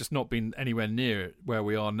 Because we've just not been anywhere near where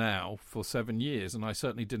we are now for 7 years, and I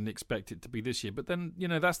certainly didn't expect it to be this year. But then,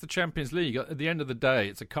 that's the Champions League. At the end of the day,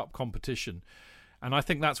 it's a cup competition, and I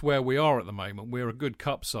think that's where we are at the moment. We're a good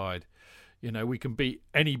cup side. We can beat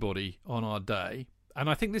anybody on our day. And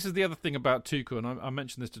I think this is the other thing about Tuchel, and I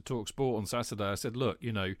mentioned this to Talk Sport on Saturday. I said, look,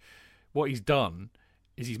 what he's done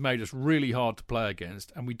is he's made us really hard to play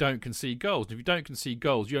against, and we don't concede goals. And if you don't concede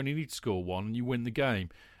goals, you only need to score one, and you win the game.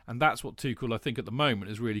 And that's what Tuchel, I think, at the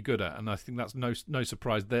moment is really good at. And I think that's no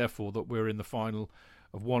surprise, therefore, that we're in the final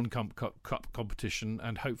of one cup competition,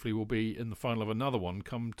 and hopefully we'll be in the final of another one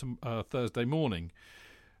come to Thursday morning.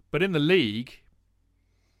 But in the league,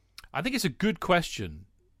 I think it's a good question.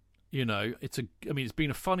 It's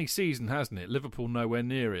been a funny season, hasn't it? Liverpool nowhere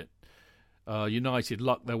near it. United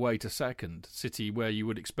lucked their way to second. City where you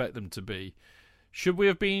would expect them to be. Should we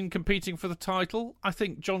have been competing for the title? I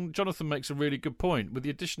think Jonathan makes a really good point. With the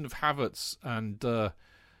addition of Havertz and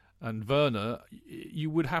Werner, you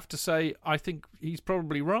would have to say, I think he's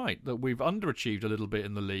probably right, that we've underachieved a little bit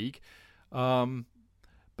in the league. But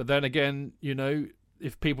then again,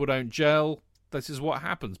 if people don't gel, this is what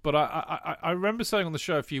happens. But I remember saying on the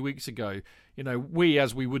show a few weeks ago, we,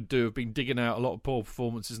 as we would do, have been digging out a lot of poor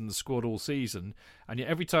performances in the squad all season. And yet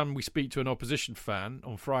every time we speak to an opposition fan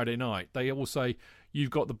on Friday night, they all say,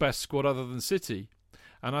 you've got the best squad other than City.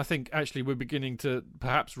 And I think actually we're beginning to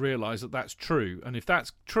perhaps realise that that's true. And if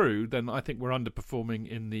that's true, then I think we're underperforming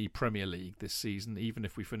in the Premier League this season, even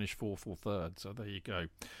if we finish fourth or third. So there you go.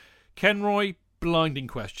 Kenroy, blinding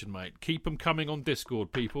question, mate. Keep them coming on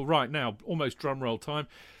Discord, people. Right now, almost drum roll time.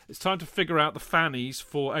 It's time to figure out the fannies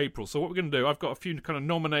for April. So what we're going to do, I've got a few kind of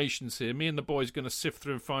nominations here. Me and the boys are going to sift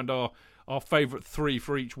through and find our favourite 3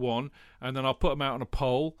 for each one, and then I'll put them out on a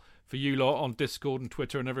poll for you lot on Discord and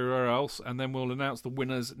Twitter and everywhere else, and then we'll announce the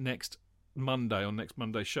winners next Monday on next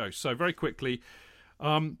Monday's show. So very quickly,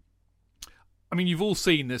 you've all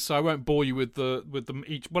seen this, so I won't bore you with them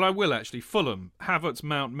each. Well, I will actually. Fulham, Havertz,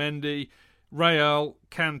 Mount, Mendy. Real,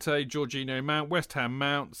 Kante, Jorginho, Mount. West Ham,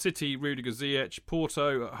 Mount. City, Rudiger, Ziyech.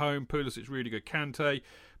 Porto at home, Pulisic, Rudiger, Kante.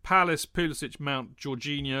 Palace, Pulisic, Mount,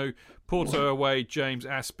 Jorginho. Porto away, James,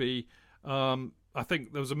 Aspie. I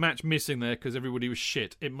think there was a match missing there because everybody was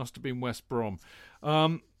shit. It must have been West Brom.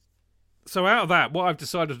 So out of that, what I've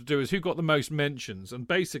decided to do is who got the most mentions. And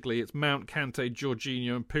basically it's Mount, Kante,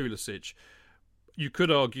 Jorginho and Pulisic. You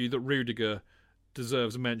could argue that Rudiger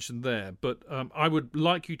deserves a mention there, but I would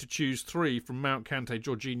like you to choose 3 from Mount, Kante,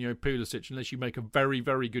 Jorginho, Pulisic, unless you make a very,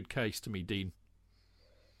 very good case to me, Dean.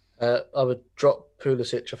 I would drop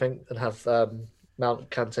Pulisic, I think, and have Mount,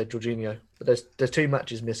 Kante, Jorginho. But there's 2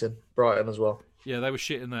 matches missing. Brighton as well. Yeah, they were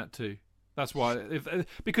shit in that too. That's why.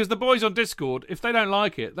 Because the boys on Discord, if they don't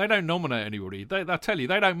like it, they don't nominate anybody. They'll tell you,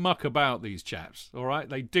 they don't muck about, these chaps. All right,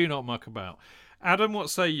 they do not muck about. Adam, what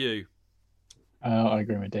say you? I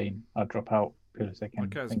agree with Dean. I'd drop out Pulisic and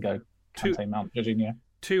go Kante, Mount, Jorginho.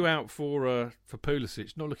 2 out for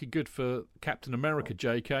Pulisic. Not looking good for Captain America,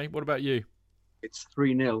 JK. What about you? It's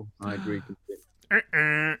 3-0. I agree.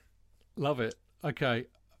 Love it. Okay.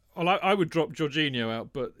 Well, I would drop Jorginho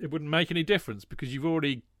out, but it wouldn't make any difference because you've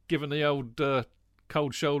already given the old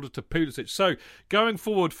cold shoulder to Pulisic. So going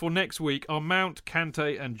forward for next week are Mount,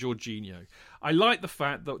 Kante and Jorginho. I like the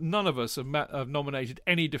fact that none of us have nominated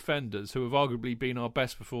any defenders who have arguably been our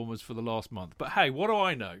best performers for the last month. But hey, what do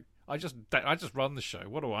I know? I just run the show.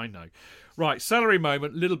 What do I know? Right, salary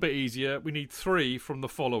moment, a little bit easier. We need 3 from the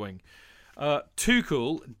following.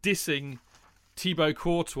 Tuchel dissing Thibaut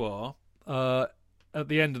Courtois at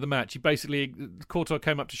the end of the match. Courtois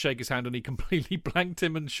came up to shake his hand and he completely blanked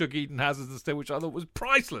him and shook Eden Hazard instead, which I thought was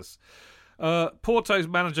priceless. Porto's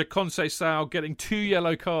manager Conceição getting 2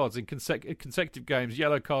 yellow cards in consecutive games,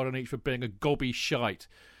 yellow card on each for being a gobby shite.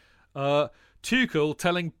 Tuchel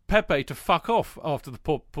telling Pepe to fuck off after the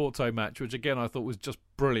Porto match, which again I thought was just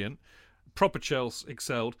brilliant. Proper Chelsea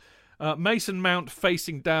excelled. Mason Mount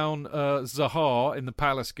facing down Zaha in the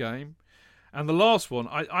Palace game. And the last one,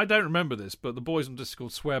 I don't remember this, but the boys on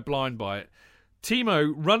Discord swear blind by it.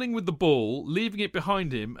 Timo running with the ball, leaving it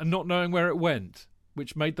behind him and not knowing where it went,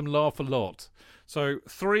 which made them laugh a lot. So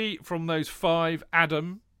 3 from those 5.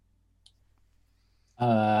 Adam?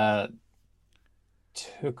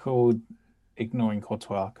 Tuchel ignoring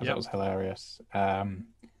Courtois because that was hilarious.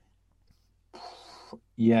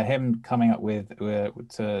 Him coming up with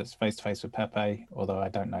face to face with Pepe, although I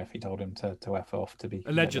don't know if he told him to F off, to be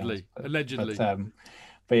allegedly.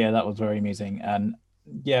 But yeah, that was very amusing. And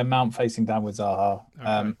yeah, Mount facing down with Zaha.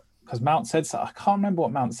 Because Mount said so. I can't remember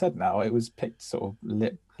what Mount said now. It was picked sort of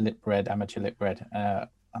lip read, amateur lip read, and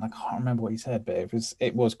I can't remember what he said, but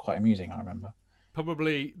it was quite amusing. I remember.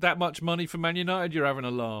 Probably that much money for Man United, you're having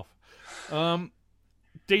a laugh.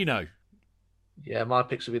 Dino. Yeah, my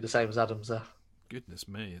picks would be the same as Adam's there. Goodness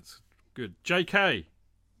me, it's good. JK.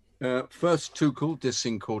 First Tuchel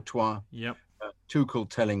dissing Courtois. Yep. Tuchel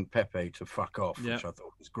telling Pepe to fuck off, Yep. which I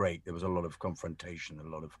thought was great. There was a lot of confrontation, a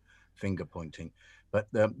lot of finger pointing. But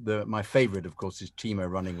my favourite, of course, is Timo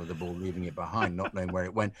running with the ball, leaving it behind, not knowing where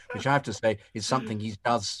it went, which I have to say is something he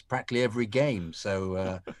does practically every game.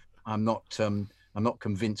 So I'm not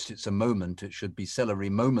convinced it's a moment. It should be celery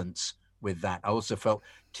moments with that. I also felt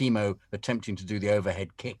Timo attempting to do the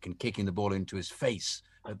overhead kick and kicking the ball into his face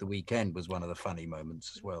at the weekend was one of the funny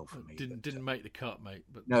moments as well for me. Didn't make the cut, mate.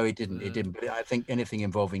 But, no, he didn't. He didn't. But I think anything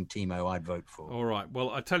involving Timo, I'd vote for. All right.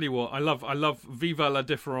 Well, I tell you what, I love Viva la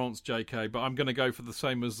Difference, JK, but I'm going to go for the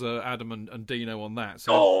same as Adam and Dino on that.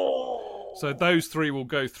 So those 3 will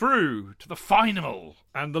go through to the final.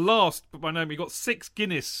 And the last, but by name, we got 6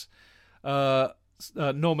 Guinness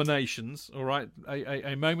nominations. All right,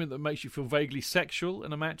 a moment that makes you feel vaguely sexual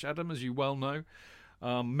in a match, Adam, as you well know.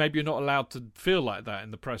 Maybe you're not allowed to feel like that in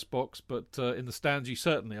the press box, but in the stands you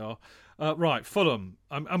certainly are. Right, Fulham,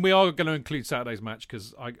 and we are going to include Saturday's match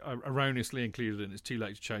because I erroneously included it and it's too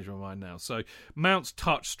late to change my mind now. So Mount's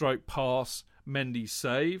touch stroke pass, Mendy's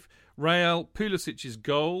save, Real Pulisic's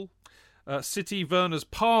goal, City Werner's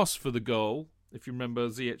pass for the goal. If you remember,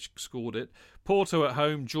 Ziyech scored it. Porto at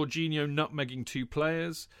home, Jorginho nutmegging 2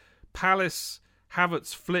 players. Palace,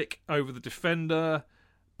 Havertz flick over the defender.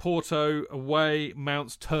 Porto away,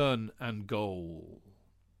 Mount's turn and goal.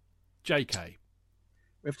 JK.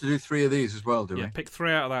 We have to do 3 of these as well, do we? Yeah, pick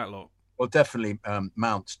 3 out of that lot. Well, definitely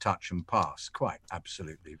Mount's touch and pass. Quite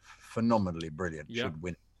absolutely phenomenally brilliant. Yeah. Should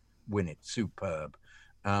win it. Superb.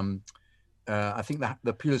 I think that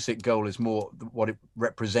the Pulisic goal is more what it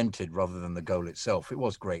represented rather than the goal itself. It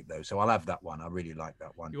was great though, so I'll have that one. I really like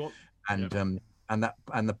that one. And the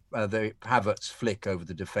Havertz flick over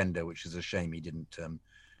the defender, which is a shame he didn't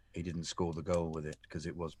score the goal with it because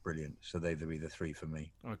it was brilliant. So they'd be the 3 for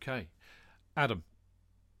me. Okay, Adam.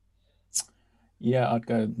 Yeah, I'd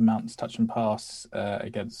go Mount's touch and pass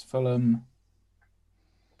against Fulham,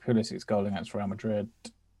 Pulisic's goal against Real Madrid,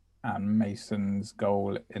 and Mason's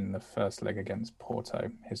goal in the first leg against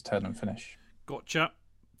Porto, his turn and finish. Gotcha.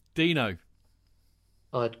 Dino.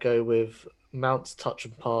 I'd go with Mount's touch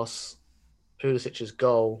and pass, Pulisic's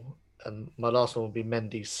goal, and my last one would be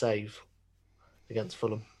Mendy's save against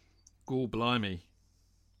Fulham. Gall blimey.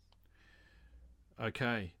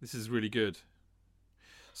 Okay, this is really good.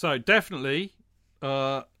 So definitely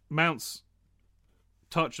Mount's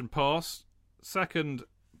touch and pass, second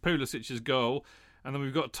Pulisic's goal, and then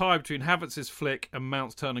we've got a tie between Havertz's flick and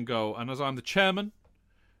Mount's turn and goal. And as I'm the chairman,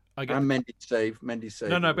 I get... And Mendy's save.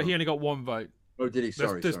 No, but he only got 1 vote. Oh, did he?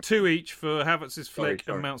 Sorry. There's 2 each for Havertz's flick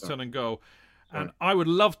and Mount's turn and goal. Sorry. And I would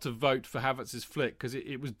love to vote for Havertz's flick because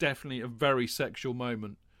it was definitely a very sexual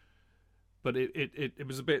moment. But it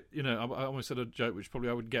was a bit, I almost said a joke which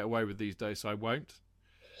probably I would get away with these days, so I won't.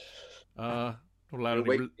 Not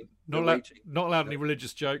allowed any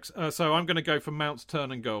religious jokes. So I'm going to go for Mount's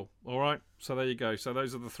turn and goal. All right. So there you go. So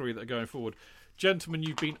those are the 3 that are going forward. Gentlemen,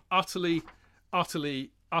 you've been utterly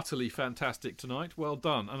fantastic tonight. Well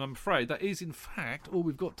done. And I'm afraid that is, in fact, all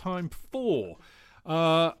we've got time for.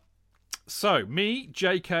 So me,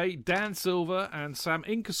 JK, Dan Silver and Sam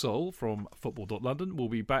Inkersol from Football.London will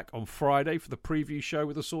be back on Friday for the preview show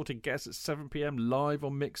with assorted guests at 7 p.m. live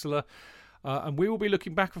on Mixlr. And we will be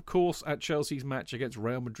looking back, of course, at Chelsea's match against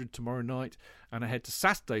Real Madrid tomorrow night and ahead to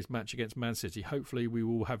Saturday's match against Man City. Hopefully we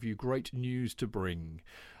will have you great news to bring.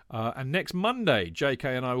 And next Monday, JK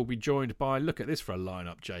and I will be joined by, look at this for a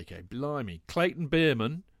lineup, JK, blimey, Clayton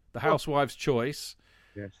Bierman, the housewife's choice,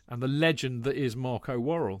 Yes. and the legend that is Marco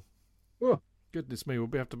Worrell. Oh. Goodness me, we'll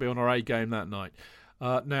have to be on our A game that night.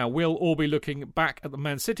 Now, we'll all be looking back at the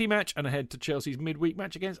Man City match and ahead to Chelsea's midweek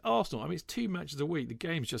match against Arsenal. I mean, it's 2 matches a week. The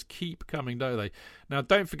games just keep coming, don't they? Now,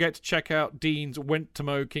 don't forget to check out Dean's Went to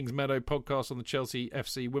Mow Kings Meadow podcast on the Chelsea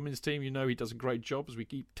FC women's team. You know he does a great job, as we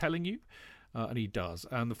keep telling you. And he does.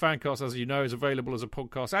 And the FanCast, as you know, is available as a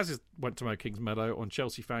podcast, as is Went to Mow Kings Meadow, on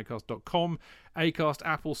chelseafancast.com, Acast,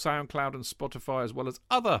 Apple, SoundCloud and Spotify, as well as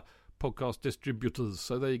other podcast distributors.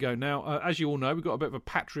 So there you go. Now, as you all know, we've got a bit of a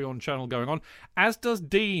Patreon channel going on, as does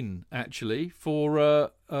Dean, actually, for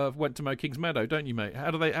Went to Mow Kings Meadow, don't you, mate?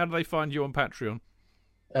 How do they find you on Patreon?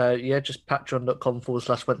 Just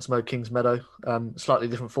patreon.com/Went to Mow Kings Meadow. Slightly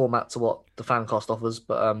different format to what the FanCast offers,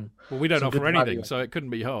 but well, we don't offer anything, value. so it couldn't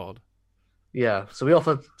be hard. Yeah, so we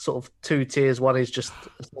offer sort of 2 tiers. One is just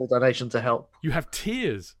a small donation to help. You have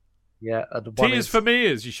tiers? Yeah. And one Tears is, for me,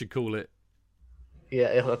 as you should call it. Yeah,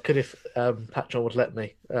 if I could, if Patreon would let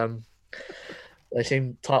me. They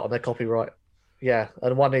seem tight on their copyright. Yeah,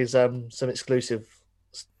 and one is some exclusive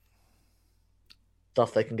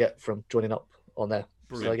stuff they can get from joining up on there.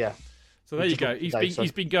 Brilliant. So yeah. So there you go.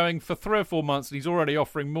 He's been going for 3 or 4 months, and he's already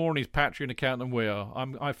offering more on his Patreon account than we are.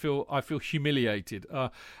 I feel humiliated.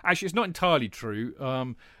 Actually, it's not entirely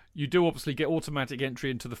true. You do obviously get automatic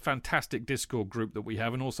entry into the fantastic Discord group that we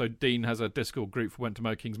have, and also Dean has a Discord group for Went to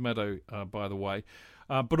Mow Kings Meadow, by the way.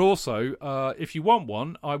 But also, if you want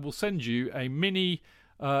one, I will send you a mini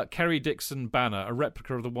Kerry Dixon banner, a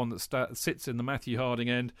replica of the one that sits in the Matthew Harding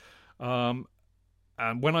end. And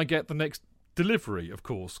when I get the next delivery, of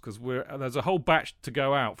course, because there's a whole batch to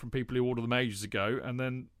go out from people who ordered them ages ago, and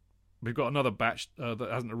then we've got another batch that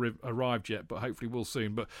hasn't arrived yet, but hopefully will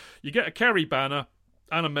soon. But you get a Kerry banner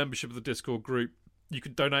and a membership of the Discord group. You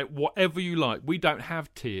can donate whatever you like. We don't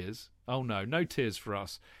have tiers. Oh no tiers for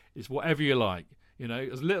us. It's whatever you like. You know,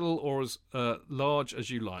 as little or as large as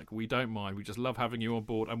you like. We don't mind. We just love having you on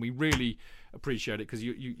board, and we really appreciate it, because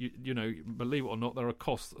you know, believe it or not, there are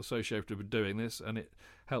costs associated with doing this, and it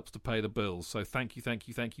helps to pay the bills. So thank you.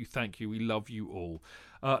 We love you all.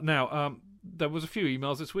 Now, there was a few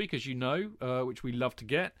emails this week, as you know, which we love to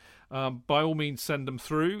get. By all means, send them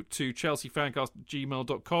through to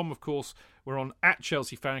chelseafancast@gmail.com. Of course, we're on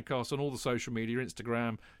 @ChelseaFancast on all the social media,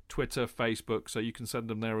 Instagram, Twitter, Facebook, so you can send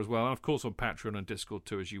them there as well. And, of course, on Patreon and Discord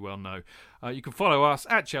too, as you well know. You can follow us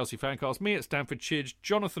 @ChelseaFancast, me at Stanford Chidge,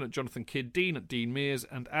 Jonathan at Jonathan Kidd, Dean at Dean Mears,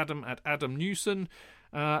 and Adam at Adam Newson.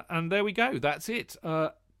 And there we go. That's it.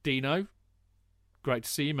 Dino, great to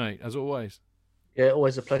see you, mate, as always. Yeah,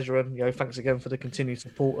 always a pleasure, and thanks again for the continued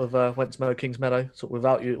support of Went to Mow Kings Meadow. So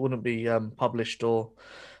without you, it wouldn't be published, or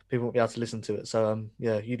people won't be able to listen to it. So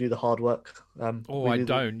you do the hard work. I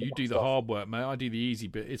don't. You do the hard work, mate. I do the easy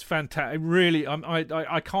bit. It's fantastic. Really,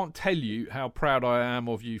 I can't tell you how proud I am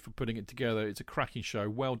of you for putting it together. It's a cracking show.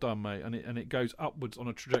 Well done, mate. And it goes upwards on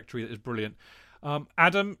a trajectory that is brilliant.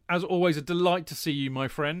 Adam, as always, a delight to see you, my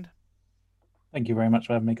friend. Thank you very much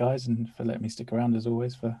for having me, guys, and for letting me stick around as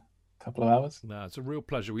always for a couple of hours. No, it's a real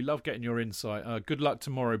pleasure. We love getting your insight. Good luck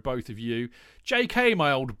tomorrow, both of you. JK,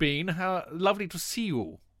 my old bean, how lovely to see you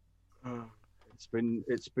all. It's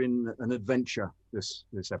been an adventure, this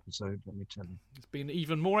episode, let me tell you. It's been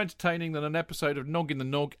even more entertaining than an episode of Nog in the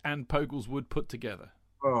Nog and Pogleswood put together.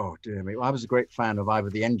 Oh, dear me. Well, I was a great fan of Ivor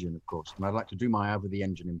the Engine, of course, and I'd like to do my Ivor the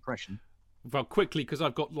Engine impression. Well, quickly, because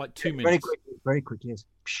I've got like 2 minutes. Very quickly, yes.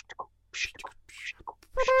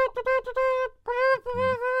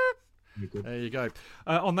 There you go.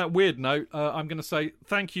 On that weird note, I'm going to say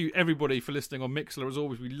thank you, everybody, for listening on Mixlr. As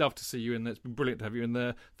always, we love to see you in there. It's been brilliant to have you in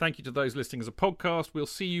there. Thank you to those listening as a podcast. We'll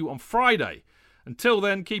see you on Friday. Until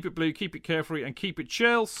then, keep it blue, keep it carefree, and keep it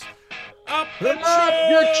Chelsea. Up the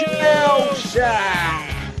Chelsea!